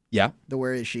this. Yeah. The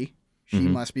where is she? She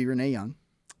Mm-hmm. must be Renee Young.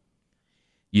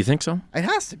 You think so? It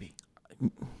has to be.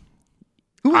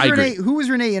 I agree. Who was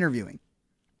Renee interviewing?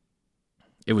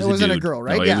 It was It wasn't a a dude. girl,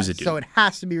 right? No, yeah. it was a dude. So it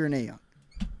has to be Renee Young.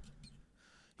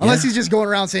 Unless Yeah. he's just going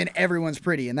around saying everyone's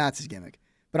pretty and that's his gimmick.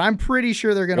 But I'm pretty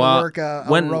sure they're going to work a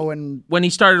Rowan. When he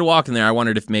started walking there, I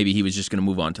wondered if maybe he was just going to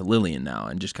move on to Lillian now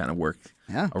and just kind of work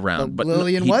around. But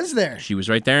Lillian was there. She was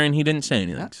right there, and he didn't say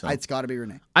anything. Yeah, so. It's got to be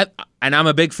Renee. And I'm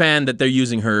a big fan that they're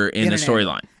using her in a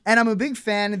storyline. And I'm a big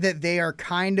fan that they are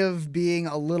kind of being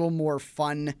a little more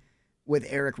fun with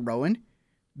Eric Rowan,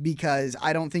 because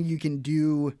I don't think you can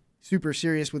do super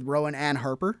serious with Rowan and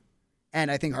Harper.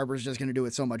 And I think Harper's just going to do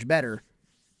it so much better.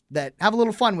 That have a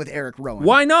little fun with Eric Rowan.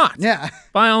 Why not? Yeah.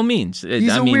 By all means.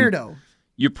 He's a weirdo.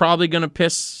 You're probably going to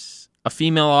piss a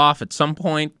female off at some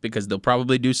point because they'll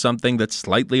probably do something that's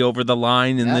slightly over the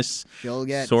line in this She'll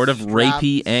get sort of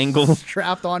rapey angle.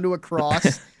 Strapped onto a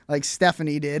cross like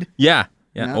Stephanie did. Yeah.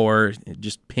 Or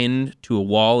just pinned to a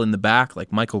wall in the back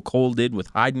like Michael Cole did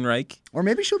with Heidenreich. Or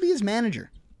maybe she'll be his manager.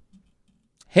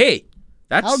 Hey,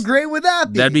 how great would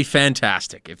that be? That'd be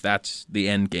fantastic if that's the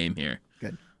end game here.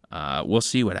 Good. We'll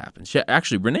see what happens.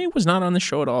 Actually, Renee was not on the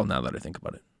show at all, now that I think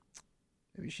about it.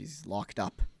 Maybe she's locked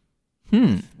up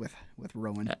with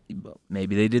Rowan.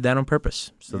 Maybe they did that on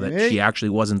purpose, so that she actually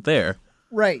wasn't there.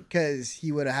 Right, because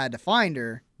he would have had to find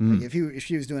her. Like if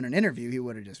she was doing an interview, he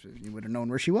would have known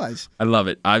where she was. I love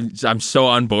it. I'm so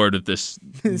on board with this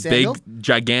big,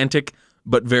 gigantic,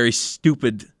 but very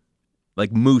stupid,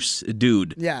 like moose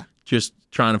dude. Yeah. Just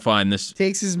trying to find this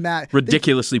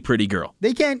ridiculously pretty girl.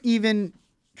 They can't even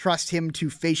trust him to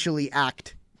facially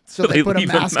act, so they put a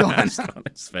mask on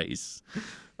his face.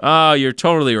 Oh, you're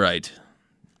totally right.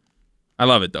 I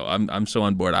love it, though. I'm so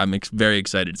on board. I'm very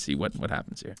excited to see what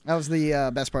happens here. That was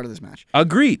the best part of this match.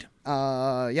 Agreed.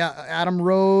 Adam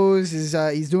Rose is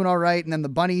he's doing all right, and then the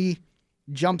bunny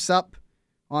jumps up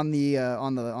on the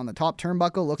top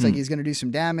turnbuckle. Looks like he's going to do some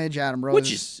damage. Adam Rose,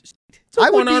 which is a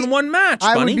one-on-one match.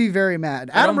 I Bunny. would be very mad.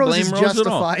 Adam Rose is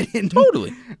justified in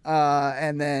totally.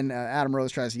 And then Adam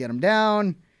Rose tries to get him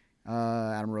down.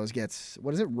 Adam Rose gets,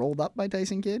 rolled up by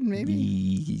Tyson Kidd,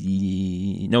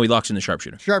 maybe? No, he locks in the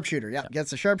sharpshooter.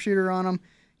 Gets the sharpshooter on him.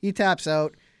 He taps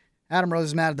out. Adam Rose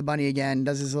is mad at the bunny again,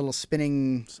 does his little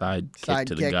spinning side kick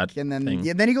to the gut and then thing.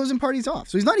 Then he goes and parties off.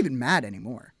 So he's not even mad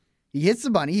anymore. He hits the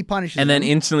bunny, he punishes him. And then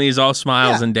instantly he's all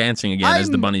smiles and dancing again as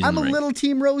the bunny's in the ring. I'm a little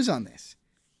Team Rose on this.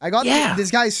 I got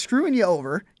this guy's screwing you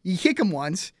over. You kick him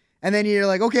once, and then you're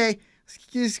like, okay,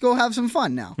 let's go have some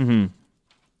fun now. Mm-hmm.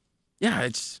 Yeah,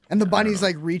 and the bunny's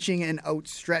like reaching an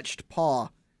outstretched paw,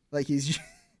 like there's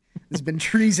been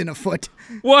trees in a foot.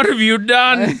 What have you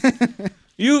done?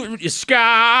 you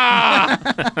ska.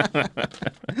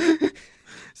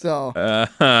 So.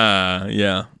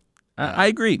 Yeah, I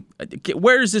agree.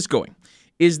 Where is this going?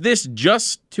 Is this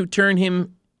just to turn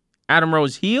him, Adam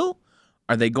Rose, heel?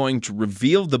 Are they going to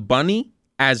reveal the bunny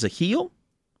as a heel?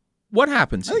 What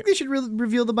happens here? I think they should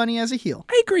reveal the bunny as a heel.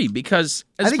 I agree, because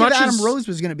if Adam Rose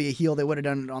was going to be a heel, they would have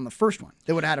done it on the first one.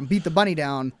 They would have had him beat the bunny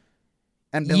down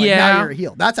and be like, now you're a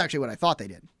heel. That's actually what I thought they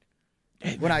did.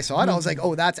 When I saw it, I was like,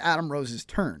 oh, that's Adam Rose's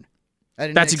turn.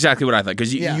 That's exactly what I thought,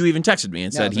 because you even texted me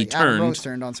and said he turned. Adam Rose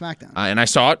turned on SmackDown. And I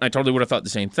saw it, and I totally would have thought the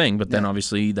same thing, but then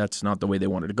obviously that's not the way they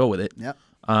wanted to go with it. Yep.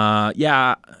 I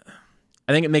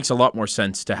think it makes a lot more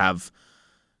sense to have,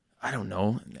 I don't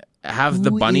know, have the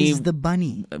bunny. Who is the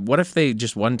bunny? What if they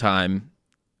just one time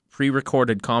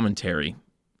pre-recorded commentary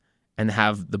and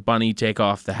have the bunny take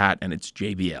off the hat and it's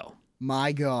JBL?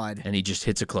 My God. And he just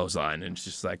hits a clothesline and it's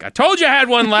just like, I told you I had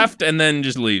one left, and then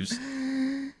just leaves.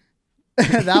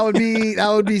 that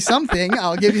would be something.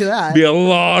 I'll give you that. Be a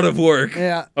lot of work.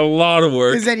 Yeah. A lot of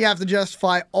work. Because then you have to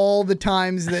justify all the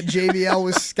times that JBL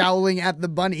was scowling at the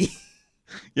bunny.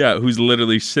 Yeah, who's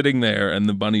literally sitting there and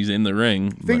the bunny's in the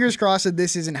ring. Fingers crossed that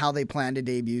this isn't how they plan to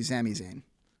debut Sami Zayn.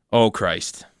 Oh,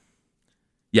 Christ.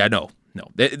 Yeah, no.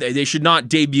 They should not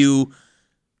debut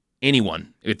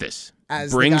anyone with this.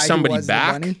 Bring somebody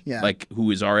back, like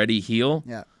who is already heel.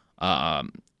 Yeah.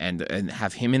 And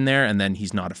have him in there, and then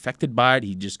he's not affected by it.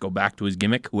 He just go back to his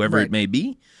gimmick, whoever it may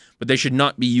be. But they should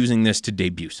not be using this to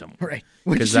debut someone. Right.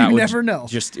 Which you never know.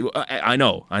 I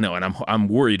know, and I'm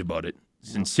worried about it.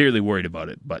 Sincerely worried about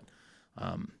it, but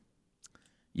I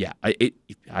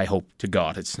hope to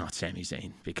God it's not Sami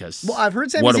Zayn, because I've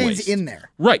heard Sami Zayn's in there,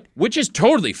 right? Which is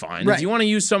totally fine. Right. If you want to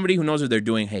use somebody who knows what they're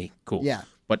doing, hey, cool. Yeah,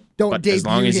 but don't debut as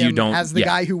long as him you don't as the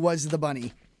guy who was the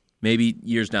bunny. Maybe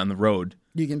years down the road,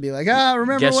 you can be like,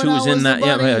 remember guess when who was in that? The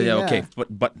bunny? Yeah, okay,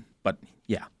 but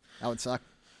yeah, that would suck.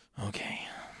 Okay,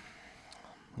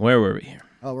 where were we here?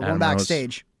 Oh, we're going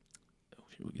backstage.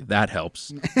 That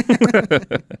helps.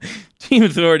 Team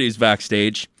Authority is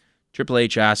backstage. Triple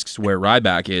H asks where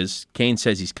Ryback is. Kane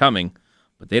says he's coming,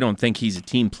 but they don't think he's a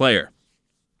team player.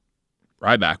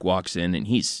 Ryback walks in, and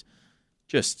he's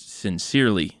just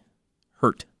sincerely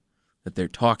hurt that they're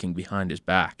talking behind his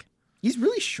back. He's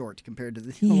really short compared to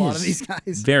a lot of these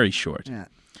guys. Very short. Yeah.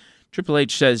 Triple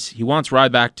H says he wants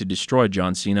Ryback to destroy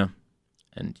John Cena,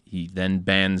 and he then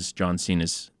bans John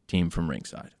Cena's team from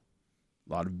ringside.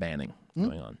 A lot of banning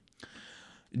going on.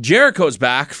 Jericho's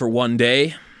back for one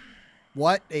day.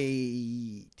 What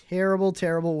a terrible,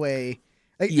 terrible way.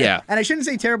 Yeah. And I shouldn't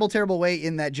say terrible, terrible way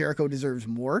in that Jericho deserves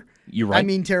more. You're right. I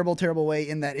mean terrible, terrible way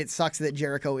in that it sucks that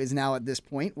Jericho is now at this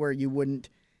point where you wouldn't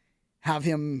have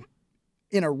him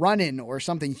in a run-in or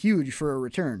something huge for a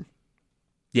return.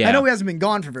 Yeah. I know he hasn't been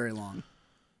gone for very long.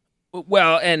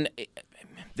 Well, and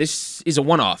this is a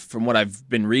one-off from what I've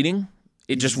been reading.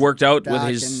 It just worked out with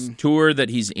his tour that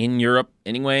he's in Europe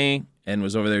anyway and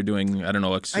was over there doing, I don't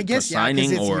know, I guess,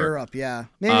 signing it's or Europe, yeah.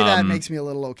 Maybe that makes me a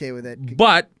little okay with it.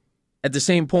 But at the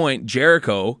same point,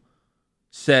 Jericho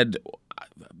said,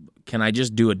 can I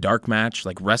just do a dark match,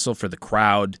 like wrestle for the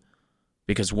crowd?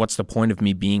 Because what's the point of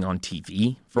me being on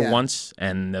TV for once?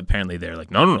 And apparently they're like,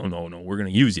 no, we're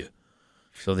going to use you.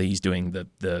 So that he's doing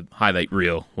the highlight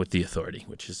reel with the Authority,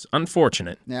 which is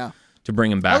unfortunate. Yeah. To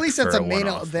bring him back. At least that's a main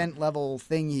one-off. event level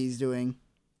thing he's doing.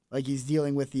 Like he's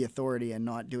dealing with the Authority and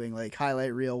not doing like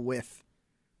highlight reel with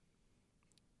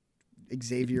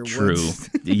Xavier Woods.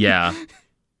 True. Yeah.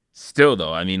 Still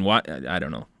though, I mean, why? I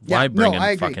don't know. Why bring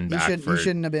him fucking back? He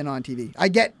shouldn't have been on TV. I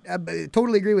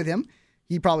totally agree with him.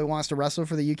 He probably wants to wrestle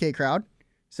for the UK crowd,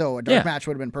 so a dark match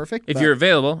would have been perfect. If you're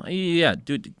available,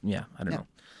 dude. Yeah, I don't know.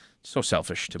 So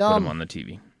selfish to put him on the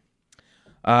TV.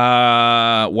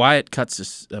 Wyatt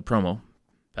cuts a promo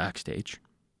backstage.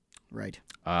 Right.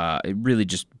 It really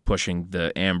just pushing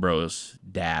the Ambrose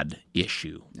dad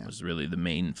issue was really the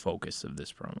main focus of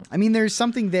this promo. I mean, there's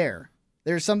something there.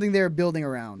 There's something there building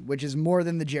around, which is more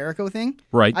than the Jericho thing.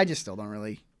 Right. I just still don't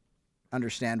really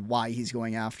understand why he's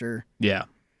going after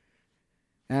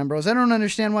Ambrose. I don't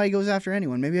understand why he goes after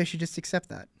anyone. Maybe I should just accept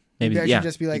that. Maybe I should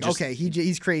just be like, okay,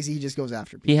 he's crazy. He just goes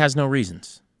after people. He has no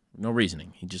reasons. No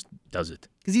reasoning. He just does it.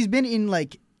 Because he's been in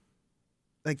like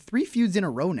 3 feuds in a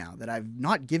row now that I've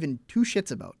not given 2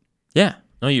 shits about. Yeah.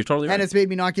 No, you're totally right. And it's made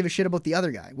me not give a shit about the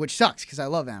other guy, which sucks because I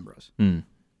love Ambrose.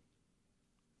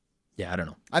 Yeah, I don't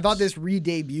know. I thought this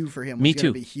re-debut for him was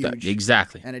going to be huge.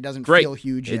 Exactly. And it doesn't feel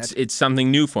huge yet. Yet. It's something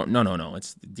new for him. No.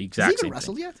 It's the exact same thing. Has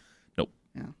he even wrestled yet? Nope.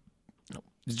 Yeah. Nope.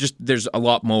 It's just there's a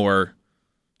lot more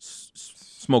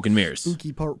smoke and mirrors.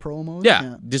 Spooky promos?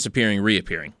 Yeah. Disappearing,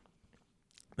 reappearing.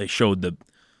 They showed the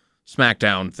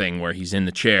SmackDown thing where he's in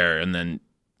the chair and then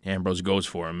Ambrose goes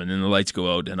for him and then the lights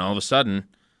go out and all of a sudden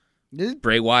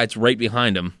Bray Wyatt's right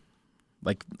behind him.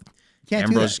 Like can't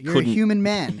Ambrose do that. You're a human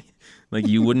man. Like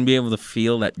you wouldn't be able to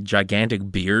feel that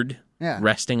gigantic beard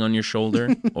resting on your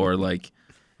shoulder or like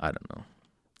I don't know.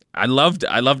 I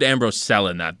loved Ambrose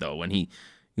selling that though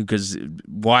because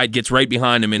Wyatt gets right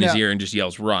behind him in his ear and just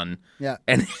yells run. Yeah.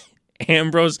 And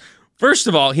Ambrose first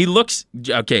of all, he looks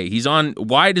okay.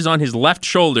 Wyatt is on his left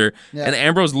shoulder, and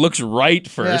Ambrose looks right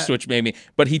first, which made me.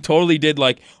 But he totally did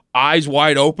like eyes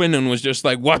wide open and was just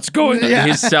like, "What's going on?"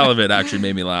 His sell of it actually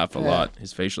made me laugh a lot.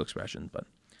 His facial expression, but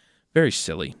very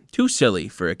silly, too silly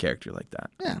for a character like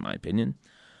that, in my opinion.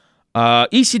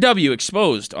 ECW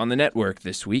exposed on the network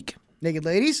this week. Naked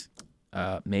ladies?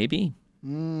 Maybe.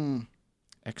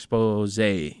 Expose.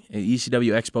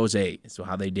 ECW expose. So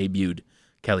how they debuted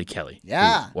Kelly.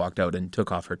 Yeah. Who walked out and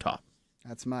took off her top.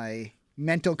 That's my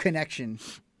mental connection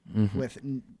with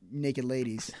naked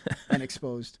ladies and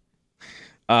exposed.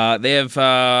 They have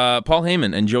Paul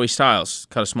Heyman and Joey Styles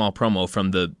cut a small promo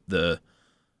from the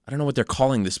I don't know what they're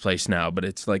calling this place now, but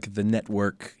it's like the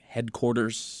network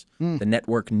headquarters, the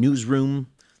network newsroom,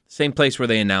 same place where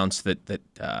they announced that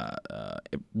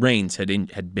Reigns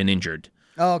had been injured.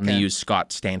 Oh, okay. And they used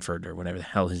Scott Stanford or whatever the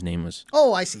hell his name was.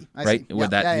 Oh, I see. Right? See.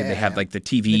 With they have like the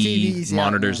TVs,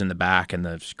 monitors in the back and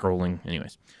the scrolling.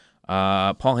 Anyways,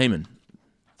 Paul Heyman.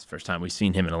 It's the first time we've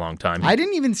seen him in a long time. I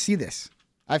didn't even see this.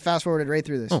 I fast-forwarded right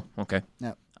through this. Oh, okay.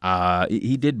 Yeah.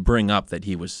 He did bring up that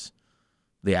he was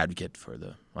the advocate for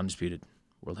the undisputed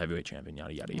world heavyweight champion,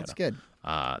 yada, yada, yada. That's good.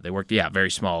 They worked, very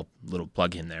small little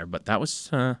plug in there, but that was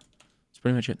that's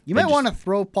pretty much it. You might want to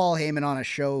throw Paul Heyman on a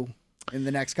show in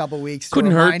the next couple of weeks to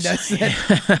Couldn't remind hurt. us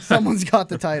that someone's got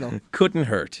the title. Couldn't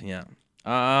hurt, yeah.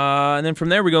 And then from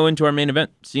there we go into our main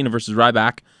event, Cena versus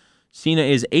Ryback. Cena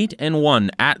is 8-1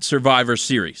 at Survivor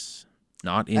Series,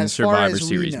 not in Survivor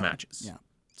Series matches. Yeah.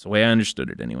 That's the way I understood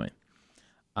it anyway.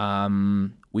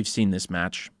 We've seen this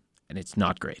match, and it's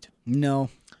not great. No.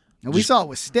 And we saw it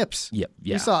with Stips. Yep,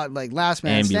 yeah. We saw it like last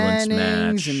man Ambulance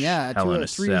standings match, and Hell in a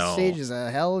 3 Cell. stages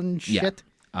of hell and shit.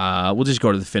 We'll just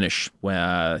go to the finish.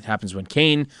 It happens when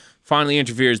Kane finally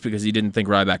interferes because he didn't think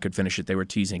Ryback could finish it. They were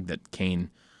teasing that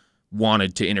Kane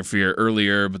wanted to interfere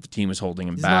earlier, but the team was holding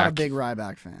him He's back. not a big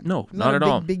Ryback fan. No, He's not at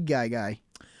all. Big guy.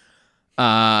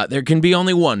 There can be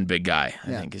only one big guy, I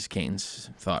think, is Kane's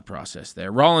thought process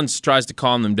there. Rollins tries to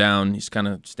calm them down. He's kind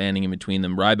of standing in between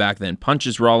them. Ryback then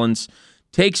punches Rollins,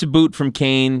 takes a boot from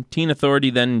Kane. Team Authority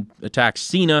then attacks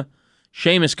Cena.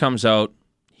 Sheamus comes out.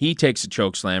 He takes a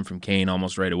choke slam from Kane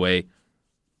almost right away.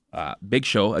 Big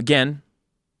Show, again,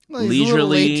 Well, he's a little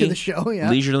late to the show,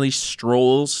 leisurely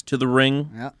strolls to the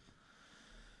ring. Yeah.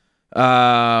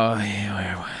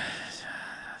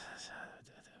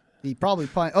 He probably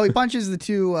he punches the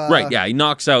two. Right, yeah. He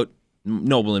knocks out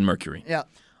Noble and Mercury. Yeah.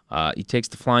 He takes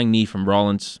the flying knee from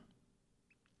Rollins,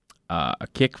 a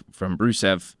kick from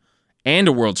Rusev, and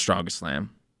a World's Strongest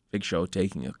Slam. Big Show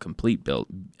taking a complete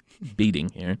beating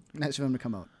here. Nice for him to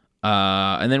come out.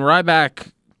 And then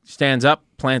Ryback stands up,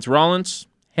 plants Rollins,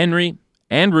 Henry,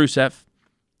 and Rusev.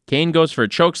 Kane goes for a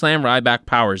choke slam. Ryback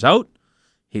powers out,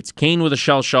 hits Kane with a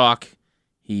shell shock.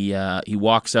 He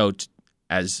walks out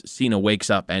as Cena wakes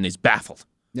up and is baffled.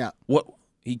 Yeah. What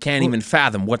he can't even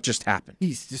fathom what just happened.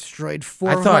 He's destroyed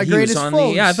four of my greatest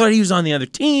foes. I thought he was on the other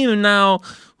team, and now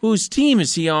whose team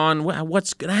is he on?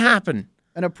 What's going to happen?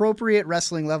 An appropriate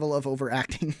wrestling level of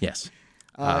overacting. Yes.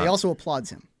 He also applauds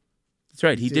him. That's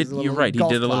right. He did. You're right. He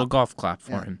did a little golf clap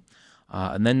for him.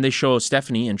 And then they show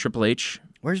Stephanie and Triple H.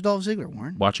 Where's Dolph Ziggler,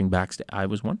 Warren? Watching backstage. I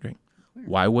was wondering,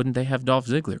 why wouldn't they have Dolph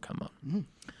Ziggler come up? Mm-hmm.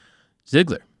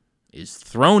 Ziggler is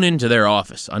thrown into their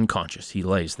office unconscious. He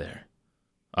lays there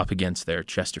up against their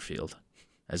Chesterfield,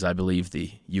 as I believe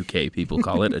the UK people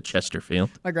call it, a Chesterfield.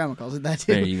 My grandma calls it that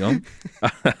too. There you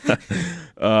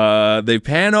go. They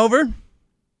pan over.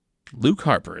 Luke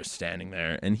Harper is standing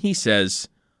there, and he says,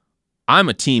 "I'm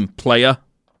a team playa."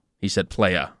 He said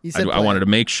playa. I wanted to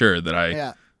make sure that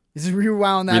I He's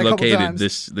rewound that relocated a couple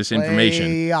times. this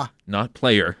information. Not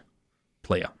player,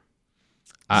 playa.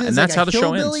 And that's how the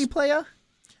show ends. Playa?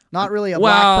 Not really a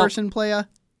black person playa?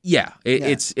 Yeah,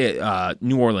 it's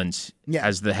New Orleans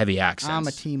has the heavy accents. I'm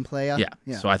a team playa.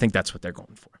 Yeah, so I think that's what they're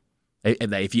going for.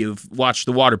 If you've watched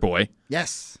The Waterboy,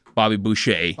 yes, Bobby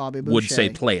Boucher would say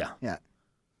playa. Yeah.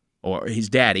 Or his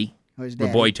daddy,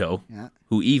 Roboito,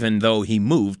 who even though he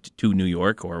moved to New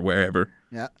York or wherever,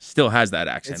 still has that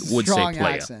accent, would say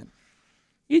playa. Accent.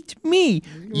 It's me,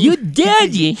 your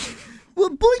daddy.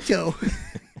 Roboito.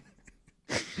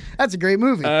 That's a great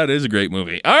movie. That is a great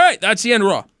movie. All right, that's the end of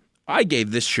Raw. I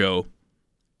gave this show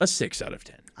a 6 out of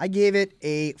 10. I gave it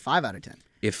a 5 out of 10.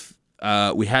 If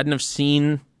we hadn't have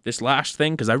seen this last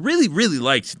thing, because I really, really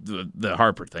liked the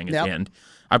Harper thing at the end,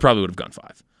 I probably would have gone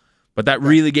 5. But that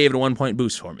really gave it a 1-point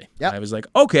boost for me. Yep. I was like,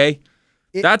 okay,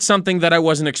 that's something that I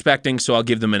wasn't expecting, so I'll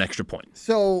give them an extra point.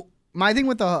 So my thing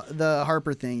with the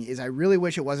Harper thing is I really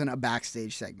wish it wasn't a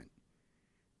backstage segment.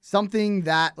 Something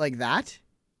like that,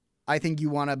 I think you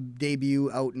want to debut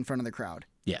out in front of the crowd.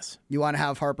 Yes. You want to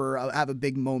have Harper have a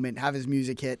big moment, have his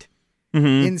music hit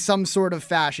in some sort of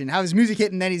fashion. Have his music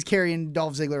hit, and then he's carrying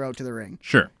Dolph Ziggler out to the ring.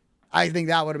 Sure. I think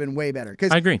that would have been way better.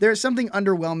 I agree. There's something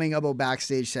underwhelming about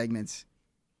backstage segments.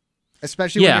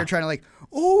 Especially when you're trying to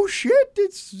oh shit,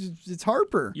 it's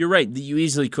Harper. You're right. You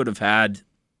easily could have had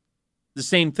the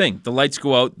same thing. The lights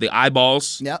go out, the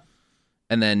eyeballs. Yep.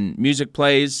 And then music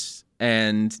plays,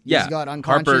 and he's got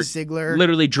unconscious Harper Ziggler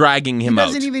literally dragging him out.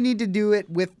 He doesn't even need to do it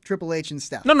with Triple H and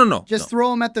Steph. No. Just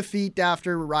throw him at the feet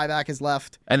after Ryback has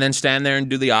left. And then stand there and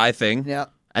do the eye thing.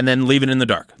 Yep. And then leave it in the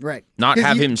dark. Right. Not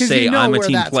have him say, I'm a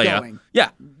team player. Going. Yeah.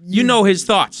 You know his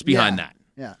thoughts behind that.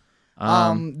 Yeah.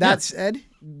 That said,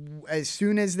 as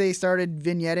soon as they started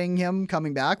vignetting him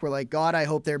coming back, we're like, God, I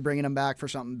hope they're bringing him back for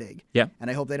something big. Yeah. And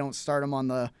I hope they don't start him on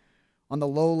the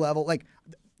low level. Like,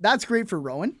 that's great for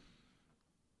Rowan,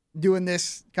 doing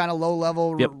this kind of low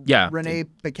level Renee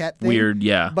Paquette thing. Weird,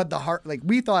 yeah. But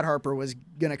we thought Harper was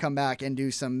gonna come back and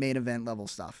do some main event level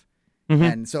stuff.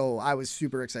 And so I was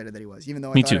super excited that he was, even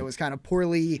though I thought it was kind of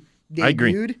poorly debuted. I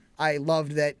agree. I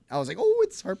loved that. I was like, oh,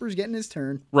 it's Harper's getting his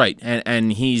turn. Right,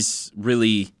 and he's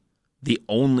really the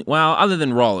only, well, other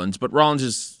than Rollins, but Rollins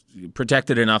is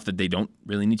protected enough that they don't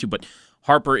really need to, but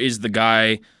Harper is the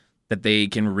guy that they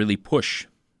can really push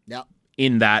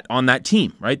on that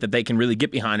team, right? That they can really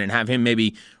get behind and have him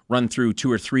maybe run through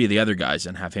 2 or 3 of the other guys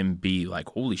and have him be like,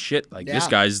 holy shit, this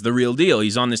guy's the real deal.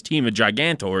 He's on this team of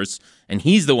Gigantors, and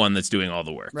he's the one that's doing all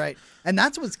the work. Right. And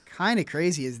that's what's kind of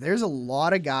crazy is there's a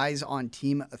lot of guys on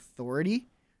Team Authority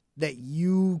that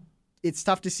it's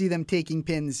tough to see them taking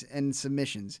pins and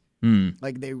submissions.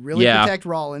 Like they really protect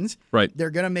Rollins. Right.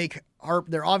 They're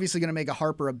obviously going to make a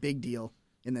Harper a big deal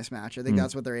in this match. I think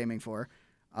that's what they're aiming for.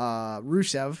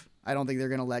 Rusev, I don't think they're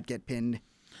going to let get pinned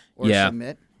or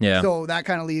submit. Yeah. So that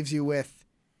kind of leaves you with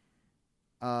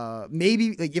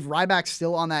Maybe like if Ryback's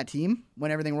still on that team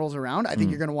when everything rolls around, I think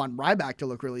you're going to want Ryback to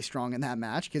look really strong in that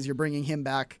match because you're bringing him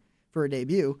back for a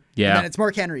debut. Yeah. And then it's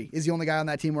Mark Henry is the only guy on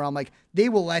that team where I'm like, they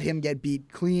will let him get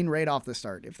beat clean right off the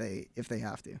start if they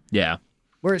have to. Yeah.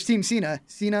 Whereas Team Cena,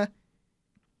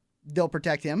 they'll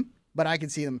protect him, but I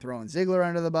could see them throwing Ziggler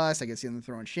under the bus. I could see them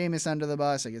throwing Sheamus under the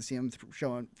bus. I could see them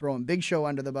throwing Big Show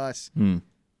under the bus.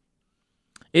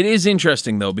 It is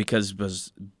interesting, though, because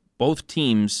both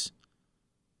teams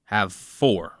have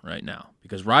 4 right now.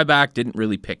 Because Ryback didn't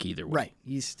really pick either one. Right.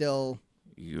 He's still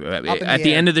at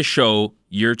the end of the show,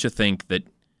 you're to think that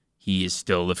he is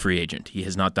still a free agent. He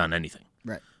has not done anything.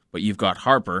 Right. But you've got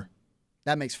Harper.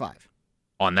 That makes 5.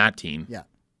 On that team. Yeah.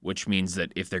 Which means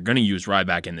that if they're going to use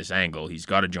Ryback in this angle, he's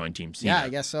got to join Team Cena. Yeah, I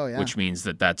guess so, yeah. Which means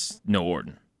that that's no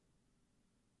Orton.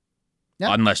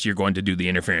 Yeah. Unless you're going to do the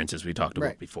interferences we talked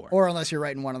about before. Or unless you're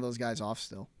writing one of those guys off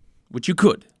still. Which you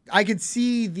could. I could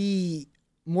see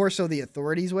more so the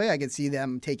Authorities way. I could see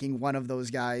them taking one of those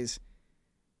guys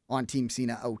on Team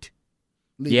Cena out.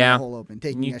 Leaving the hole open.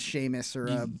 Taking a Sheamus or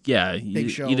a Big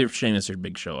Show. Either Sheamus or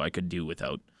Big Show I could do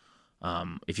without.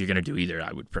 If you're going to do either,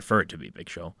 I would prefer it to be Big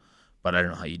Show. But I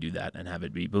don't know how you do that and have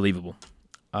it be believable.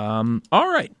 All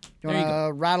right. Do you want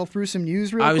to rattle through some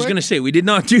news real quick? I was going to say, we did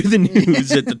not do the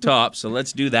news at the top, so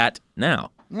let's do that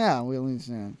now. Yeah, we'll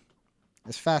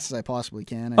as fast as I possibly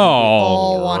can. I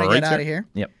all want to get out of here.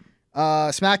 Yep.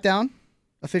 SmackDown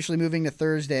officially moving to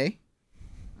Thursday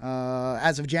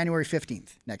as of January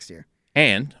 15th next year.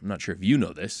 And, I'm not sure if you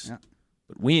know this,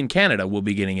 but we in Canada will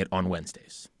be getting it on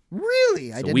Wednesdays.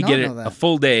 Really? I did not know that. So we get it a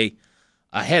full day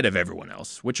ahead of everyone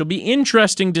else, which will be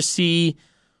interesting to see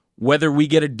whether we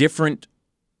get a different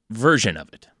version of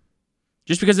it.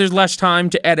 Just because there's less time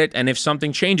to edit, and if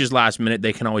something changes last minute,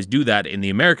 they can always do that in the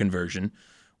American version,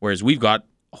 whereas we've got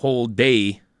a whole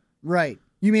day. Right.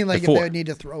 You mean like before. If they would need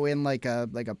to throw in like a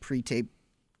pre-tape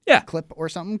clip or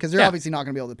something? Because they're obviously not going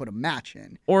to be able to put a match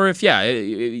in. Or if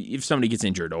somebody gets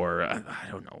injured, or I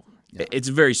don't know. Yeah. It's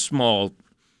a very small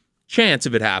chance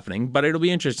of it happening, but it'll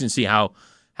be interesting to see how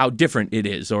different it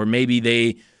is. Or maybe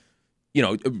they,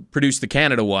 produce the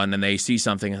Canada one and they see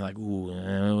something and like,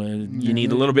 ooh, you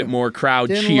need a little bit more crowd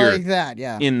cheer like that,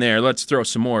 in there. Let's throw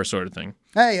some more sort of thing.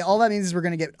 Hey, all that means is we're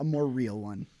going to get a more real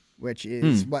one, which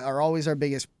is what are always our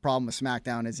biggest problem with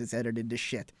SmackDown is it's edited to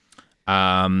shit.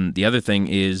 The other thing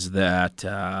is that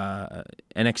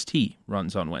NXT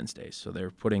runs on Wednesdays, so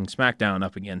they're putting SmackDown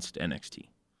up against NXT.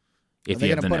 If you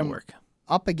have the network.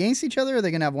 Up against each other, or are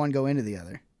they going to have one go into the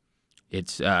other?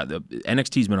 It's the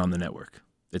NXT's been on the network.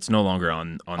 It's no longer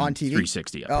on TV?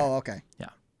 360. Oh, okay. Yeah.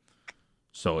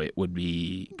 So it would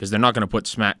be because they're not going to put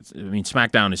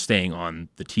SmackDown is staying on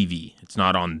the TV. It's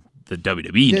not on the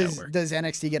WWE network. Does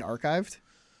NXT get archived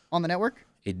on the network?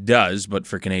 It does, but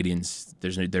for Canadians,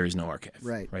 there is no archive.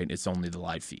 Right. It's only the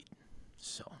live feed.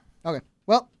 So. Okay.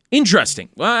 Well. Interesting.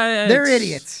 Well, they're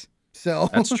idiots. So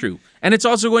that's true, and it's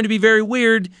also going to be very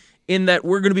weird in that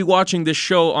we're going to be watching this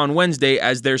show on Wednesday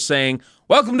as they're saying,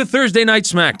 "Welcome to Thursday Night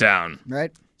SmackDown."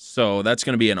 Right. So that's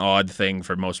going to be an odd thing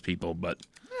for most people, but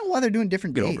I don't know why they're doing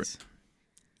different days. Over it.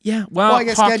 Yeah, well, I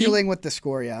guess hockey, scheduling with the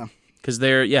Score, yeah. Because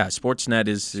Sportsnet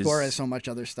is Score has so much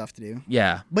other stuff to do.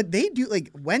 Yeah, but they do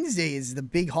Wednesday is the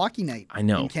big hockey night. I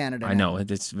know in Canada. I know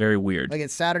it's very weird.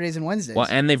 It's Saturdays and Wednesdays. Well,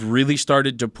 and they've really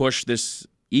started to push this,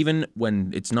 even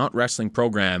when it's not wrestling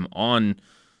program on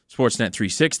Sportsnet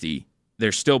 360.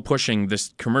 They're still pushing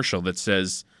this commercial that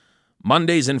says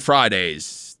Mondays and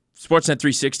Fridays, Sportsnet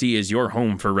 360 is your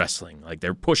home for wrestling. Like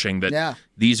they're pushing that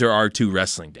these are our 2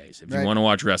 wrestling days. If you want to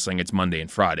watch wrestling, it's Monday and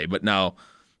Friday. But now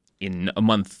in a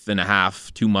month and a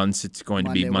half, 2 months, it's going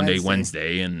to be Monday,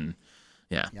 Wednesday. And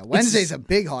yeah, Wednesday's a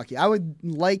big hockey. I would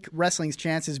like wrestling's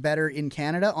chances better in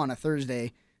Canada on a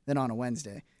Thursday than on a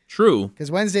Wednesday. True. Because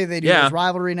Wednesday they do those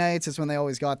rivalry nights. It's when they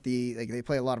always got they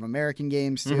play a lot of American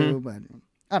games too. But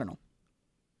I don't know.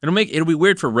 It'll be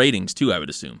weird for ratings too, I would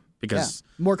assume, because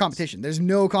more competition. There's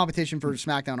no competition for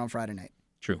SmackDown on Friday night.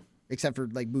 True. Except for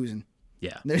boozing.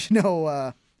 Yeah. There's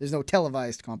no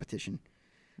televised competition.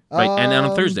 Right, and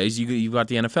on Thursdays you've got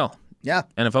the NFL. Yeah.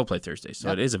 NFL play Thursdays,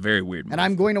 so it is a very weird move. And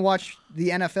I'm going to watch the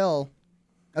NFL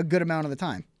a good amount of the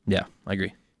time. Yeah, I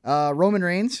agree. Roman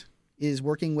Reigns is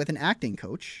working with an acting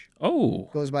coach. Oh.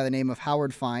 Goes by the name of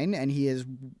Howard Fine, and he has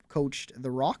coached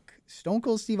The Rock, Stone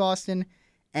Cold Steve Austin,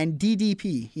 and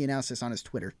DDP. He announced this on his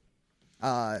Twitter.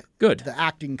 Good. The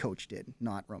acting coach did,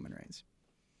 not Roman Reigns.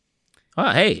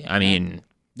 Hey, I mean...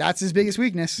 That's his biggest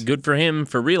weakness. Good for him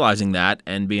for realizing that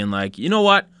and being like, you know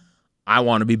what? I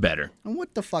want to be better. And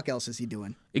what the fuck else is he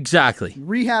doing? Exactly.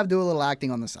 Rehab, do a little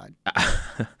acting on the side.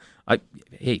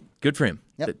 Hey, good for him.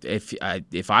 Yep.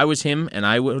 If I was him and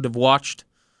I would have watched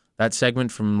That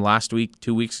segment from last week,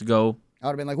 2 weeks ago. I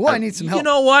would have been like, well, I need some help. You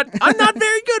know what? I'm not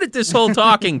very good at this whole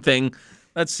talking thing.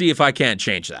 Let's see if I can't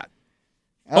change that.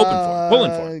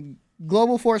 Pulling for it.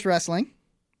 Global Force Wrestling,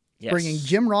 Yes. bringing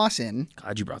Jim Ross in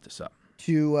Glad you brought this up.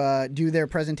 to do their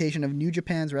presentation of New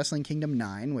Japan's Wrestling Kingdom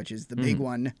 9, which is the big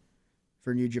one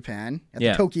for New Japan at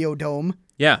the Tokyo Dome,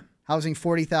 Yeah. housing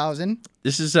 40,000.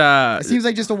 This is It seems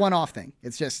like just a one-off thing.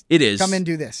 It's just it is. come and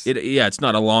do this. It's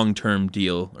not a long-term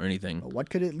deal or anything. But what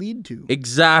could it lead to?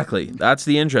 Exactly. That's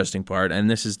the interesting part, and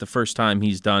this is the first time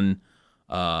he's done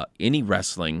any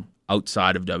wrestling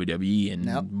outside of WWE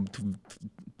in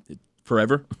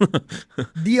forever.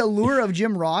 The allure of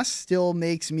Jim Ross still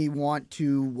makes me want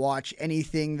to watch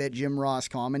anything that Jim Ross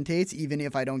commentates, even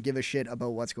if I don't give a shit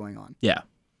about what's going on. Yeah.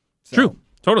 So True.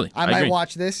 Totally. I agree. might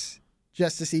watch this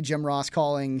just to see Jim Ross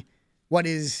calling what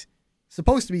is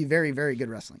supposed to be very, very good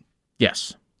wrestling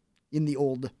Yes. in the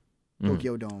old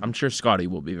Tokyo Dome. I'm sure Scotty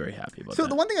will be very happy about So that.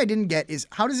 the one thing I didn't get is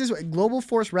how does this Global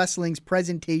Force Wrestling's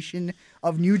presentation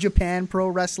of New Japan Pro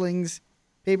Wrestling's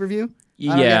pay-per-view? I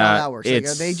don't get how that works. Like,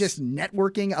 are they just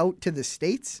networking out to the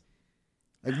States?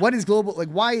 Like, what is global? Like,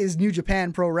 why is New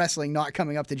Japan Pro Wrestling not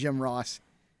coming up to Jim Ross,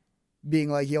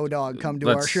 being like, "Yo, dog, come to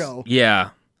our show"? Yeah.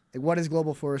 Like, what is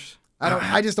Global Force?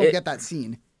 I just don't get that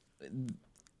scene.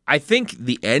 I think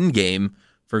the end game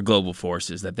for Global Force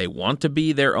is that they want to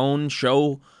be their own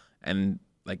show and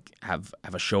like have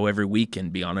a show every week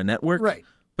and be on a network. Right.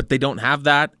 But they don't have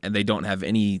that, and they don't have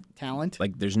any Talent.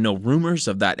 like there's no rumors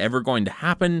of that ever going to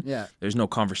happen. Yeah. There's no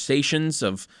conversations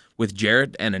with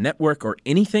Jarrett and a network or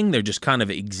anything. They're just kind of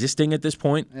existing at this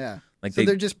point. Yeah. Like So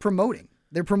they're just promoting.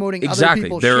 They're promoting other Exactly.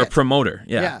 people's They're shit. a promoter.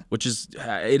 Yeah. Yeah. Which is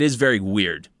it is very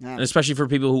weird. Yeah. And especially for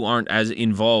people who aren't as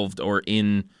involved or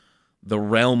in the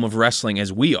realm of wrestling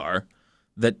as we are,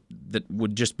 that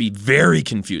would just be very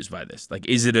confused by this. Like,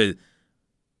 is it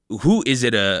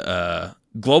a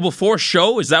Global Force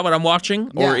show? Is that what I'm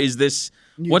watching? Yeah. Or is this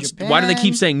New why do they keep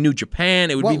Japan? saying New Japan?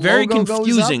 It would What be very logo goes up?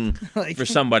 confusing Like- for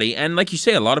somebody. And like you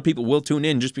say, a lot of people will tune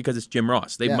in just because it's Jim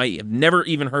Ross. They Yeah. might have never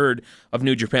even heard of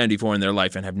New Japan before in their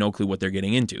life and have no clue what they're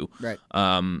getting into. Right.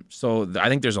 So I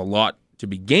think there's a lot to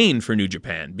be gained for New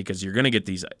Japan because you're going to get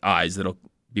these eyes that'll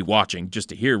be watching just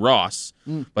to hear Ross,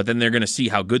 but then they're going to see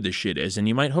how good this shit is, and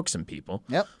you might hook some people.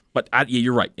 Yep. But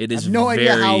you're right. It is no very,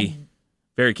 idea how-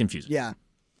 very confusing. Yeah.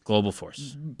 Global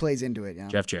Force. Plays into it. Yeah.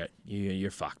 Jeff Jarrett,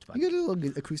 you're fucked. Bud. You get a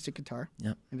little acoustic guitar.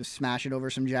 Yep. And just smash it over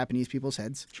some Japanese people's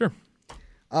heads. Sure.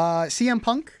 CM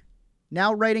Punk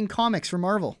now writing comics for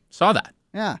Marvel. Saw that.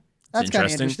 Yeah. That's kind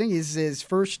of interesting. interesting. His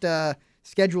first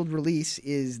scheduled release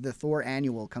is the Thor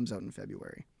Annual, comes out in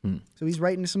February. So he's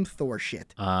writing some Thor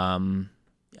shit.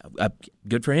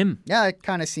 Good for him. Yeah, it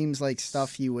kind of seems like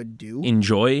stuff he would do.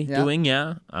 Enjoy Yeah. doing,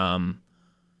 yeah.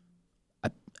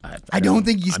 I don't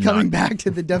think he's I'm coming not- back to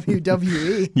the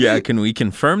WWE. Yeah, can we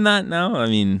confirm that now? I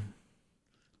mean,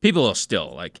 people will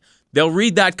still they'll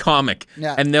read that comic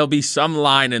Yeah. and there'll be some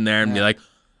line in there and be Yeah. like,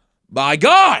 "My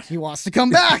God!" He wants to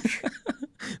come back.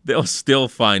 They'll still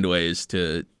find ways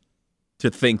to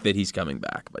think that he's coming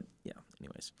back. But yeah,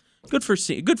 anyways, good for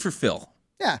Phil.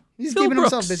 Yeah, he's Phil keeping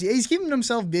himself Brooks. busy. He's keeping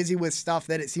himself busy with stuff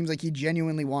that it seems like he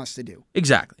genuinely wants to do.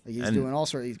 Exactly. Like he's And doing all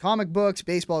sorts of comic books,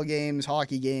 baseball games,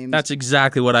 hockey games. that's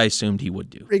exactly what I assumed he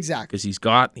would do. exactly. Because he's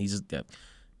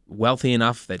wealthy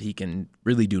enough that he can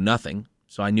really do nothing.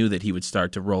 So I knew that he would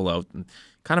start to roll out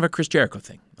kind of a Chris Jericho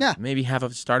thing. Yeah. Maybe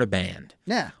start a band.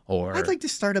 Yeah. Or I'd like to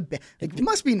start a band. Like, it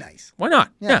must be nice. why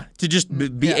not? Yeah. To just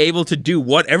be Yeah. able to do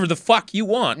whatever the fuck you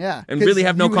want. Yeah. And 'Cause really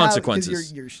have no you 'cause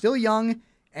consequences. you're still young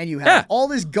and you have Yeah. all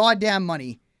this goddamn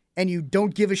money and you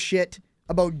don't give a shit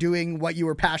about doing what you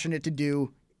were passionate to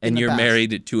do. And in the you're past.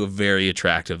 married to a very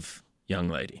attractive young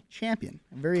lady. Champion.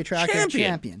 A very attractive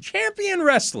champion. Champion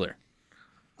wrestler.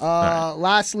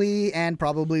 Lastly, and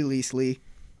probably leastly,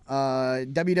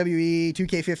 WWE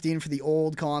 2K15 for the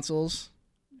old consoles.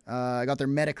 I got their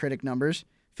Metacritic numbers.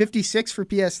 56 for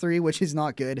PS3, which is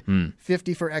not good.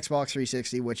 50 for Xbox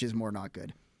 360, which is more not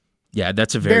good. Yeah,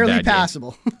 that's a very Barely bad game.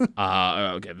 passable.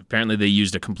 Okay. Apparently they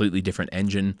used a completely different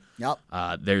engine. Yep.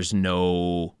 There's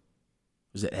no...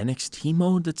 Was it NXT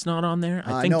mode that's not on there?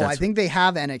 I think they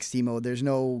have NXT mode. There's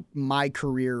no My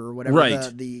Career or whatever.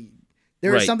 Right.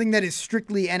 There is Right. something that is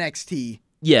strictly NXT.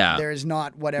 Yeah. There is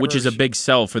not whatever. Which is a big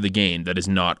sell for the game that is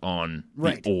not on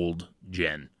Right. the old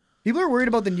gen. People are worried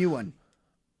about the new one.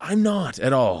 I'm not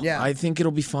at all. Yeah. I think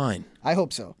it'll be fine. I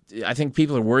hope so. I think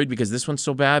people are worried because this one's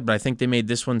so bad, but I think they made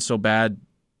this one so bad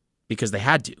because they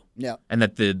had to. Yeah. And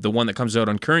that the one that comes out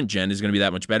on current gen is going to be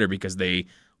that much better because they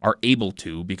are able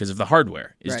to because of the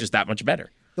hardware. It's Right. just that much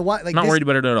better. The one like Not this, worried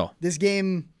about it at all. this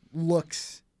game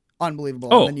looks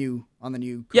unbelievable on the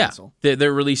new console. Yeah,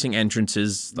 they're releasing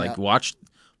entrances. Like, watch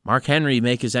Mark Henry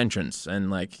make his entrance,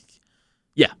 and like,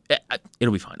 yeah,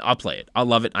 it'll be fine. I'll play it. I'll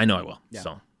love it. I know I will. Yeah.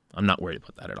 So I'm not worried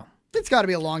about that at all. It's got to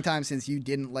be a long time since you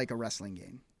didn't like a wrestling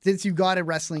game. Since you got a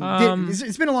wrestling,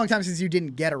 it's been a long time since you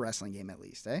didn't get a wrestling game, at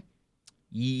least, eh?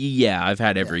 Yeah, I've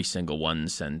had every single one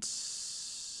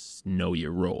since Know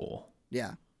Your Role.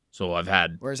 Yeah. So I've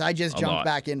had. Whereas I just jumped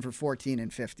back in for 14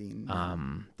 and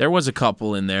 15. There was a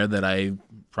couple in there that I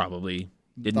probably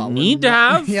didn't need to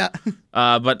have. Yeah.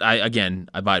 But I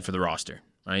buy it for the roster,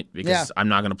 right? Because I'm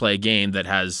not going to play a game that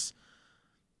has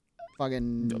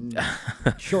fucking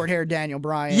short-haired Daniel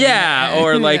Bryan. Yeah,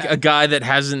 or like a guy that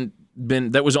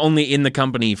that was only in the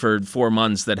company for 4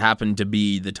 months that happened to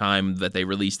be the time that they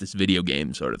released this video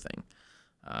game sort of thing.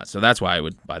 So that's why I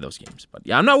would buy those games. But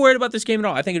yeah, I'm not worried about this game at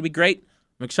all. I think it'd be great.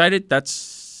 I'm excited.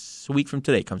 That's a week from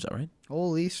today it comes out, right?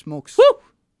 Holy smokes. Woo!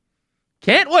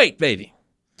 Can't wait, baby.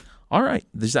 All right.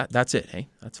 That's it, hey?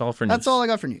 That's all for news. That's all I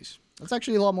got for news. That's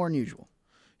actually a lot more than usual.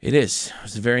 It is. It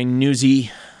was a very newsy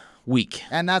week.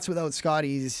 And that's without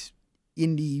Scotty's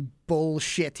indie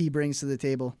bullshit he brings to the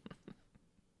table.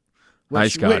 Hi,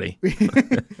 Scotty.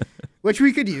 Which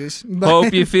we could use. But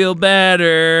hope you feel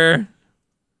better.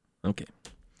 Okay.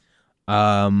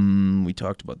 We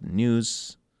talked about the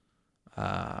news.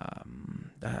 I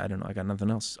don't know. I got nothing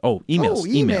else. Oh, emails.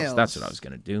 Emails. That's what I was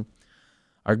going to do.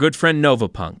 Our good friend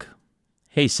Novapunk.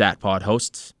 Hey, SatPod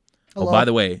hosts. Hello. Oh, by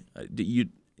the way,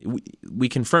 we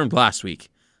confirmed last week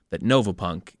that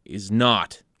Novapunk is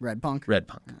not Red Punk.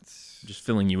 Just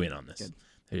filling you in on this. Good.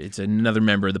 It's another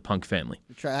member of the Punk family.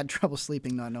 I had trouble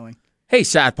sleeping not knowing. Hey,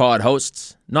 SatPod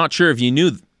hosts. Not sure if you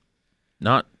knew.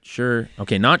 Not sure.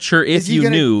 Okay, not sure if you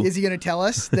knew. Is he going to tell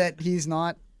us that he's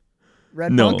not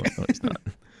Red Punk? No, no, he's not.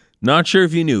 Not sure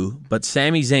if you knew, but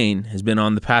Sami Zayn has been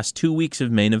on the past 2 weeks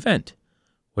of Main Event.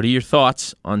 What are your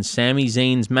thoughts on Sami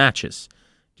Zayn's matches?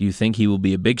 Do you think he will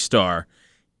be a big star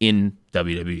in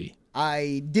WWE?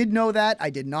 I did know that. I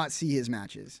did not see his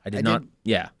matches. I did not.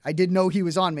 Yeah. I did know he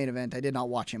was on Main Event. I did not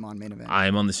watch him on Main Event. I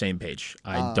am on the same page.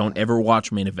 I don't ever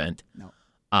watch Main Event. No.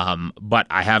 But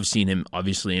I have seen him,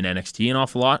 obviously, in NXT an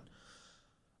awful lot.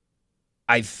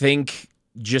 I think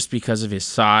just because of his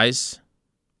size,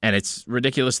 and it's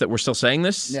ridiculous that we're still saying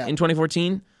this in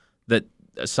 2014, that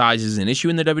size is an issue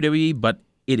in the WWE, but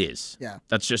it is. Yeah.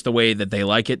 That's just the way that they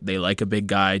like it. They like a big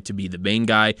guy to be the main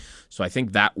guy. So I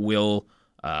think that will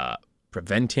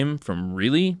prevent him from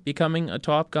really becoming a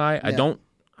top guy. Yeah.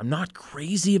 I'm not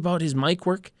crazy about his mic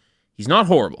work. He's not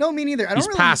horrible. No, me neither. He's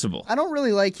passable. I don't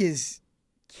really like his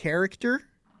character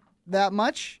that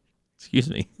much. Excuse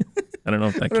me. I don't know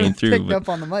if that came through. Picked up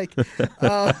on the mic.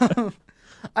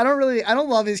 I don't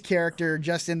love his character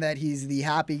just in that he's the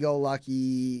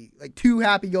happy-go-lucky, like too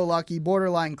happy-go-lucky,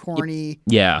 borderline corny.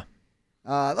 Yeah.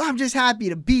 I'm just happy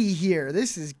to be here.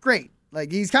 This is great.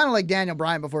 Like he's kind of like Daniel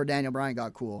Bryan before Daniel Bryan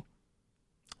got cool.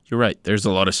 You're right. There's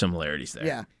a lot of similarities there.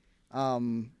 Yeah.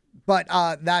 But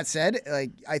that said,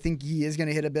 like I think he is going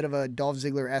to hit a bit of a Dolph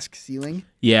Ziggler-esque ceiling.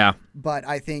 Yeah. But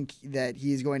I think that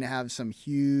he's going to have some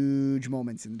huge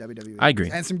moments in WWE. I agree.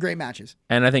 And some great matches.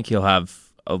 And I think he'll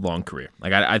have a long career.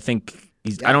 Like I think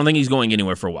I don't think he's going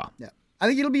anywhere for a while. Yeah. I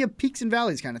think it'll be a peaks and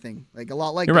valleys kind of thing. Like a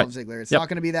lot like Dolph Ziggler. It's not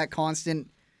going to be that constant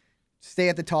stay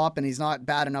at the top, and he's not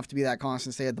bad enough to be that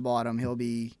constant stay at the bottom. He'll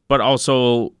be... But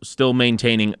also still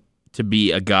maintaining to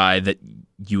be a guy that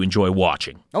you enjoy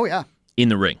watching. Oh, yeah. In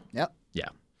the ring. Yep. Yeah.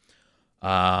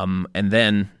 And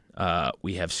then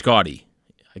we have Scotty.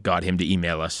 I got him to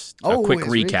email us a quick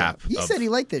recap. He said he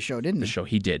liked this show, didn't he? The show,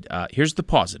 he did. Here's the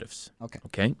positives.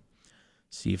 Okay.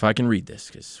 See if I can read this,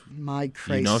 because my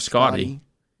Christ, you know Scotty.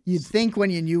 You'd think when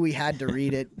you knew we had to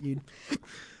read it, you'd...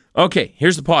 Okay,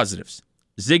 here's the positives.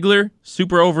 Ziggler,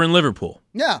 super over in Liverpool.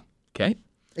 Yeah. Okay.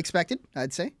 Expected,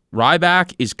 I'd say.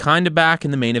 Ryback is kind of back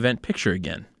in the main event picture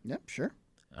again. Yep, sure.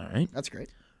 All right. That's great.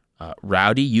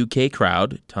 Rowdy UK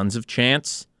crowd, tons of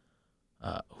chants.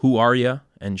 Who are ya?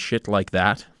 And shit like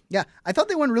that. Yeah, I thought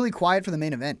they went really quiet for the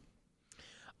main event.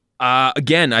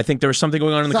 Again, I think there was something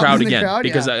going on in the crowd again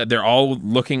because they're all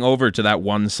looking over to that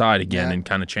one side again and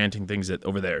kind of chanting things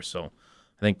over there. So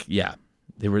I think,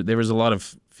 there was a lot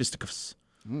of fisticuffs.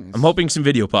 I'm hoping some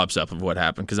video pops up of what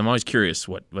happened because I'm always curious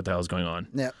what the hell is going on.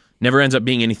 Yeah. Never ends up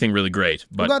being anything really great.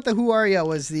 But who got the Who Are Ya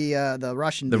was the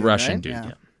Russian dude, the Russian right?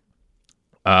 dude,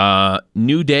 yeah.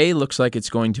 New Day looks like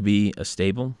it's going to be a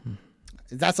stable.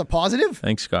 That's a positive?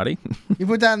 Thanks, Scotty. You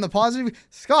put that in the positive?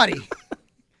 Scotty.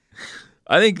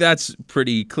 I think that's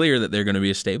pretty clear that they're going to be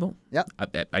a stable. Yep.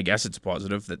 I guess it's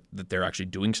positive that they're actually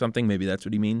doing something. Maybe that's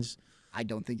what he means. I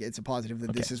don't think it's a positive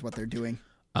that this is what they're doing.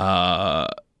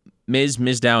 Miz,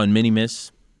 Mizdow, and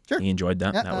Mini-Miz. Sure. He enjoyed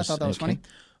that. Yeah, I thought that was funny.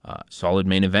 Solid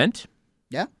main event.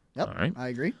 Yeah. Yep. All right. I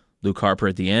agree. Luke Harper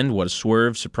at the end. What a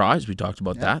swerve surprise. We talked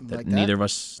about that. Like None of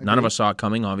us saw it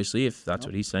coming, obviously, if that's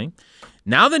what he's saying.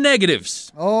 Now the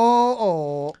negatives.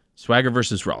 Oh. Swagger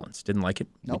versus Rollins. Didn't like it.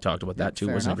 Nope. We talked about that too.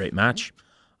 Fair Wasn't enough. a great match.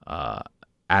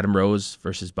 Adam Rose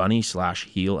versus Bunny /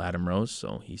 heel Adam Rose.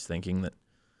 So he's thinking that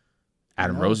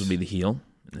Adam Rose will be the heel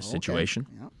in this situation.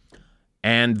 Yeah.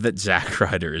 And that Zack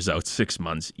Ryder is out 6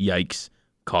 months. Yikes.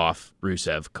 Cough.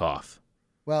 Rusev. Cough.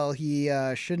 Well, he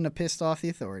shouldn't have pissed off the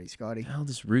Authority, Scotty. What the hell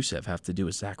does Rusev have to do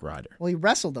with Zack Ryder? Well, he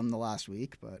wrestled him the last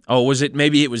week, but Oh, was it?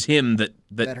 Maybe it was him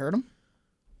that hurt him.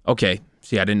 Okay.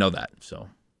 See, I didn't know that. So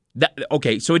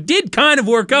so it did kind of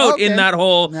work out in that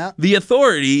whole the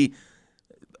Authority.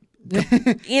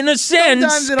 In a sense,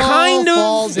 Sometimes it kind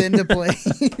all of falls into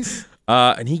place.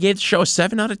 and he gave the show a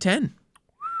 7 out of 10.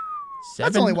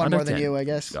 That's only one more than you, I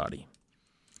guess. Scotty.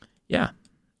 Yeah.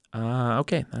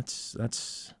 Okay.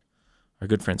 That's our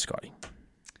good friend Scotty.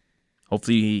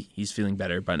 Hopefully he's feeling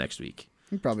better by next week.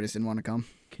 He probably just didn't want to come.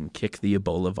 Can kick the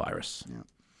Ebola virus. Yeah.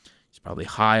 He's probably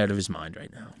high out of his mind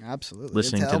right now. Absolutely.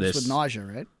 Listening it to helps this. with nausea,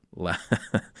 right?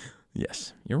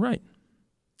 Yes, you're right.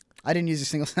 I didn't use a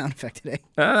single sound effect today.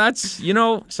 That's,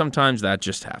 sometimes that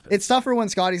just happens. It's tougher when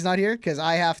Scotty's not here because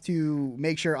I have to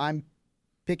make sure I'm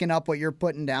picking up what you're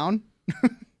putting down.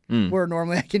 Where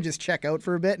normally I can just check out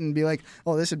for a bit and be like,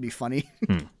 oh, this would be funny.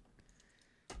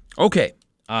 Okay.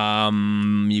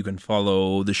 You can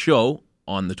follow the show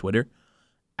on the Twitter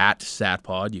at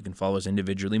SatPod. You can follow us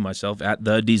individually. Myself at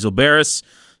the Diesel Barris.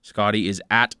 Scotty is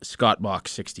at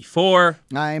ScottBox64.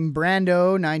 I'm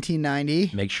Brando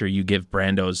 1990. Make sure you give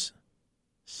Brando's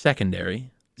secondary,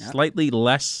 slightly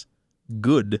less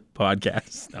good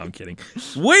podcast. No, I'm kidding.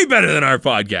 Way better than our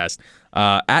podcast.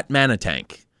 At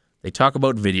Manatank. They talk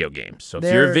about video games. So if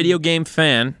you're a video game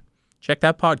fan, check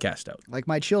that podcast out. Like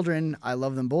my children, I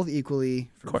love them both equally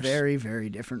for course. very,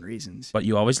 very different reasons. But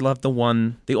you always love the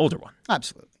older one.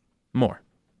 Absolutely. More.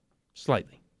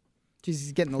 Slightly.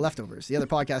 He's getting the leftovers. The other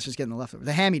podcaster's getting the leftovers.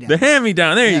 The hand-me-down. The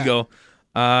hand-me-down. There you go.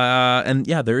 And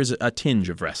yeah, there is a tinge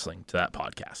of wrestling to that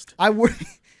podcast.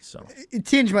 So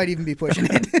Tinge might even be pushing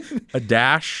it. a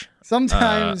dash.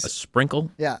 Sometimes. A sprinkle.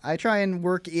 Yeah, I try and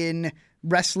work in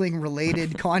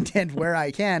wrestling-related content where I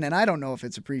can, and I don't know if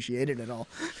it's appreciated at all.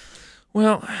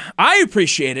 Well, I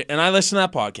appreciate it, and I listen to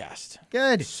that podcast.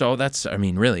 Good. So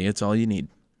really, it's all you need.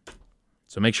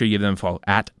 So make sure you give them a follow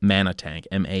at Manatank,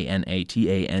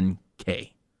 Manatank.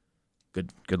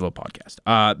 Good little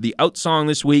podcast. The out song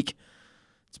this week,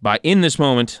 it's by In This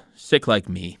Moment, Sick Like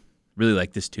Me. Really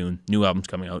like this tune. New album's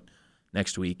coming out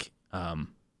next week.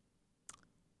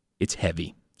 It's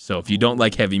heavy. So if you don't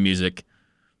like heavy music,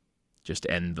 just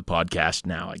end the podcast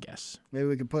now, I guess. Maybe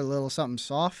we could put a little something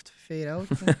soft, fade out.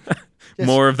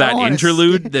 More of that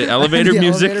interlude, the elevator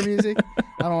music. Elevator music.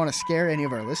 I don't want to scare any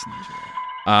of our listeners.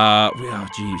 Oh,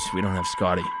 geez, we don't have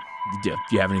Scotty. Do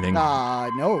you have anything?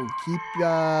 No.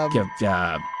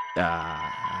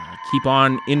 Keep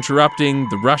on interrupting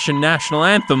the Russian national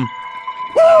anthem.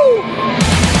 Woo!